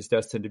seems like it's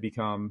destined to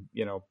become,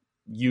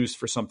 used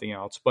for something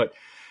else. But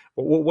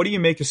what do you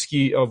make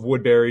of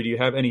Woodbury? Do you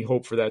have any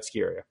hope for that ski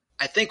area?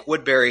 I think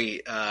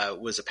Woodbury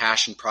was a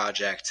passion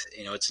project.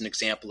 It's an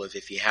example of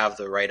if you have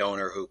the right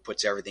owner who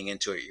puts everything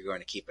into it, you're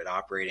going to keep it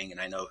operating.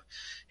 And I know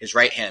his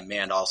right-hand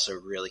man also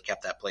really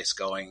kept that place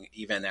going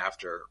even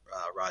after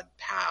Rod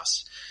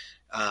passed.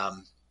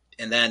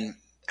 And then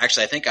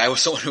actually, I think I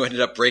was the one who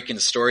ended up breaking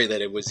the story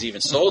that it was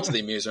even sold to the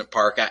amusement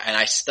park. And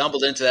I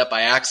stumbled into that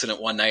by accident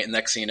one night. And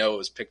next thing you know, it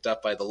was picked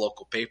up by the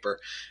local paper.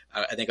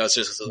 I think I was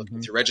just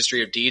looking through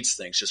Registry of Deeds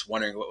things, just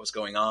wondering what was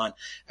going on.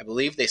 I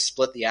believe they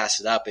split the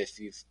asset up.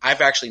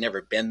 I've actually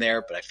never been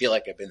there, but I feel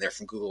like I've been there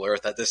from Google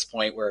Earth at this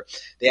point, where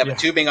they have a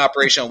tubing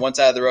operation on one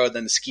side of the road,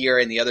 then the ski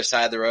area on the other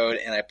side of the road.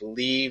 And I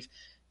believe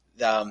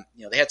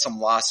they had some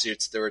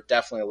lawsuits. There were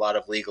definitely a lot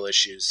of legal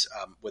issues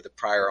with the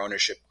prior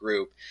ownership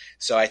group.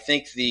 So I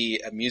think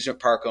the amusement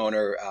park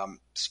owner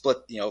split,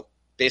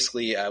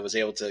 basically was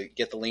able to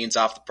get the liens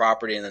off the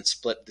property and then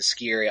split the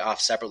ski area off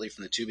separately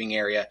from the tubing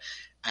area.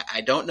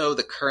 I don't know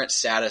the current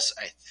status.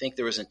 I think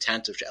there was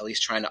intent of at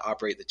least trying to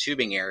operate the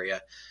tubing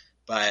area.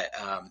 But,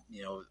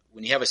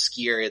 when you have a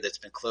ski area that's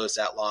been closed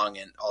that long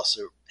and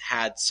also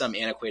had some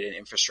antiquated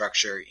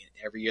infrastructure,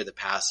 every year that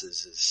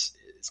passes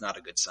is not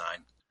a good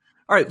sign.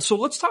 All right, so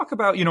let's talk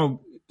about,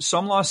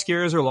 some lost ski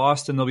areas are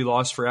lost and they'll be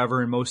lost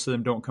forever, and most of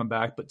them don't come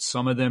back, but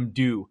some of them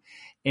do.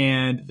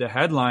 And the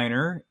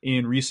headliner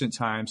in recent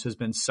times has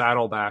been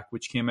Saddleback,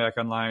 which came back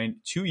online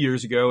 2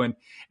 years ago. And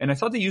I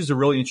thought they used a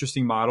really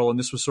interesting model, and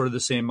this was sort of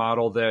the same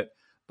model that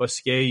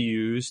Busquet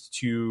used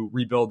to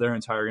rebuild their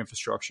entire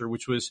infrastructure,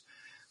 which was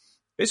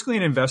basically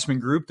an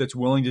investment group that's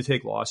willing to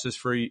take losses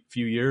for a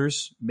few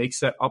years, makes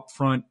that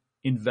upfront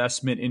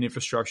investment in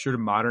infrastructure to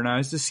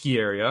modernize the ski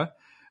area,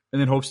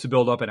 and then hopes to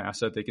build up an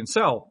asset they can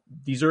sell.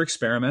 These are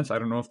experiments. I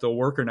don't know if they'll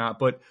work or not,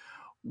 but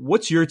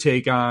what's your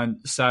take on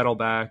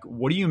Saddleback?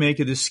 What do you make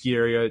of this ski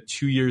area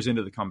 2 years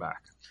into the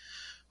comeback?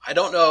 I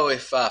don't know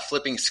if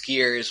flipping ski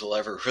areas will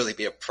ever really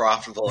be a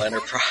profitable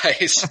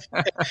enterprise.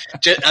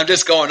 I'm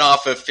just going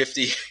off of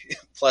 50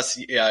 plus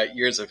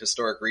years of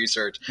historic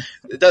research.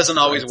 It doesn't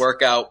always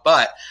work out.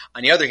 But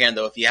on the other hand,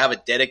 though, if you have a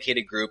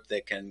dedicated group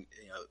that can,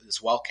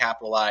 is well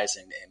capitalized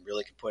and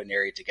really can put an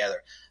area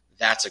together,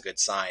 that's a good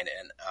sign.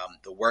 And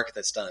the work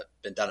that's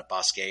been done at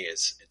Busquet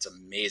it's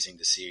amazing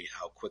to see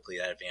how quickly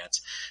that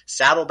advanced.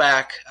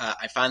 Saddleback,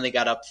 I finally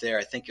got up there.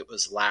 I think it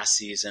was last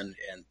season,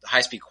 and the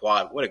high-speed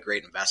quad, what a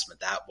great investment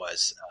that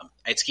was.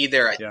 I'd skied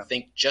there, I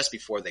think, just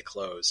before they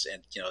closed,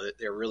 and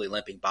they're really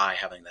limping by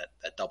having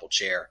that double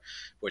chair,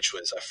 which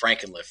was a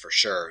Frankenlift for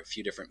sure. A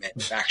few different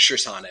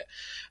manufacturers on it.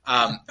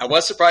 I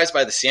was surprised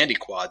by the Sandy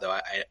quad, though.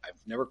 I've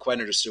never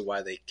quite understood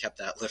why they kept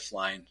that lift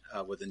line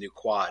with the new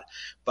quad,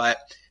 but.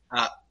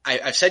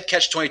 I've said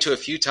catch-22 a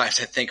few times,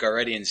 I think,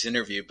 already in this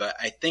interview, but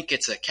I think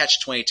it's a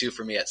catch-22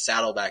 for me at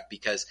Saddleback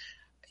because,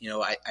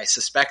 I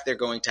suspect they're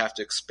going to have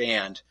to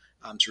expand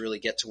to really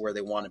get to where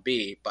they want to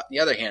be. But on the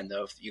other hand,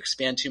 though, if you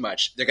expand too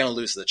much, they're going to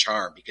lose the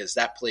charm because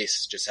that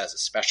place just has a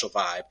special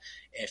vibe.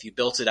 And if you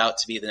built it out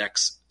to be the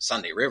next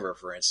Sunday River,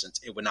 for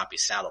instance, it would not be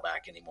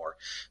Saddleback anymore.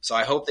 So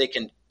I hope they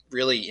can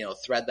really,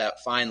 thread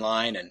that fine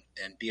line and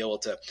be able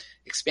to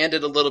expand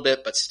it a little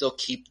bit, but still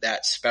keep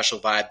that special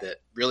vibe that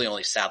really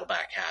only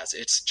Saddleback has.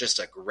 It's just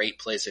a great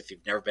place if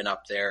you've never been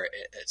up there.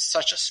 It's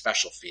such a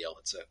special feel.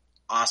 It's an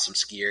awesome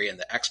ski area, and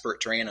the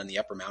expert terrain on the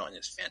upper mountain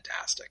is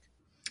fantastic.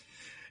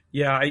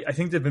 Yeah, I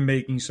think they've been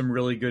making some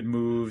really good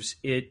moves.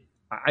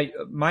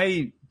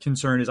 My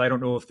concern is I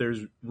don't know if there's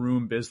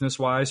room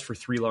business-wise for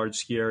 3 large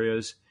ski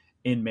areas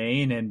in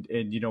Maine, and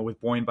with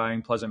Boyne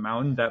buying Pleasant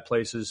Mountain, that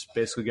place is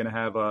basically going to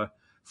have a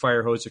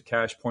fire hose of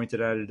cash pointed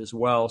at it as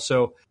well.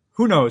 So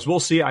who knows? We'll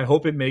see. I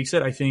hope it makes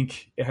it. I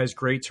think it has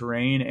great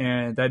terrain,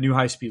 and that new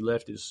high-speed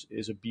lift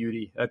is a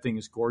beauty. That thing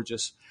is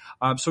gorgeous.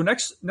 So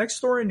next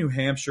story in New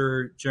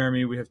Hampshire,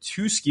 Jeremy, we have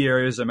 2 ski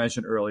areas I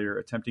mentioned earlier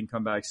attempting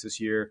comebacks this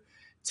year.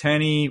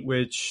 Tenney,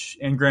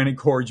 and Granite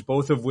Gorge,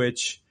 both of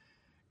which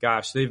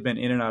gosh, they've been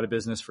in and out of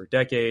business for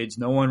decades.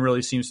 No one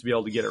really seems to be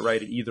able to get it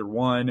right at either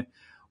one.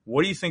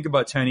 What do you think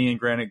about Tenney and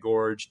Granite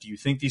Gorge? Do you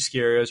think these ski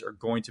areas are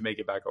going to make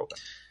it back open?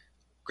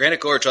 Granite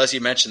Gorge, as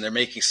you mentioned, they're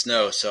making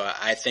snow, so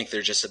I think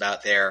they're just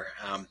about there.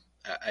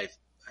 I've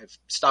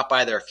stopped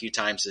by there a few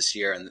times this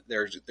year, and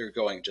they're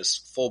going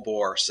just full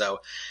bore. So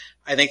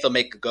I think they'll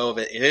make a go of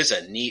it. It is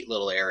a neat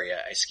little area.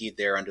 I skied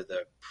there under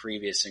the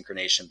previous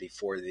incarnation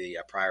before the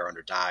prior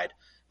owner died.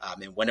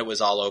 And when it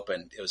was all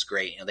open, it was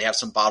great. They have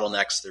some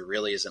bottlenecks. There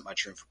really isn't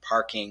much room for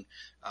parking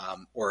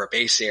or a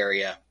base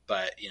area,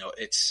 but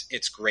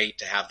it's great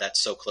to have that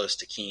so close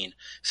to Keene.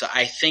 So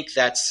I think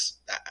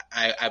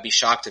I'd be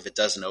shocked if it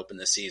doesn't open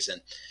this season.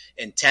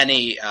 In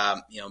Tenney,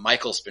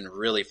 Michael's been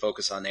really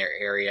focused on their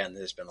area, and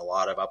there's been a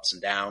lot of ups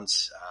and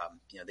downs.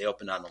 They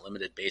opened on a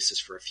limited basis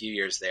for a few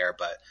years there,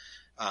 but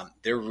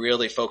they're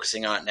really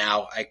focusing on it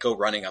now. I go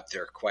running up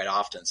there quite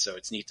often, so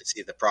it's neat to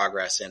see the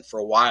progress. And for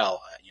a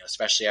while,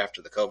 especially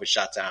after the COVID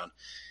shutdown,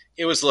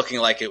 it was looking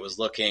like it was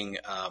looking,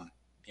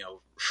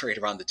 right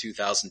around the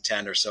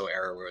 2010 or so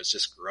era, where it was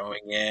just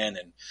growing in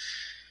and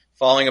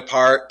falling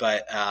apart.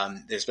 But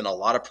there's been a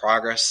lot of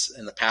progress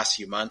in the past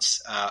few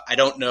months. I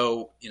don't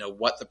know,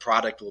 what the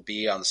product will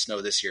be on the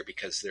snow this year,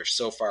 because they're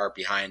so far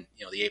behind,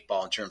 the 8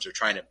 ball in terms of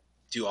trying to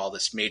do all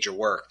this major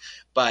work.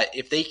 But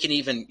if they can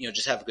even,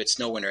 just have a good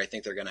snow winter, I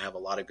think they're going to have a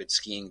lot of good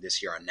skiing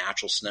this year on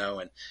natural snow.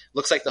 And it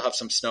looks like they'll have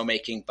some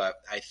snowmaking, but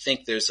I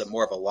think there's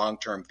more of a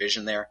long-term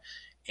vision there.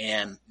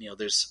 And,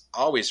 there's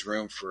always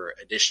room for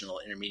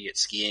additional intermediate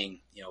skiing,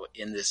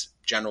 in this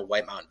general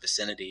White Mountain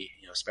vicinity,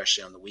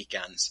 especially on the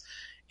weekends.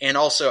 And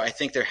also, I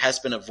think there has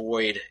been a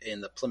void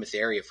in the Plymouth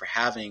area for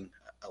having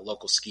a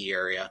local ski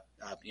area,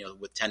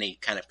 with Tenney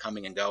kind of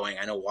coming and going.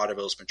 I know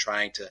Waterville's been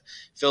trying to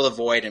fill the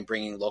void and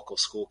bringing local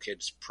school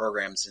kids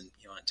programs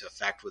into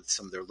effect with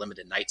some of their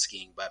limited night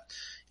skiing. But,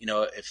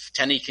 if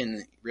Tenney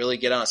can really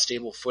get on a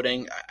stable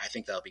footing, I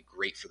think that'll be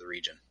great for the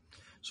region.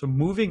 So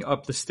moving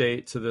up the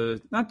state to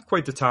not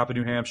quite the top of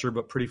New Hampshire,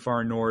 but pretty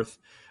far north,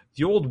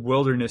 the old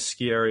Wilderness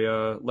ski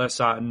area, Les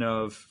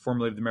Ottenov,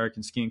 formerly of the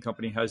American Skiing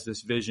Company, has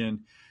this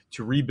vision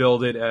to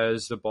rebuild it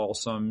as the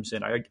Balsams,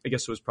 and I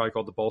guess it was probably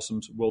called the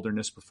Balsams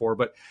Wilderness before,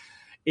 but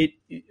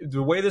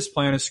the way this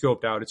plan is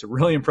scoped out, it's a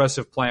really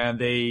impressive plan.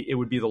 It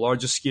would be the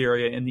largest ski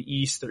area in the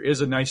east. There is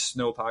a nice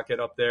snow pocket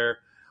up there.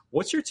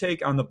 What's your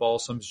take on the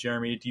Balsams,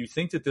 Jeremy? Do you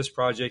think that this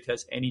project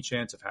has any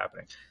chance of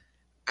happening?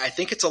 I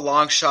think it's a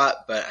long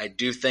shot, but I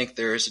do think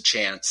there is a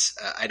chance.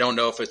 I don't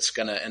know if it's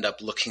going to end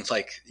up looking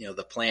like,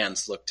 the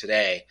plans look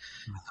today.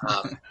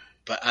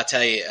 But I'll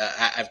tell you,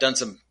 I've done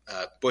some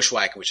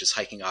bushwhacking, which is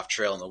hiking off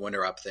trail in the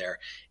winter up there,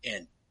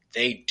 and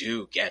they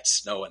do get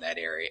snow in that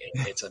area.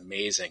 It's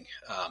amazing.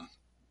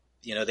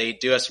 They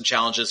do have some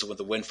challenges with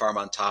the wind farm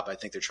on top. I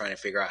think they're trying to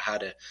figure out how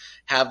to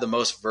have the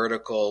most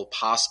vertical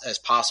as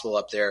possible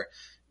up there,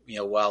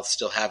 while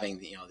still having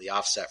the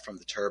offset from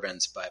the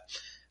turbines. But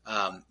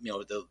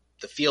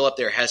the feel up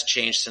there has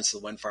changed since the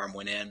wind farm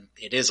went in.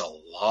 It is a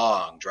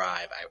long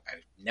drive. I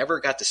never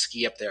got to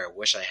ski up there. I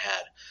wish I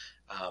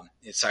had.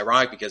 It's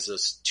ironic because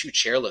those two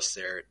chairlifts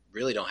there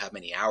really don't have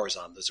many hours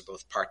on them. Those are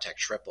both Partech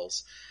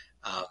triples.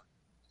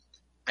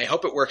 I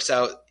hope it works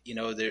out.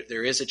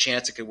 There is a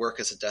chance it could work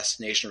as a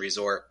destination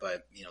resort,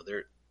 but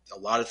there a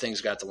lot of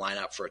things got to line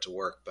up for it to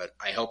work. But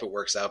I hope it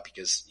works out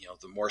because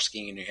the more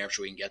skiing in New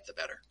Hampshire we can get, the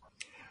better.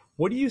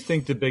 What do you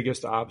think the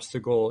biggest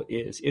obstacle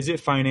is? Is it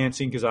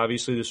financing? Because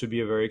obviously this would be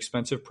a very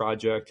expensive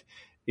project.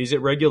 Is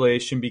it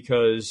regulation?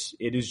 Because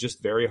it is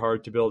just very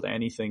hard to build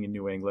anything in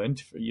New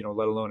England,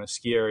 let alone a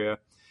ski area.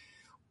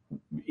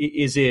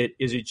 Is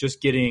it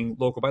just getting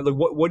local?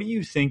 What do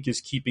you think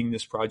is keeping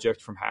this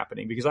project from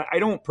happening? Because I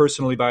don't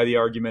personally buy the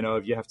argument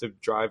of you have to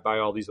drive by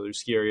all these other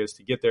ski areas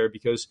to get there,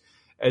 because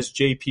as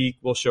Jay Peak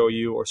will show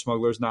you, or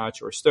Smuggler's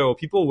Notch or Stowe,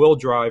 people will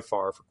drive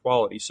far for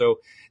quality. So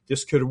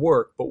this could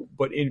work.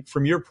 But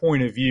from your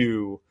point of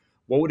view,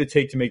 what would it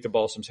take to make the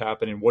Balsams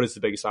happen, and what is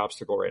the biggest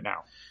obstacle right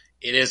now?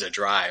 It is a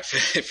drive.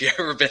 If you've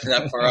ever been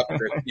that far up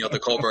the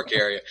Colebrook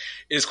area,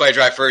 it is quite a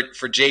drive.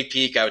 For Jay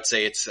Peak, I would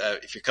say it's,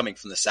 if you're coming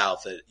from the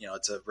south,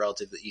 it's a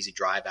relatively easy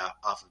drive out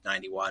off of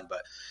 91,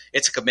 but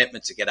it's a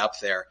commitment to get up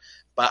there.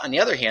 But on the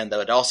other hand,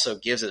 though, it also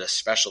gives it a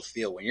special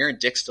feel. When you're in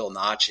Dixville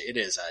Notch, it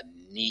is a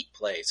neat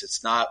place.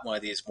 It's not one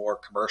of these more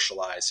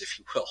commercialized, if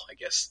you will, I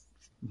guess,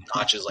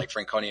 notches like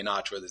Franconia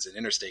Notch where there's an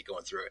interstate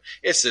going through it.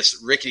 It's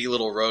this rickety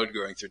little road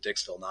going through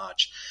Dixville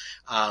Notch.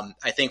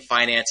 I think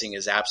financing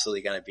is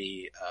absolutely going to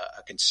be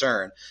a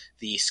concern.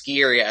 The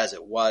ski area as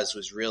it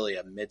was really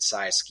a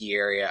mid-sized ski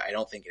area. I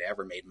don't think it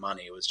ever made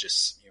money. It was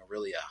just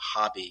really a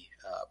hobby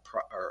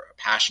or a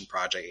passion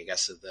project, I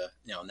guess, of the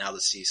now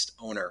deceased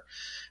owner.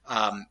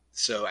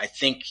 So I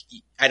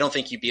don't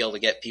think you'd be able to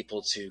get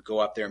people to go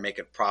up there and make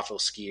a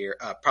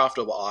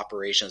profitable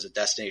operation as a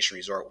destination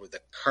resort with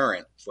the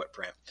current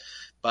footprint.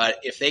 But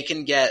if they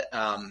can get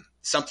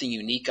something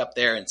unique up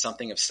there and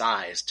something of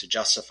size to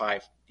justify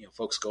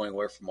folks going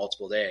away for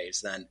multiple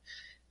days, then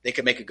they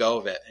could make a go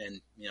of it.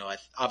 And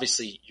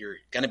obviously you're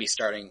going to be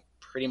starting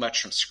pretty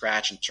much from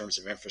scratch in terms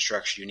of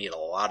infrastructure. You need a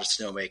lot of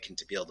snowmaking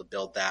to be able to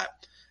build that.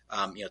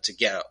 to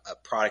get a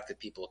product that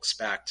people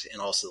expect,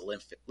 and also the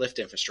lift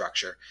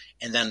infrastructure,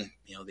 and then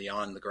the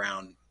on the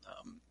ground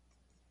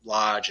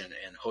lodge and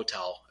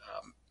hotel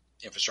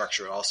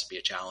infrastructure would also be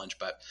a challenge.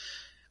 But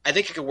I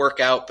think it could work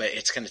out, but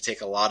it's going to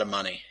take a lot of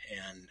money.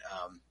 And,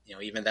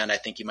 even then I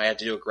think you might have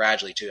to do it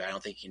gradually too. I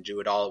don't think you can do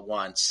it all at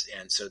once.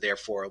 And so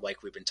therefore,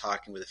 like we've been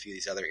talking with a few of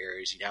these other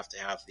areas, you'd have to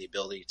have the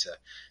ability to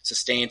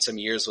sustain some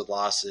years with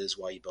losses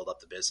while you build up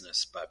the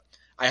business. But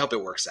I hope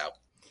it works out.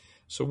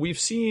 So we've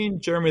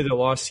seen, Jeremy, that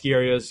lost ski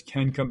areas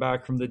can come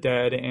back from the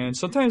dead, and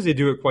sometimes they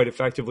do it quite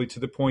effectively, to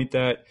the point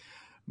that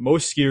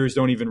most skiers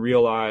don't even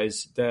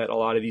realize that a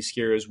lot of these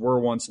ski areas were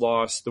once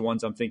lost. The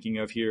ones I'm thinking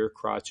of here,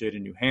 Crotched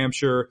in New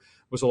Hampshire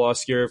was a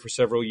lost ski area for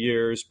several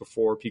years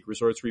before Peak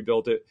Resorts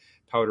rebuilt it.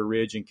 Powder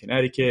Ridge in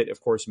Connecticut, of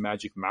course,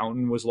 Magic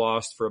Mountain was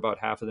lost for about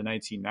half of the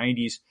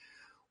 1990s.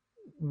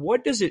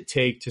 What does it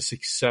take to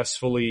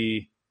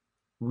successfully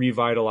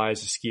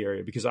revitalize a ski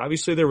area? Because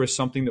obviously there was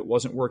something that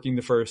wasn't working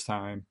the first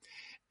time,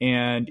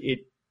 and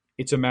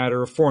it's a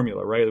matter of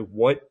formula, right?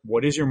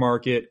 What is your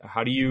market?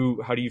 How do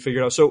you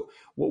figure it out? So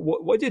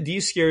what did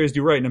these ski areas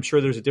do right? And I'm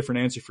sure there's a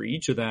different answer for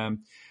each of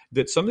them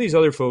that some of these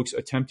other folks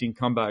attempting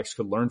comebacks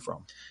could learn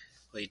from.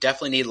 Well, you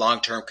definitely need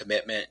long-term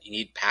commitment. You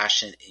need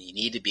passion, and you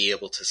need to be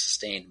able to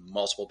sustain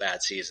multiple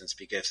bad seasons,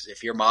 because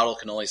if your model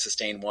can only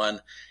sustain one,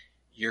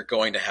 you're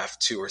going to have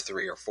 2 or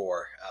 3 or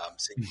 4.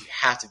 So you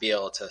have to be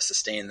able to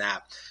sustain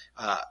that.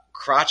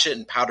 Crotched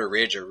and Powder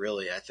Ridge are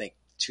really, I think,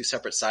 2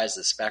 separate sides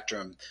of the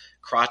spectrum.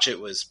 Crotched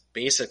was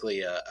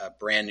basically a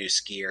brand new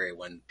ski area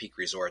when Peak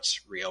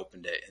Resorts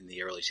reopened it in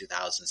the early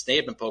 2000s. They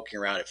had been poking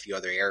around a few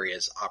other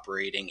areas,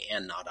 operating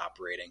and not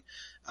operating,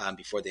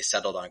 before they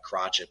settled on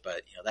Crotched.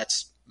 But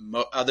that's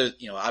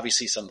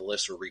obviously some of the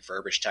lifts were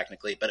refurbished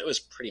technically, but it was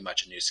pretty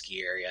much a new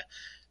ski area.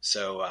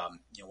 So,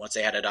 once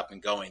they had it up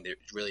and going, it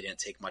really didn't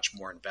take much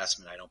more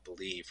investment, I don't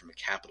believe, from a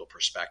capital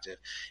perspective.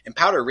 In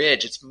Powder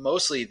Ridge, it's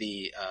mostly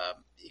the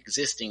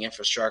existing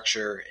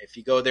infrastructure. If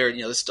you go there,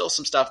 there's still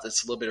some stuff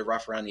that's a little bit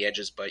rough around the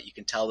edges, but you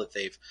can tell that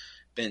they've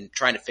been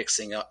trying to fix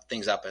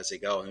things up as they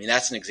go. I mean,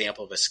 that's an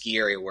example of a ski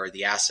area where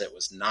the asset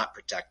was not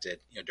protected,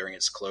 during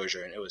its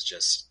closure, and it was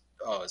just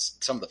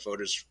some of the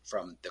photos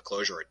from the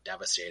closure are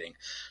devastating.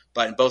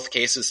 But in both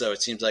cases, though,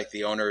 it seems like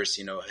the owners,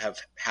 have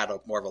had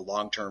more of a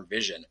long-term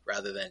vision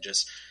rather than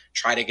just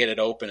try to get it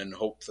open and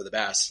hope for the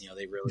best.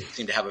 They really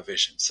seem to have a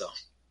vision. So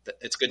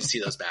it's good to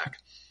see those back.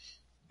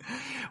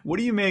 What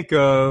do you make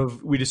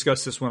of, we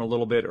discussed this one a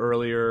little bit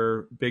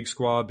earlier, Big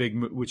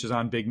Squaw, which is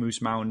on Big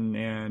Moose Mountain,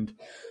 and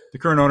the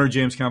current owner,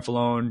 James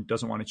Confalone,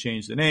 doesn't want to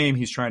change the name.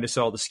 He's trying to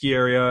sell the ski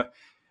area.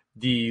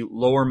 The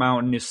lower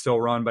mountain is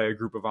still run by a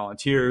group of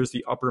volunteers.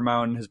 The upper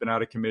mountain has been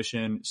out of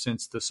commission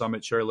since the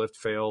Summit chairlift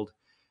failed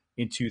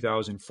in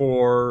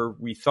 2004.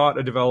 We thought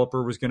a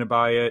developer was going to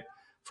buy it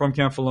from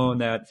Confalone.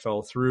 That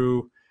fell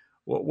through.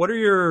 What are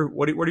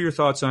your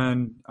thoughts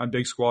on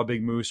Big Squaw,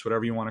 Big Moose,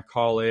 whatever you want to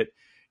call it?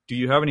 Do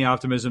you have any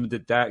optimism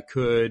that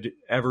could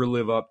ever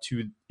live up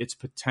to its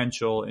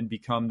potential and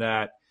become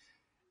that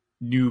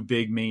new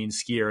big main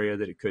ski area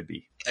that it could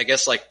be? I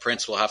guess like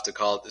Prince will have to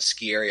call it the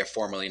ski area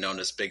formerly known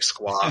as Big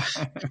Squaw.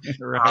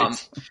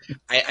 Right.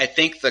 I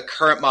think the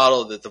current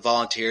model that the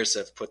volunteers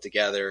have put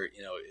together,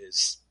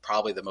 is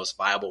probably the most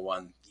viable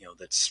one,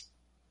 that's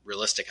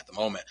realistic at the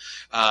moment.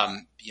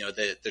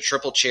 The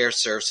triple chair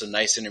serves some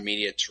nice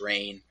intermediate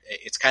terrain.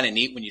 It's kind of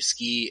neat when you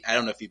ski. I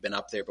don't know if you've been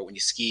up there, but when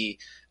you ski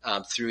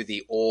through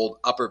the old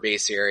upper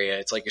base area,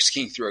 it's like you're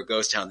skiing through a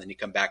ghost town. Then you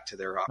come back to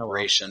their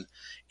operation. Oh,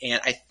 wow.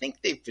 And I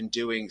think they've been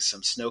doing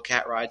some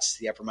snowcat rides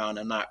to the upper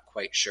mountain. I'm not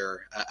quite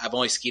sure. I've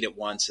only skied it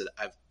once.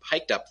 I've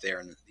hiked up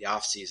there in the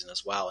off season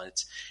as well. And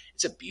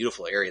it's a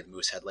beautiful area, the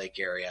Moosehead Lake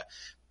area,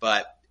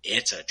 but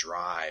it's a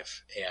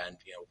drive. And,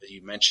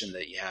 you mentioned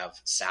that you have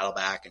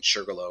Saddleback and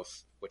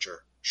Sugarloaf, which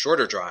are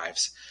shorter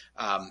drives,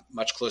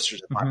 much closer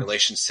to the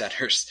population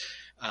centers.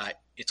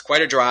 It's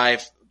quite a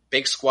drive.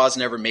 Big Squaw's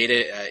never made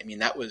it. I mean,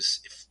 that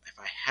was, if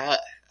I had,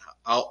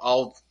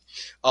 I'll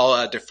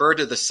defer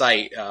to the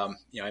site.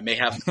 I may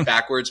have it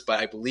backwards, but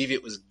I believe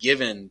it was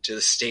given to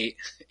the state,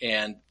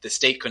 and the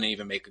state couldn't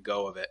even make a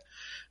go of it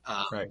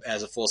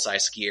as a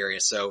full-size ski area.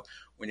 So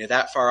when you're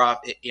that far off,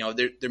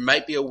 there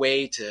might be a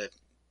way to,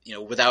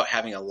 without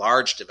having a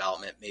large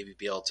development, maybe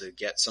be able to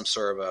get some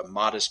sort of a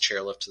modest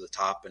chairlift to the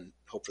top and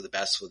hope for the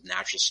best with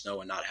natural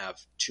snow and not have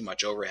too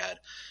much overhead.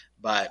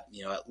 But,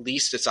 at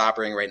least it's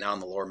operating right now on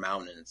the lower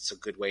mountain, and it's a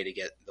good way to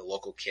get the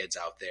local kids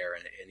out there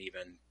and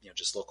even,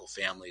 just local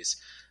families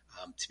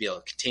to be able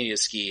to continue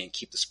to ski and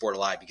keep the sport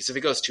alive. Because if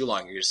it goes too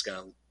long, you're just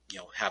going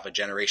to, have a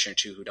generation or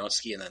two who don't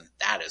ski, and then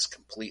that is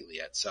completely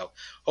it. So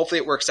hopefully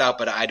it works out,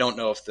 but I don't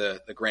know if the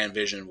grand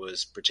vision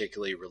was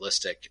particularly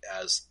realistic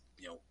as,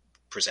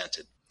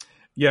 presented.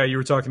 Yeah, you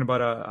were talking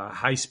about a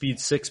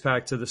high-speed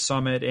six-pack to the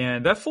summit,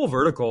 and that full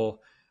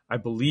vertical, I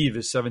believe,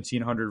 is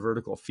 1,700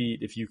 vertical feet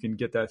if you can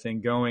get that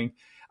thing going.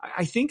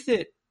 I think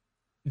that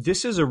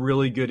this is a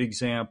really good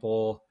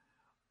example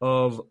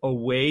of a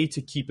way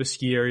to keep a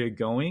ski area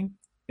going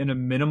in a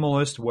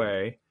minimalist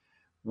way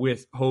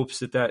with hopes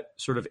that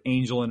sort of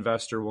angel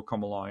investor will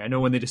come along. I know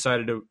when they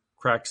decided to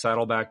crack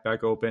Saddleback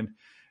back open.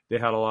 They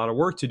had a lot of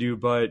work to do,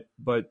 but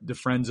the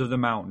Friends of the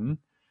Mountain,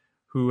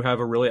 who have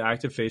a really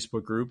active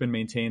Facebook group and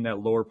maintain that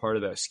lower part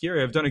of that ski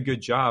area, have done a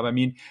good job. I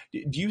mean,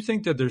 do you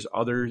think that there's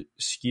other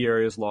ski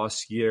areas, lost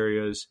ski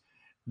areas,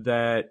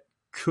 that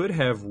could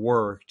have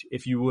worked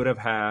if you would have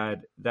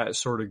had that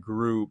sort of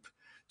group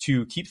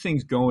to keep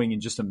things going in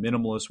just a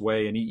minimalist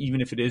way, and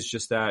even if it is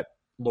just that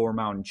lower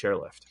mountain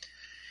chairlift?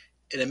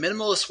 In a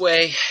minimalist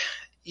way,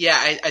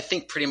 yeah, I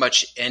think pretty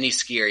much any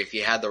ski area, if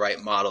you had the right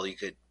model, you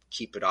could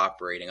keep it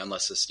operating,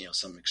 unless it's,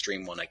 some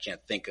extreme one I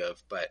can't think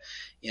of. But,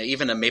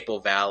 even a Maple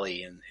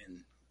Valley in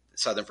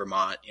southern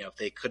Vermont, if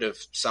they could have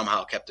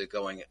somehow kept it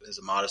going as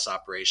a modest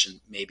operation,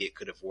 maybe it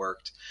could have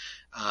worked.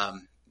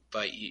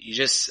 But you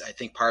just, I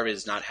think part of it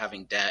is not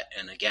having debt.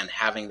 And again,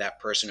 having that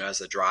person who has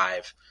the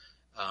drive.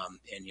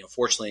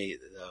 Fortunately,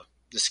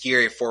 the ski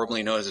area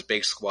formerly known as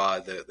Big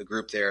Squaw, the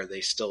group there,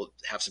 they still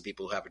have some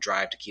people who have a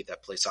drive to keep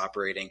that place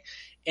operating.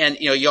 And,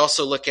 you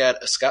also look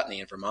at Ascutney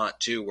in Vermont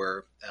too,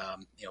 where,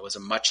 it was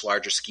a much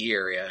larger ski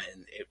area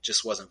and it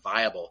just wasn't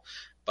viable.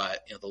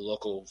 But, the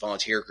local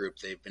volunteer group,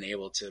 they've been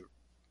able to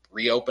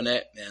reopen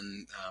it.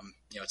 And,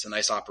 it's a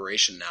nice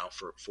operation now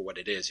for what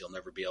it is. You'll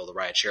never be able to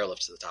ride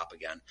chairlift to the top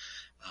again.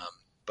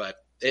 But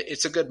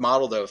it's a good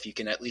model though. If you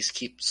can at least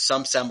keep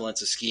some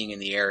semblance of skiing in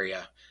the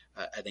area,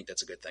 I think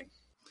that's a good thing.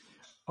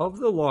 Of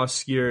the lost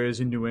ski areas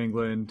in New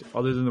England,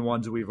 other than the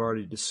ones that we've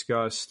already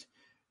discussed,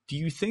 do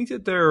you think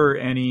that there are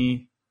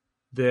any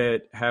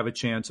that have a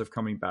chance of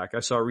coming back?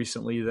 I saw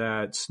recently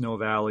that Snow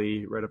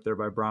Valley, right up there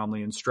by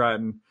Bromley and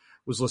Stratton,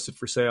 was listed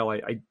for sale.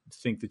 I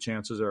think the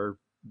chances are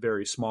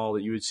very small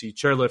that you would see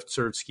chairlift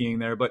served skiing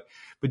there. But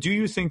do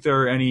you think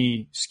there are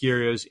any ski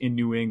areas in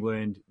New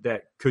England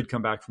that could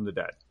come back from the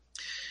dead?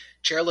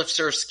 Chairlift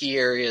served ski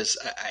areas,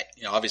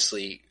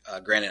 obviously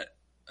Granite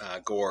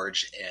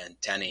Gorge and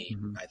Tenney.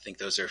 Mm-hmm. I think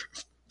those are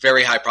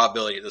very high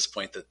probability at this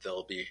point that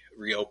they'll be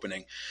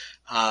reopening.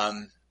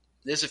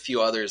 There's a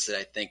few others that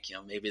I think,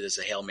 maybe there's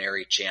a Hail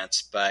Mary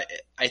chance, but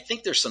I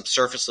think there's some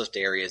surface lift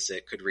areas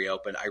that could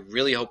reopen. I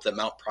really hope that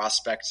Mount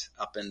Prospect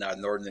up in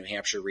northern New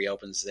Hampshire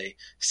reopens. They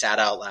sat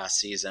out last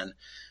season.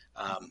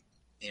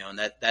 And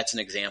that's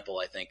an example,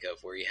 I think,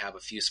 of where you have a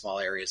few small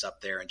areas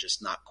up there and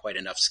just not quite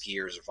enough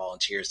skiers or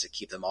volunteers to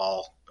keep them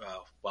all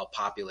well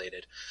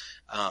populated.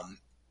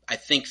 I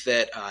think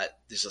that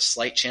there's a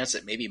slight chance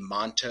that maybe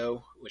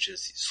Monto, which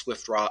is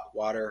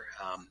Swiftwater,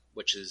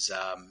 which is,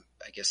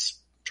 I guess,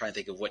 trying to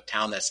think of what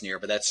town that's near,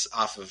 but that's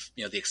off of,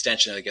 the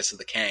extension, I guess, of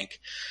the Kank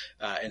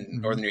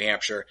in northern New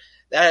Hampshire.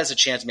 That has a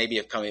chance maybe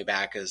of coming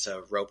back as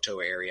a rope tow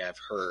area, I've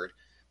heard.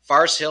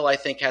 Fars Hill, I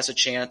think, has a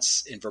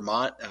chance in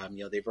Vermont.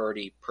 They've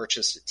already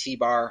purchased a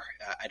T-bar.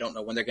 I don't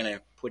know when they're going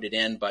to put it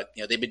in, but,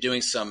 they've been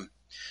doing some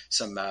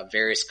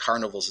various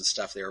carnivals and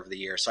stuff there over the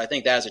years. So I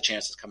think that has a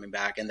chance of coming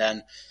back. And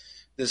then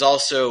there's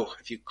also,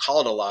 if you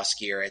call it a lost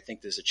ski area, I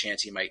think there's a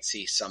chance you might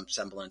see some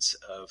semblance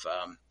of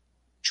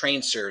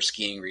train serve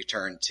skiing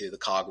return to the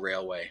Cog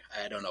Railway.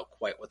 I don't know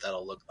quite what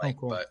that'll look like,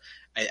 cool. But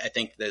I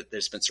think that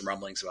there's been some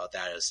rumblings about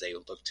that as they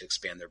look to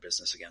expand their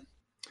business again.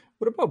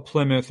 What about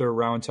Plymouth or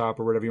Round Top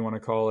or whatever you want to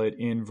call it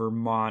in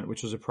Vermont,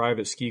 which was a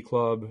private ski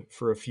club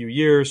for a few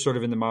years, sort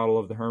of in the model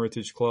of the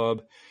Hermitage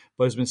Club,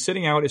 but has been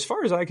sitting out. As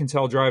far as I can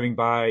tell driving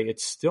by,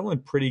 it's still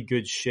in pretty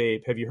good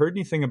shape. Have you heard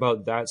anything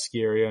about that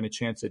ski area and a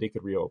chance that it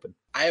could reopen?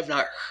 I have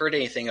not heard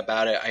anything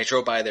about it. I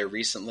drove by there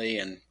recently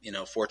and,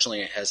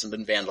 fortunately it hasn't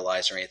been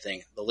vandalized or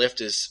anything. The lift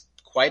is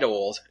quite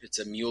old. It's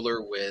a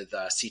Mueller with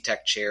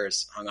C-Tech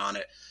chairs hung on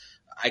it.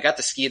 I got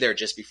to ski there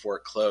just before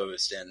it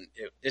closed, and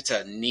it's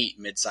a neat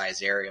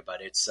mid-sized area,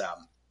 but it's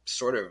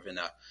sort of in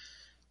a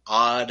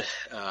odd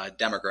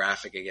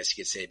demographic, I guess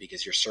you could say,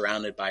 because you're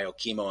surrounded by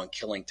Okemo and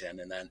Killington,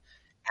 and then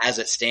as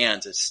it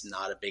stands, it's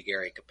not a big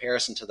area in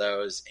comparison to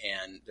those,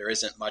 and there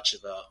isn't much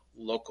of a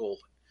local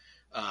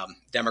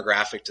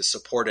demographic to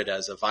support it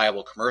as a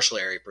viable commercial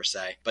area per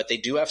se. But they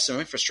do have some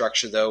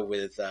infrastructure though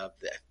with, I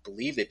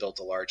believe they built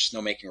a large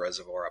snowmaking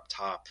reservoir up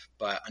top.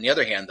 But on the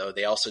other hand though,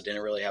 they also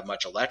didn't really have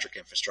much electric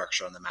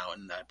infrastructure on the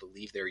mountain. I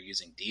believe they were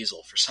using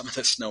diesel for some of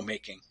the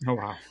snowmaking. Oh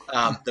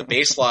wow. The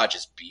base lodge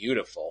is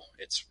beautiful.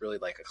 It's really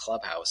like a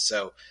clubhouse.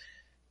 So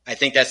I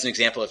think that's an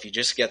example. If you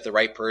just get the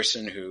right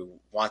person who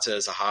wants it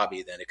as a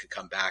hobby, then it could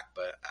come back.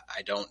 But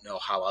I don't know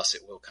how else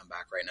it will come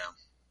back right now.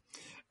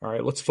 All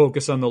right, let's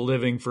focus on the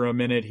living for a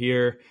minute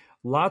here.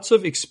 Lots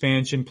of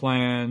expansion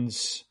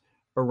plans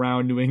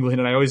around New England,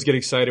 and I always get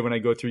excited when I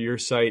go through your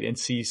site and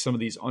see some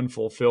of these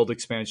unfulfilled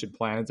expansion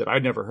plans that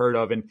I'd never heard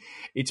of. And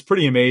it's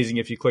pretty amazing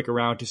if you click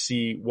around to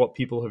see what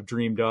people have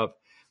dreamed up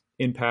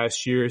in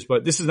past years.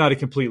 But this is not a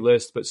complete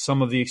list, but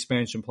some of the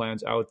expansion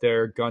plans out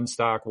there: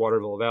 Gunstock,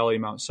 Waterville Valley,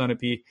 Mount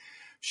Sunapee,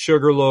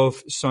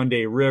 Sugarloaf,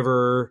 Sunday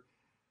River.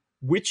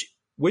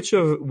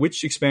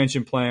 Which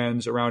expansion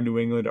plans around New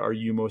England are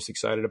you most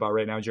excited about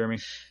right now, Jeremy?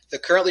 The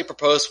currently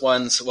proposed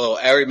ones, well,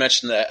 I already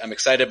mentioned that I'm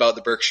excited about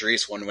the Berkshire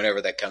East one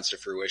whenever that comes to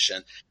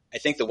fruition. I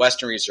think the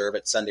Western Reserve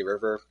at Sunday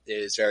River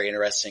is very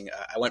interesting.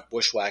 I went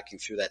bushwhacking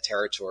through that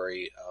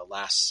territory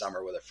last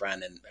summer with a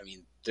friend, and I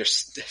mean,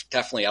 there's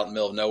definitely out in the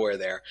middle of nowhere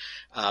there.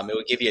 It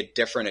would give you a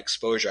different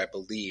exposure, I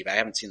believe. I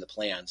haven't seen the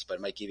plans, but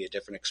it might give you a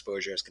different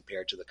exposure as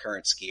compared to the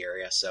current ski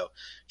area. So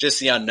just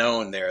the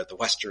unknown there, the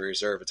Western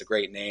Reserve, it's a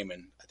great name,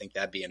 and I think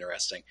that'd be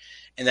interesting.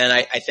 And then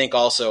I think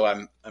also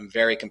I'm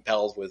very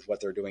compelled with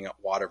what they're doing at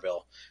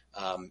Waterville.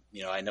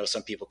 I know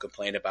some people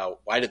complain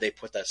about why did they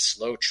put that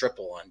slow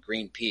triple on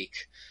Green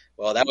Peak?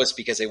 Well, that was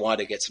because they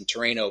wanted to get some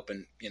terrain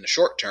open in the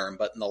short term,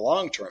 but in the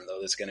long term, though,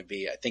 there's going to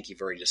be, I think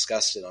you've already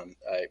discussed it on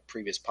a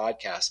previous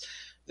podcast,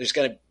 there's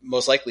going to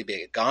most likely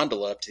be a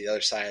gondola up to the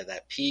other side of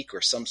that peak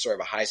or some sort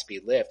of a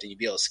high-speed lift, and you'd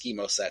be able to ski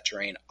most of that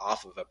terrain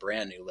off of a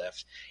brand new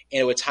lift.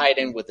 And it would tie it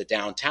in with the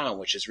downtown,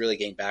 which is really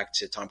getting back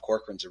to Tom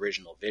Corcoran's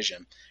original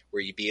vision,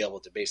 where you'd be able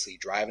to basically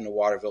drive into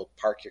Waterville,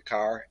 park your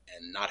car,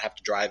 and not have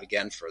to drive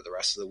again for the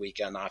rest of the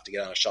weekend, not have to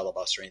get on a shuttle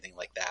bus or anything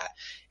like that.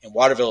 And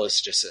Waterville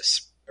is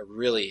just a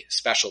really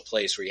special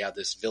place where you have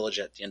this village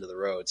at the end of the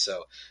road.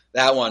 So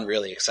that one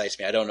really excites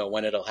me. I don't know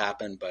when it'll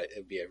happen, but it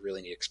would be a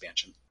really neat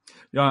expansion.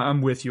 Yeah,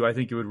 I'm with you. I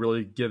think it would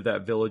really give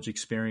that village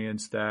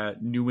experience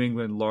that New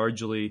England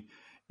largely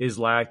is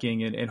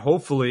lacking. And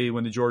hopefully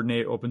when the Jordan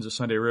 8 opens at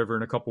Sunday River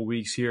in a couple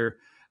weeks here,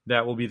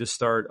 that will be the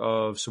start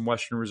of some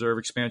Western Reserve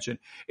expansion.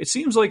 It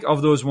seems like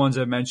of those ones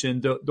I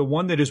mentioned, the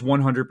one that is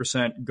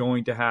 100%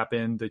 going to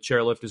happen, the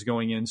chairlift is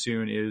going in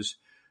soon, is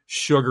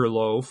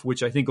Sugarloaf,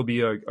 which I think will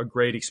be a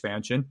great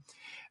expansion.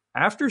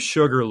 After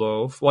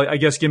Sugarloaf, well, I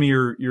guess give me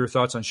your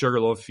thoughts on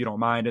Sugarloaf if you don't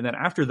mind. And then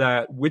after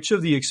that, which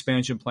of the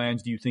expansion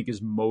plans do you think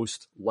is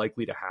most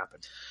likely to happen?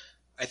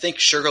 I think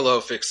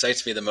Sugarloaf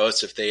excites me the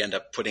most if they end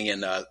up putting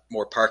in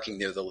more parking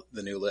near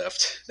the new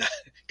lift,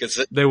 because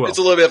it's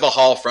a little bit of a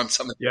haul from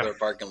some of the other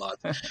parking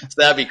lots. So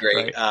that'd be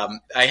great. Right.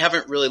 I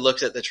haven't really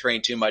looked at the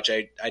terrain too much.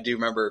 I do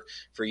remember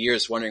for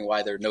years wondering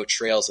why there are no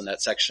trails in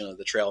that section of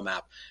the trail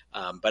map.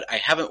 But I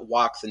haven't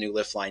walked the new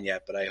lift line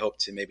yet, but I hope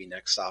to maybe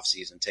next off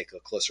season take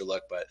a closer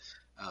look. But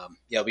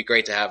it'll be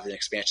great to have an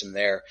expansion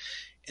there.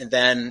 And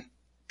then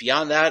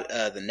beyond that,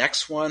 the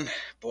next one,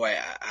 boy,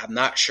 I'm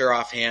not sure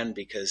offhand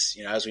because,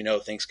 as we know,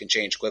 things can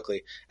change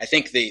quickly. I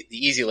think the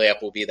easy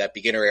layup will be that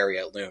beginner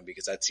area at Loon,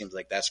 because that seems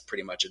like that's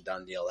pretty much a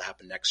done deal to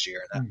happen next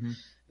year. And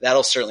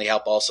that'll certainly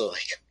help also,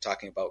 like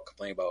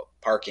complaining about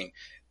parking.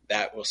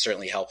 That will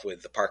certainly help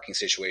with the parking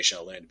situation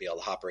at Loon to be able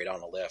to hop right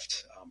on a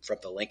lift from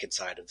the Lincoln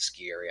side of the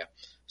ski area.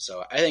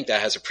 So I think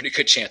that has a pretty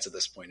good chance at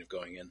this point of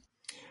going in.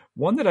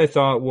 One that I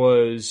thought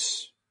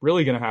was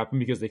really going to happen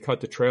because they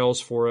cut the trails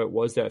for it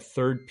was that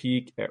third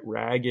peak at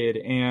Ragged.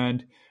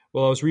 And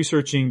while I was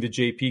researching the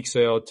J Peak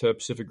sale to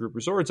Pacific Group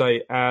Resorts,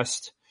 I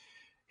asked,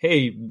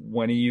 hey,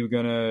 when are you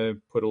going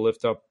to put a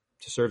lift up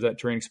to serve that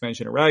terrain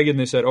expansion at Ragged? And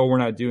they said, we're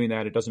not doing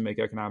that. It doesn't make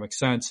economic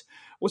sense.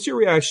 What's your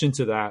reaction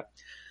to that?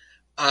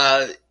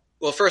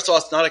 Well, first of all,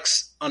 it's not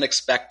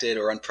unexpected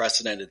or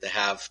unprecedented to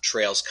have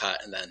trails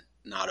cut and then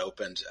not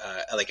opened.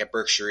 Like at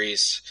Berkshire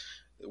East,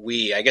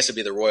 I guess it'd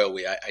be the Royal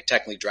I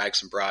technically dragged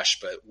some brush,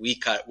 but we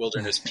cut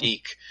Wilderness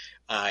Peak,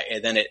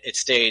 and then it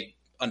stayed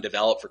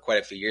undeveloped for quite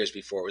a few years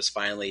before it was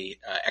finally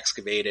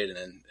excavated, and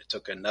then it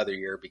took another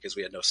year because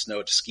we had no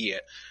snow to ski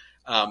it.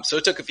 So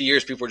it took a few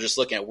years. People were just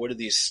looking at what are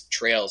these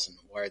trails and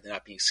why are they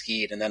not being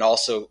skied? And then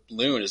also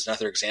Loon is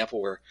another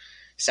example where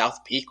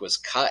South Peak was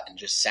cut and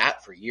just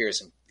sat for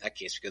years in that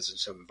case because of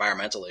some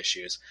environmental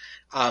issues.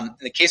 In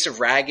the case of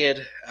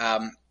Ragged,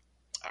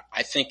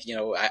 I think,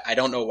 I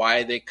don't know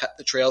why they cut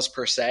the trails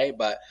per se,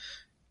 but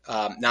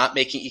not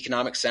making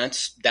economic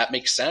sense, that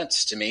makes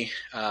sense to me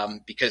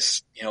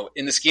because,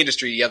 in the ski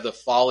industry, you have the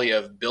folly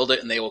of build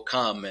it and they will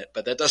come,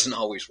 but that doesn't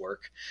always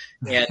work.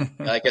 And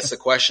I guess the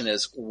question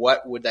is,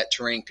 what would that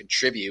terrain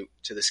contribute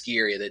to the ski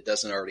area that it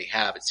doesn't already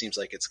have? It seems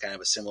like it's kind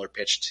of a similar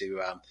pitch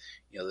to,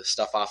 the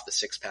stuff off the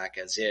six pack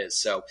as is.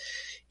 So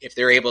if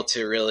they're able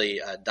to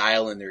really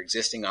dial in their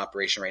existing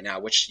operation right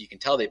now, which you can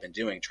tell they've been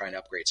doing, trying to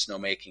upgrade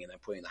snowmaking and then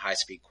putting the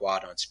high-speed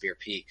quad on Spear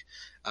Peak,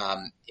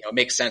 it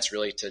makes sense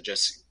really to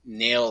just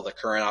nail the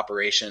current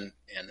operation.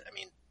 And I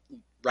mean,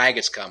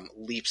 Ragged's come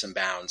leaps and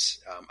bounds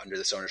under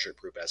this ownership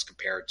group as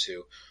compared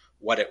to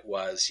what it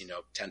was,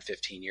 10,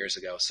 15 years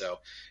ago. So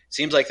it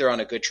seems like they're on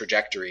a good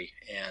trajectory,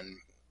 and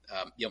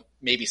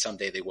maybe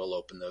someday they will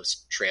open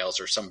those trails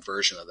or some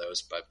version of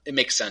those, but it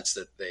makes sense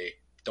that they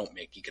don't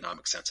make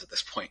economic sense at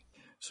this point.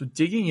 So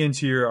digging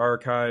into your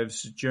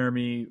archives,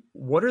 Jeremy,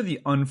 what are the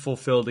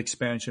unfulfilled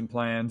expansion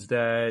plans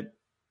that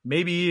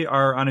maybe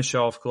are on a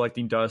shelf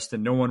collecting dust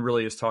and no one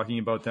really is talking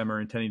about them or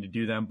intending to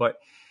do them? But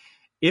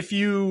if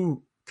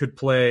you could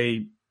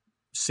play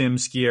Sim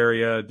Ski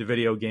Area, the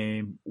video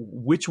game,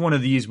 which one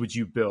of these would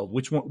you build?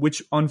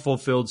 Which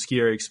unfulfilled ski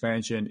area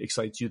expansion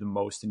excites you the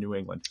most in New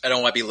England? I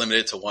don't want to be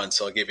limited to one,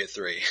 so I'll give you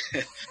three.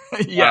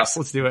 Yes,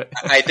 let's do it.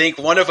 I think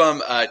one of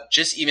them,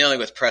 just emailing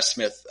with Press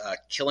Smith,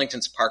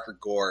 Killington's Parker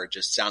Gore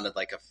just sounded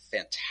like a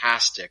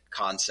fantastic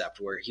concept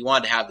where he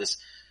wanted to have this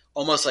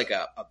almost like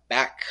a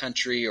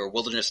backcountry or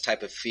wilderness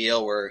type of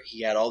feel where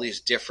he had all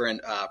these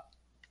different,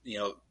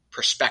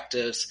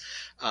 perspectives,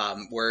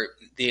 where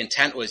the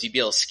intent was you'd be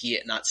able to ski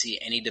it and not see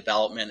any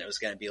development. It was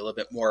going to be a little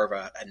bit more of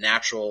a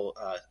natural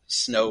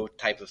snow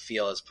type of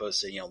feel as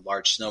opposed to,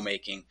 large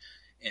snowmaking.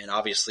 And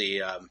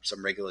obviously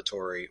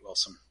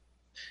some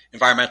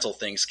environmental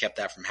things kept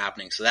that from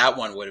happening. So that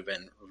one would have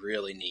been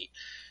really neat.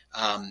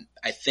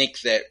 I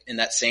think that in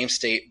that same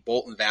state,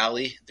 Bolton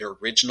Valley, their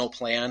original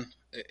plan,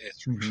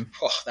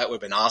 that would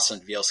have been awesome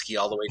to be able to ski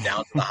all the way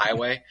down to the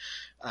highway.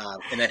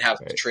 And then have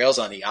the trails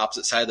on the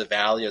opposite side of the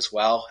valley as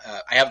well.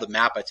 I have the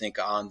map, I think,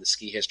 on the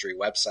Ski History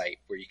website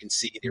where you can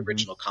see the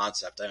original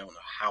concept. I don't know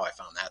how I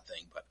found that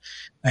thing, but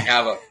I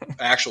have an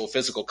actual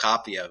physical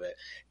copy of it.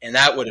 And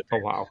that would have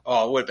been,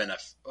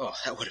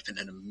 that would have been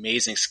an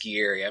amazing ski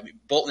area. I mean,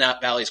 Bolton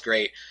Valley is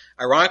great.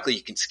 Ironically,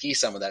 you can ski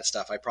some of that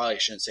stuff. I probably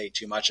shouldn't say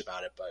too much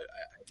about it, but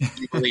I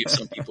do believe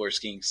some people are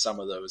skiing some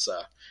of those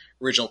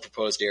original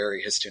proposed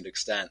areas to an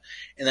extent.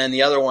 And then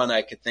the other one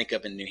I could think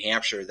of in New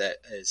Hampshire that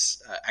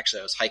is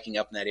actually I was hiking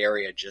up in that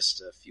area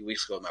just a few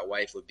weeks ago with my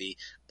wife would be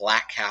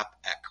Black Cap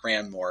at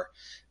Cranmore.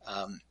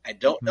 I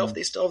don't know if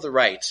they still have the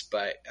rights,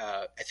 but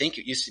I think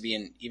it used to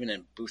be even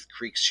in Booth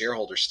Creek's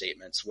shareholder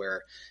statements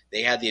where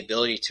they had the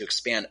ability to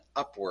expand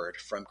upward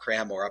from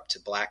Cranmore up to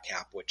Black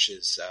Cap, which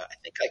is I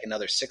think like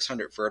another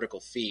 600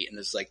 vertical feet, and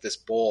there's like this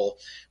bowl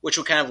which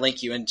will kind of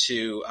link you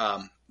into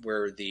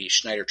where the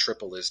Schneider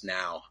Triple is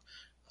now.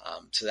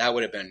 So that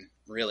would have been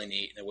really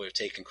neat. It would have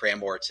taken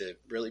Cranmore to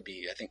really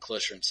be, I think,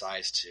 closer in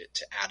size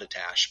to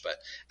Attitash. But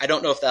I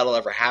don't know if that'll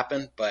ever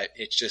happen. But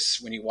it's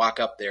just when you walk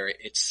up there,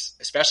 it's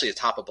especially the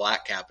top of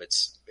Black Cap.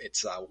 It's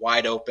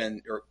wide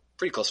open or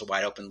pretty close to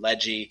wide open,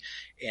 ledgy,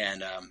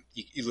 and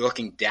you're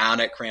looking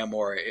down at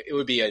Cranmore. It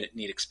would be a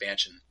neat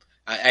expansion.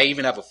 I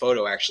even have a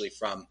photo actually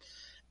from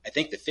I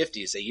think the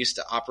 50s. They used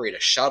to operate a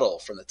shuttle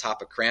from the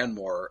top of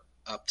Cranmore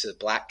up to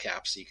Black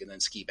Cap, so you can then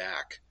ski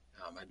back.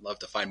 I'd love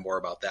to find more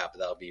about that, but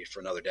that'll be for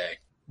another day.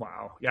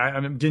 Wow. Yeah,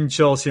 I'm getting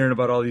chills hearing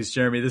about all these,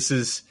 Jeremy. This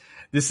is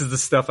the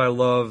stuff I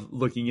love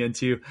looking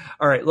into.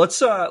 All right,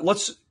 let's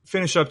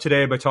finish up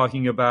today by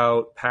talking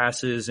about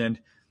passes. And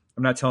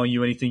I'm not telling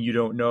you anything you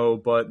don't know,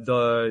 but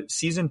the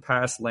season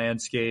pass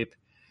landscape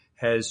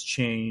has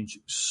changed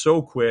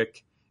so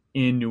quick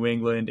in New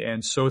England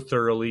and so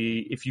thoroughly.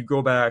 If you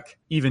go back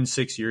even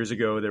 6 years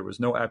ago, there was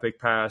no Epic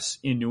Pass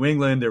in New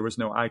England. There was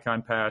no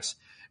Icon Pass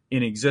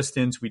in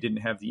existence. We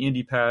didn't have the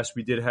Indy Pass.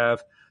 We did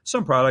have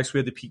some products. We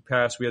had the Peak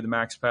Pass. We had the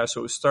Max Pass.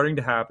 So it was starting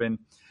to happen,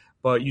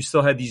 but you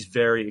still had these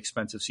very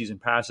expensive season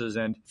passes.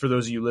 And for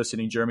those of you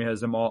listening, Jeremy has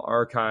them all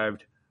archived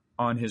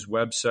on his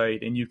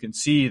website. And you can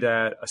see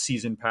that a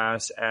season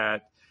pass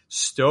at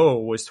Stowe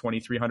was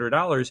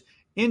 $2,300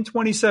 in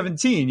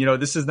 2017.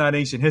 This is not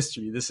ancient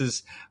history. This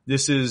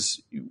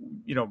is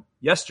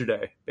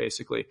yesterday,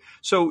 basically.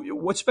 So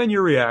what's been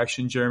your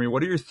reaction, Jeremy?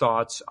 What are your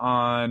thoughts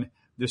on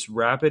this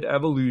rapid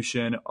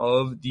evolution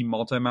of the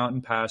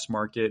multi-mountain pass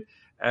market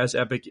as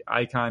Epic,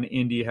 Icon,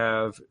 Indy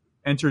have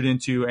entered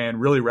into and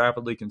really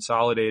rapidly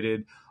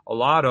consolidated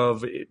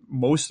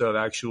most of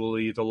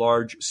actually the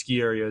large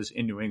ski areas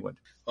in New England?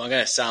 Well, I'm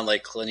going to sound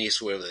like Clint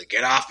Eastwood with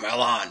get off my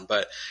lawn,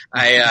 but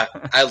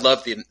I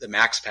loved the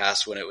Max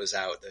Pass when it was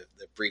out,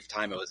 the brief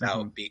time it was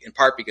out, in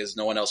part because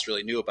no one else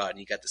really knew about it, and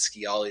you got to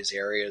ski all these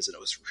areas, and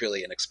it was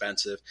really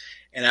inexpensive.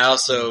 And I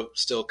also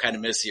still kind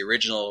of miss the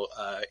original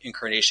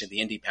incarnation of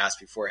the Indy Pass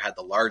before it had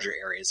the larger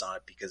areas on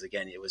it, because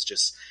again, it was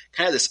just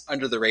kind of this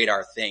under the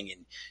radar thing,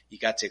 and you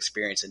got to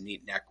experience a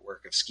neat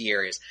network of ski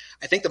areas.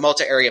 I think the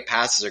multi-area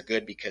passes are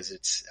good because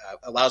it's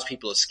allows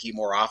people to ski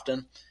more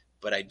often.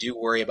 But I do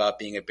worry about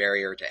being a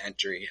barrier to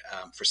entry.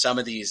 For some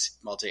of these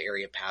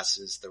multi-area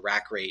passes, the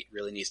rack rate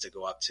really needs to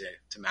go up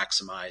to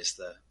maximize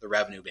the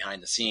revenue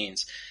behind the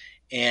scenes.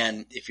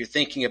 And if you're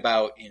thinking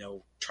about,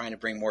 trying to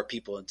bring more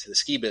people into the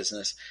ski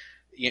business,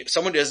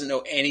 someone who doesn't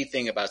know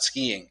anything about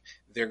skiing,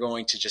 they're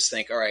going to just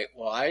think, all right,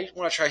 well, I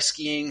want to try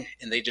skiing.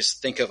 And they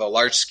just think of a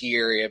large ski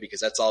area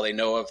because that's all they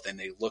know of. Then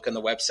they look on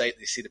the website,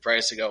 they see the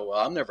price, they go, well,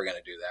 I'm never going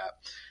to do that.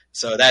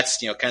 So that's,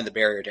 kind of the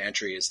barrier to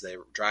entry is that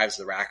it drives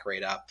the rack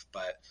rate up.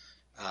 But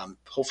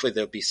hopefully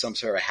there'll be some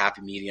sort of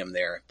happy medium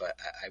there. But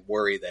I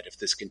worry that if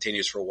this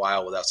continues for a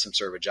while without some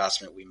sort of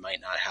adjustment, we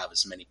might not have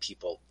as many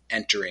people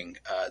entering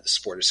the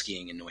sport of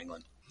skiing in New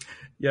England.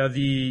 Yeah,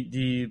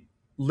 the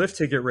lift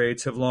ticket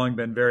rates have long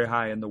been very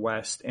high in the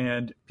West,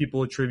 and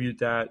people attribute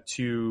that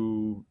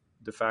to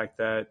the fact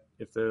that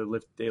if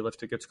the day lift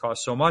tickets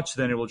cost so much,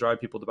 then it will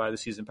drive people to buy the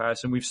season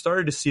pass. And we've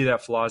started to see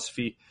that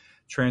philosophy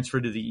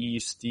transfer to the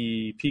East.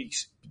 The peak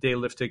day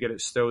lift ticket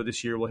at Stowe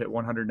this year will hit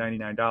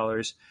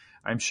 $199.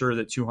 I'm sure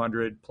that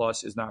 200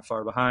 plus is not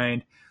far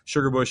behind.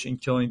 Sugarbush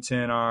and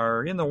Killington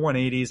are in the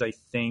 180s, I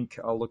think.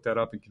 I'll look that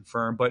up and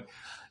confirm. But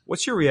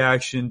what's your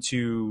reaction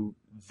to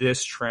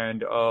this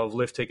trend of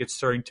lift tickets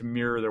starting to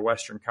mirror their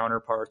Western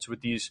counterparts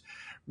with these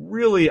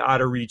really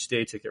out-of-reach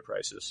day ticket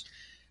prices?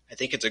 I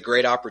think it's a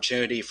great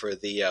opportunity for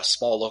the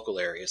small local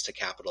areas to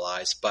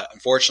capitalize. But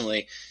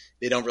unfortunately,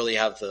 they don't really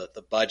have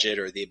the budget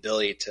or the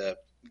ability to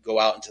go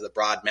out into the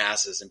broad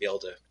masses and be able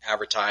to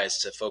advertise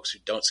to folks who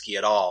don't ski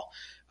at all.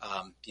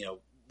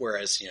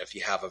 Whereas, if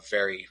you have a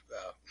very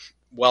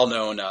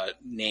well-known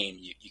name,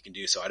 you can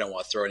do so. I don't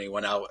want to throw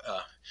anyone out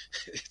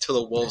to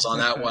the wolves on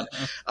that one.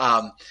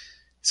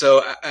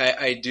 So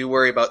I do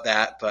worry about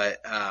that, but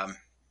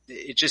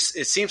it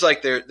seems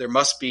like there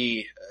must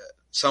be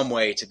some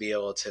way to be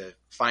able to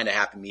find a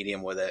happy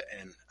medium with it.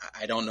 And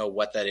I don't know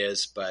what that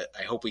is, but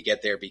I hope we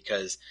get there,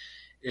 because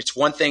it's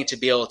one thing to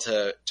be able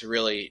to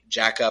really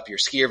jack up your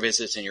skier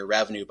visits and your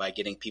revenue by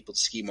getting people to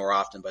ski more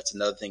often, but it's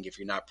another thing if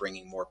you're not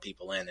bringing more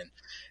people in.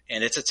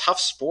 And it's a tough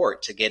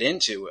sport to get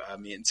into. I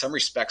mean, in some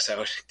respects, I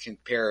would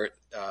compare,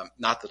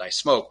 not that I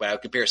smoke, but I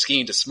would compare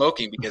skiing to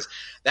smoking, because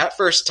that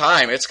first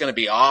time it's going to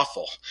be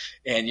awful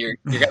and you're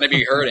going to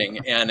be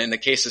hurting. And in the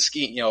case of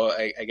skiing,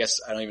 I guess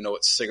I don't even know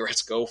what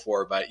cigarettes go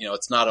for, but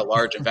it's not a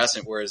large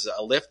investment, whereas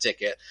a lift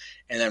ticket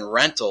and then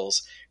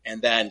rentals,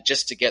 and then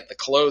just to get the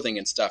clothing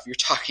and stuff, you're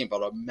talking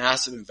about a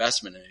massive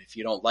investment. And if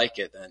you don't like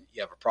it, then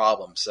you have a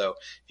problem. So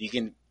if you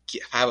can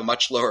have a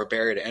much lower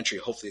barrier to entry,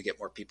 hopefully you get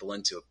more people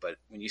into it. But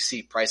when you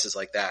see prices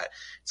like that,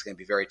 it's going to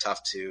be very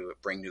tough to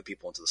bring new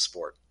people into the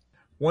sport.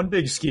 One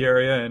big ski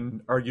area,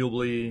 and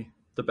arguably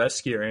the best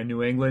ski area in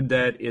New England,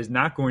 that is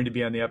not going to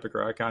be on the Epic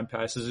Rock-On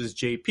passes is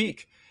Jay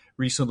Peak,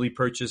 recently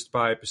purchased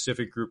by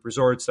Pacific Group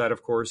Resorts. That,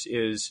 of course,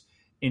 is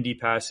Indy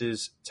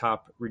Pass's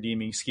top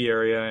redeeming ski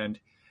area, and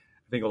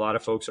I think a lot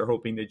of folks are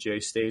hoping that Jay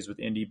stays with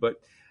Indy.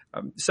 But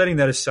setting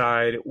that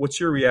aside, what's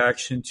your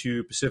reaction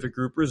to Pacific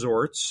Group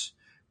Resorts,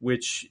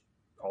 which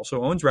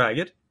also owns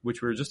Ragged,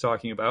 which we were just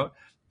talking about,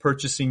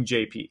 purchasing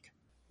Jay Peak?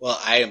 Well,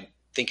 I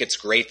think it's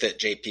great that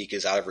Jay Peak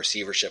is out of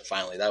receivership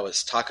finally. That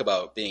was talk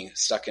about being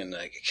stuck in,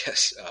 I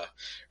guess,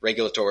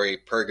 regulatory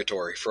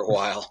purgatory for a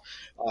while.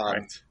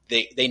 Right.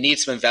 They need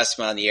some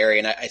investment on the area.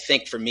 And I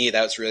think for me,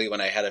 that was really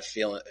when I had a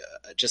feeling,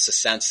 just a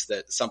sense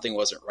that something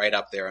wasn't right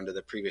up there under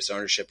the previous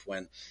ownership,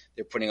 when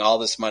they're putting all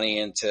this money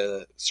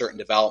into certain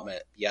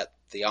development, yet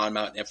the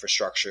on-mountain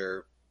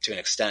infrastructure to an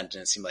extent,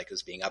 and it seemed like it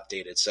was being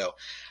updated. So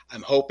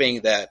I'm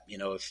hoping that,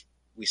 if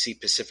we see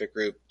Pacific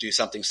Group do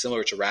something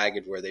similar to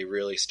Ragged, where they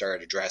really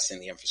start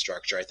addressing the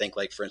infrastructure. I think,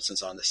 like, for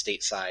instance, on the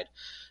state side,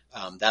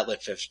 that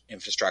lift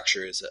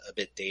infrastructure is a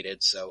bit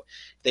dated. So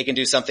if they can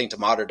do something to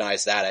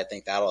modernize that, I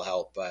think that'll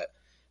help. But,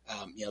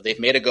 they've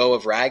made a go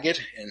of Ragged,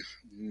 and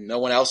no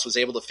one else was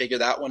able to figure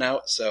that one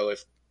out. So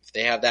if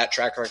they have that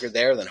track record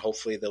there, then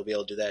hopefully they'll be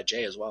able to do that at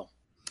Jay as well.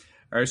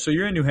 All right. So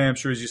you're in New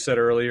Hampshire, as you said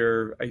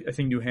earlier. I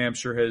think New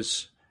Hampshire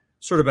has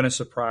sort of been a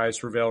surprise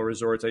for Vail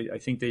Resorts. I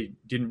think they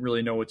didn't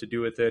really know what to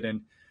do with it.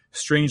 And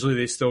strangely,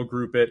 they still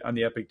group it on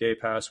the Epic Day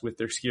Pass with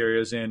their ski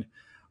areas in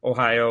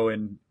Ohio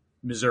and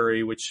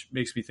Missouri, which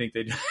makes me think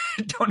they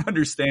don't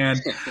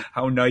understand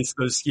how nice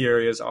those ski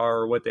areas are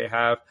or what they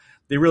have.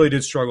 They really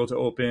did struggle to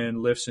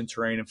open lifts and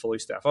terrain and fully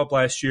staff up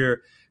last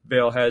year.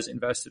 Vail has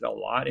invested a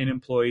lot in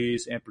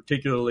employees and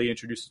particularly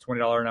introduced a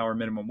 $20 an hour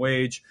minimum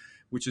wage,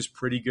 which is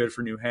pretty good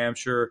for New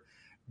Hampshire.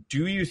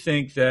 Do you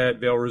think that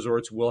Vail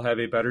Resorts will have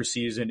a better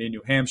season in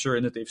New Hampshire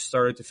and that they've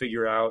started to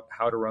figure out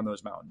how to run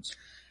those mountains?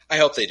 I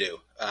hope they do.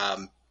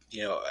 I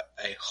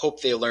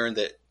hope they learn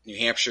that New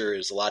Hampshire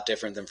is a lot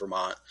different than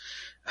Vermont.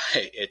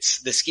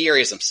 It's the ski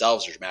areas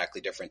themselves are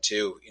dramatically different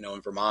too.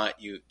 In Vermont,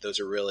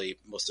 those are really,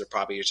 most of their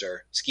properties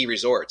are ski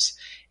resorts.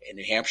 In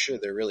New Hampshire,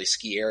 they're really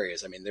ski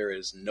areas. I mean, there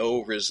is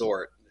no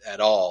resort at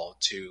all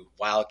to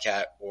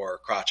Wildcat or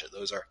Crotchet.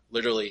 Those are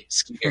literally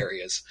ski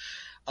areas.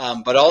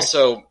 But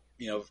also,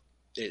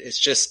 it's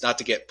just, not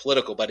to get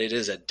political, but it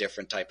is a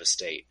different type of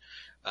state.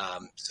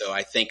 So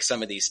I think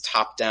some of these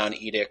top-down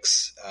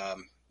edicts,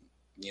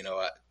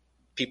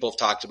 people have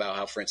talked about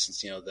how, for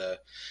instance,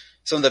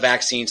 some of the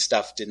vaccine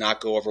stuff did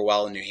not go over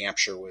well in New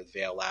Hampshire with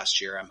Vail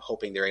last year. I'm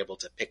hoping they're able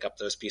to pick up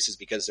those pieces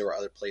because there were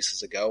other places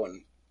to go,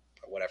 and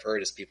what I've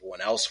heard is people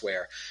went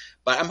elsewhere.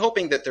 But I'm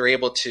hoping that they're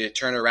able to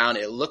turn around.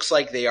 It looks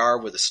like they are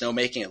with the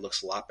snowmaking. It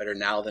looks a lot better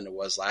now than it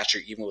was last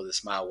year, even with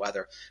this mild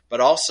weather. But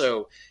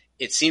also,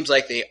 it seems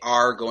like they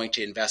are going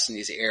to invest in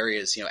these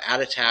areas.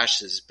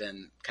 Attitash has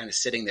been kind of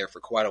sitting there for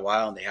quite a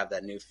while, and they have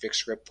that new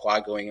fixed grip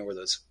quad going in where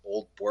those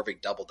old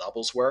Borvik double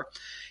doubles were.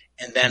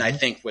 And then I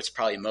think what's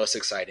probably most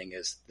exciting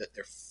is that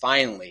they're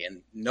finally,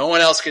 and no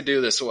one else could do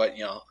this,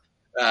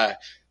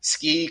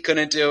 Ski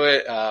couldn't do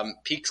it,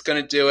 Peak's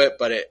going to do it,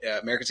 but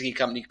American Ski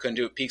Company couldn't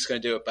do it, Peak's going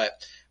to do it,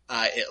 but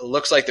it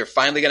looks like they're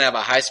finally going to have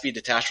a high-speed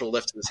detachable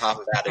lift to the top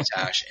of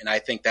Attitash, and I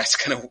think that's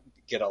going to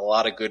get a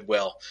lot of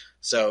goodwill.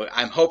 So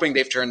I'm hoping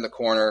they've turned the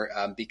corner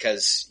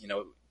because,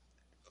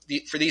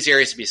 for these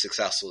areas to be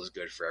successful is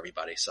good for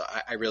everybody. So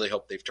I really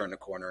hope they've turned the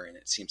corner, and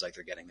it seems like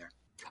they're getting there.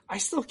 I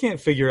still can't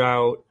figure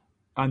out,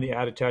 on the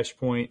Attitash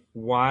point,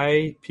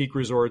 why Peak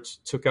Resorts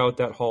took out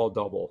that Hall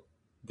double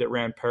that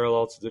ran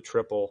parallel to the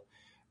triple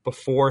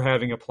before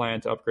having a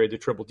plan to upgrade the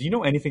triple. Do you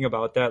know anything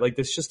about that? Like,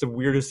 that's just the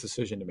weirdest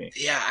decision to me.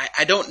 Yeah,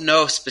 I don't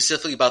know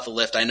specifically about the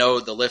lift. I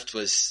know the lift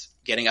was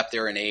getting up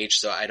there in age,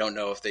 so I don't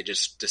know if they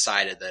just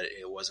decided that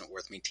it wasn't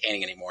worth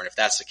maintaining anymore. And if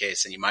that's the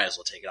case, then you might as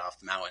well take it off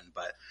the mountain.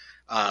 But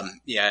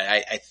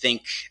I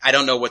think, I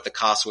don't know what the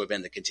cost would have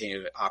been to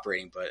continue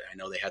operating, but I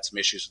know they had some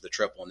issues with the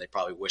triple, and they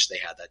probably wish they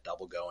had that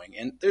double going.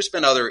 And there's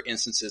been other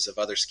instances of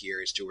other ski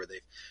areas too where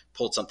they've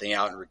pulled something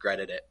out and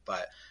regretted it.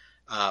 But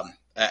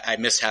I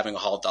miss having a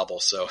hall double.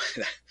 So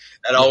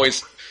I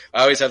always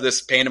have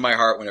this pain in my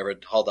heart whenever a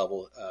hall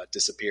double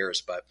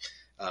disappears. But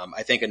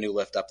I think a new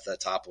lift up to the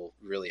top will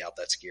really help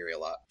that ski area a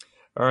lot.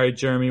 All right,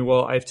 Jeremy.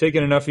 Well, I've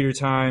taken enough of your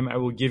time. I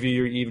will give you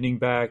your evening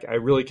back. I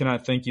really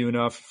cannot thank you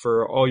enough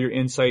for all your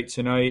insight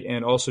tonight,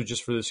 and also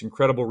just for this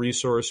incredible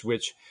resource,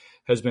 which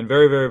has been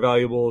very, very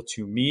valuable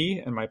to me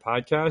and my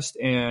podcast.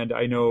 And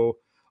I know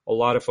a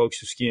lot of folks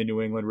who ski in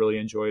New England really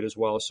enjoy it as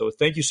well. So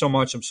thank you so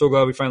much. I'm so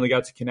glad we finally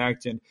got to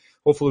connect, and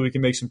hopefully we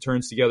can make some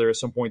turns together at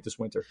some point this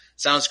winter.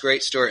 Sounds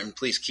great, Stuart. And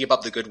please keep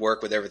up the good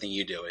work with everything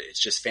you do.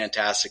 It's just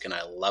fantastic. And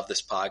I love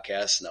this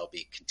podcast, and I'll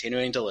be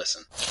continuing to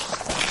listen.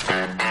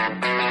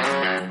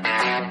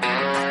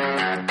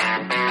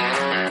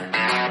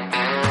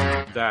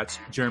 That's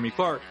Jeremy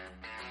Clark,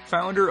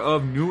 founder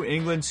of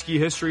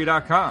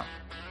NewEnglandSkiHistory.com.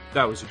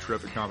 That was a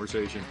terrific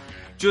conversation.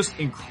 Just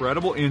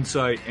incredible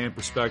insight and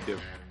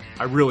perspective.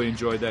 I really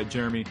enjoyed that,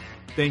 Jeremy.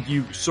 Thank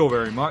you so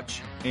very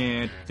much.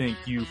 And thank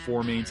you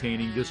for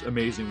maintaining this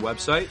amazing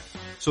website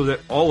so that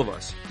all of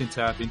us can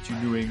tap into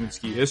New England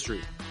ski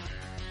history.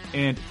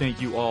 And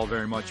thank you all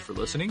very much for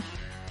listening.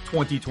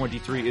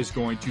 2023 is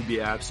going to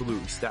be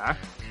absolutely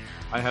stacked.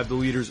 I have the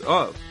leaders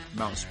of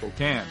Mount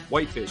Spokane,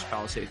 Whitefish,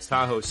 Palisades,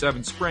 Tahoe,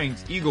 Seven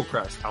Springs, Eagle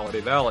Crest,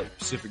 Holiday Valley,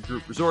 Pacific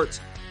Group Resorts,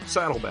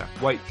 Saddleback,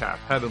 Whitecap,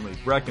 Heavenly,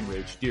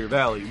 Breckenridge, Deer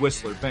Valley,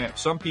 Whistler, Banff,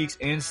 Sun Peaks,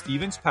 and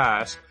Stevens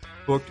Pass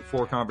booked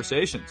for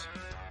conversations.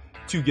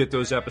 To get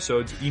those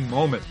episodes the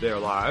moment they're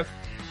live,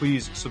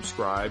 please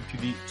subscribe to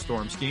the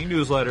Storm Skiing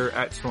newsletter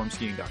at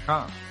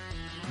stormskiing.com.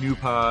 New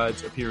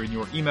pods appear in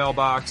your email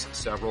box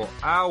several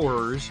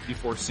hours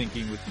before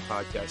syncing with the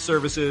podcast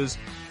services,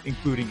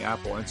 including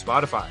Apple and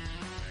Spotify.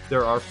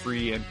 There are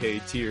free and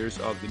paid tiers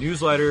of the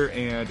newsletter,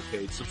 and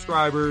paid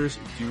subscribers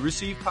do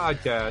receive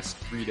podcasts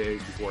 3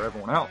 days before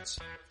everyone else.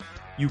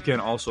 You can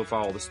also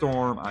follow the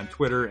Storm on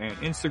Twitter and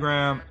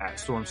Instagram at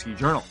Storm Ski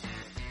Journal.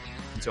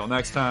 Until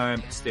next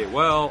time, stay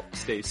well,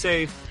 stay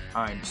safe.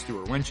 I'm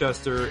Stuart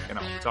Winchester, and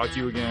I'll talk to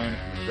you again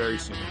very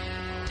soon.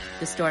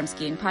 The Storm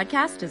Skiing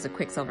Podcast is a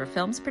Quicksilver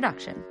Films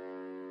production.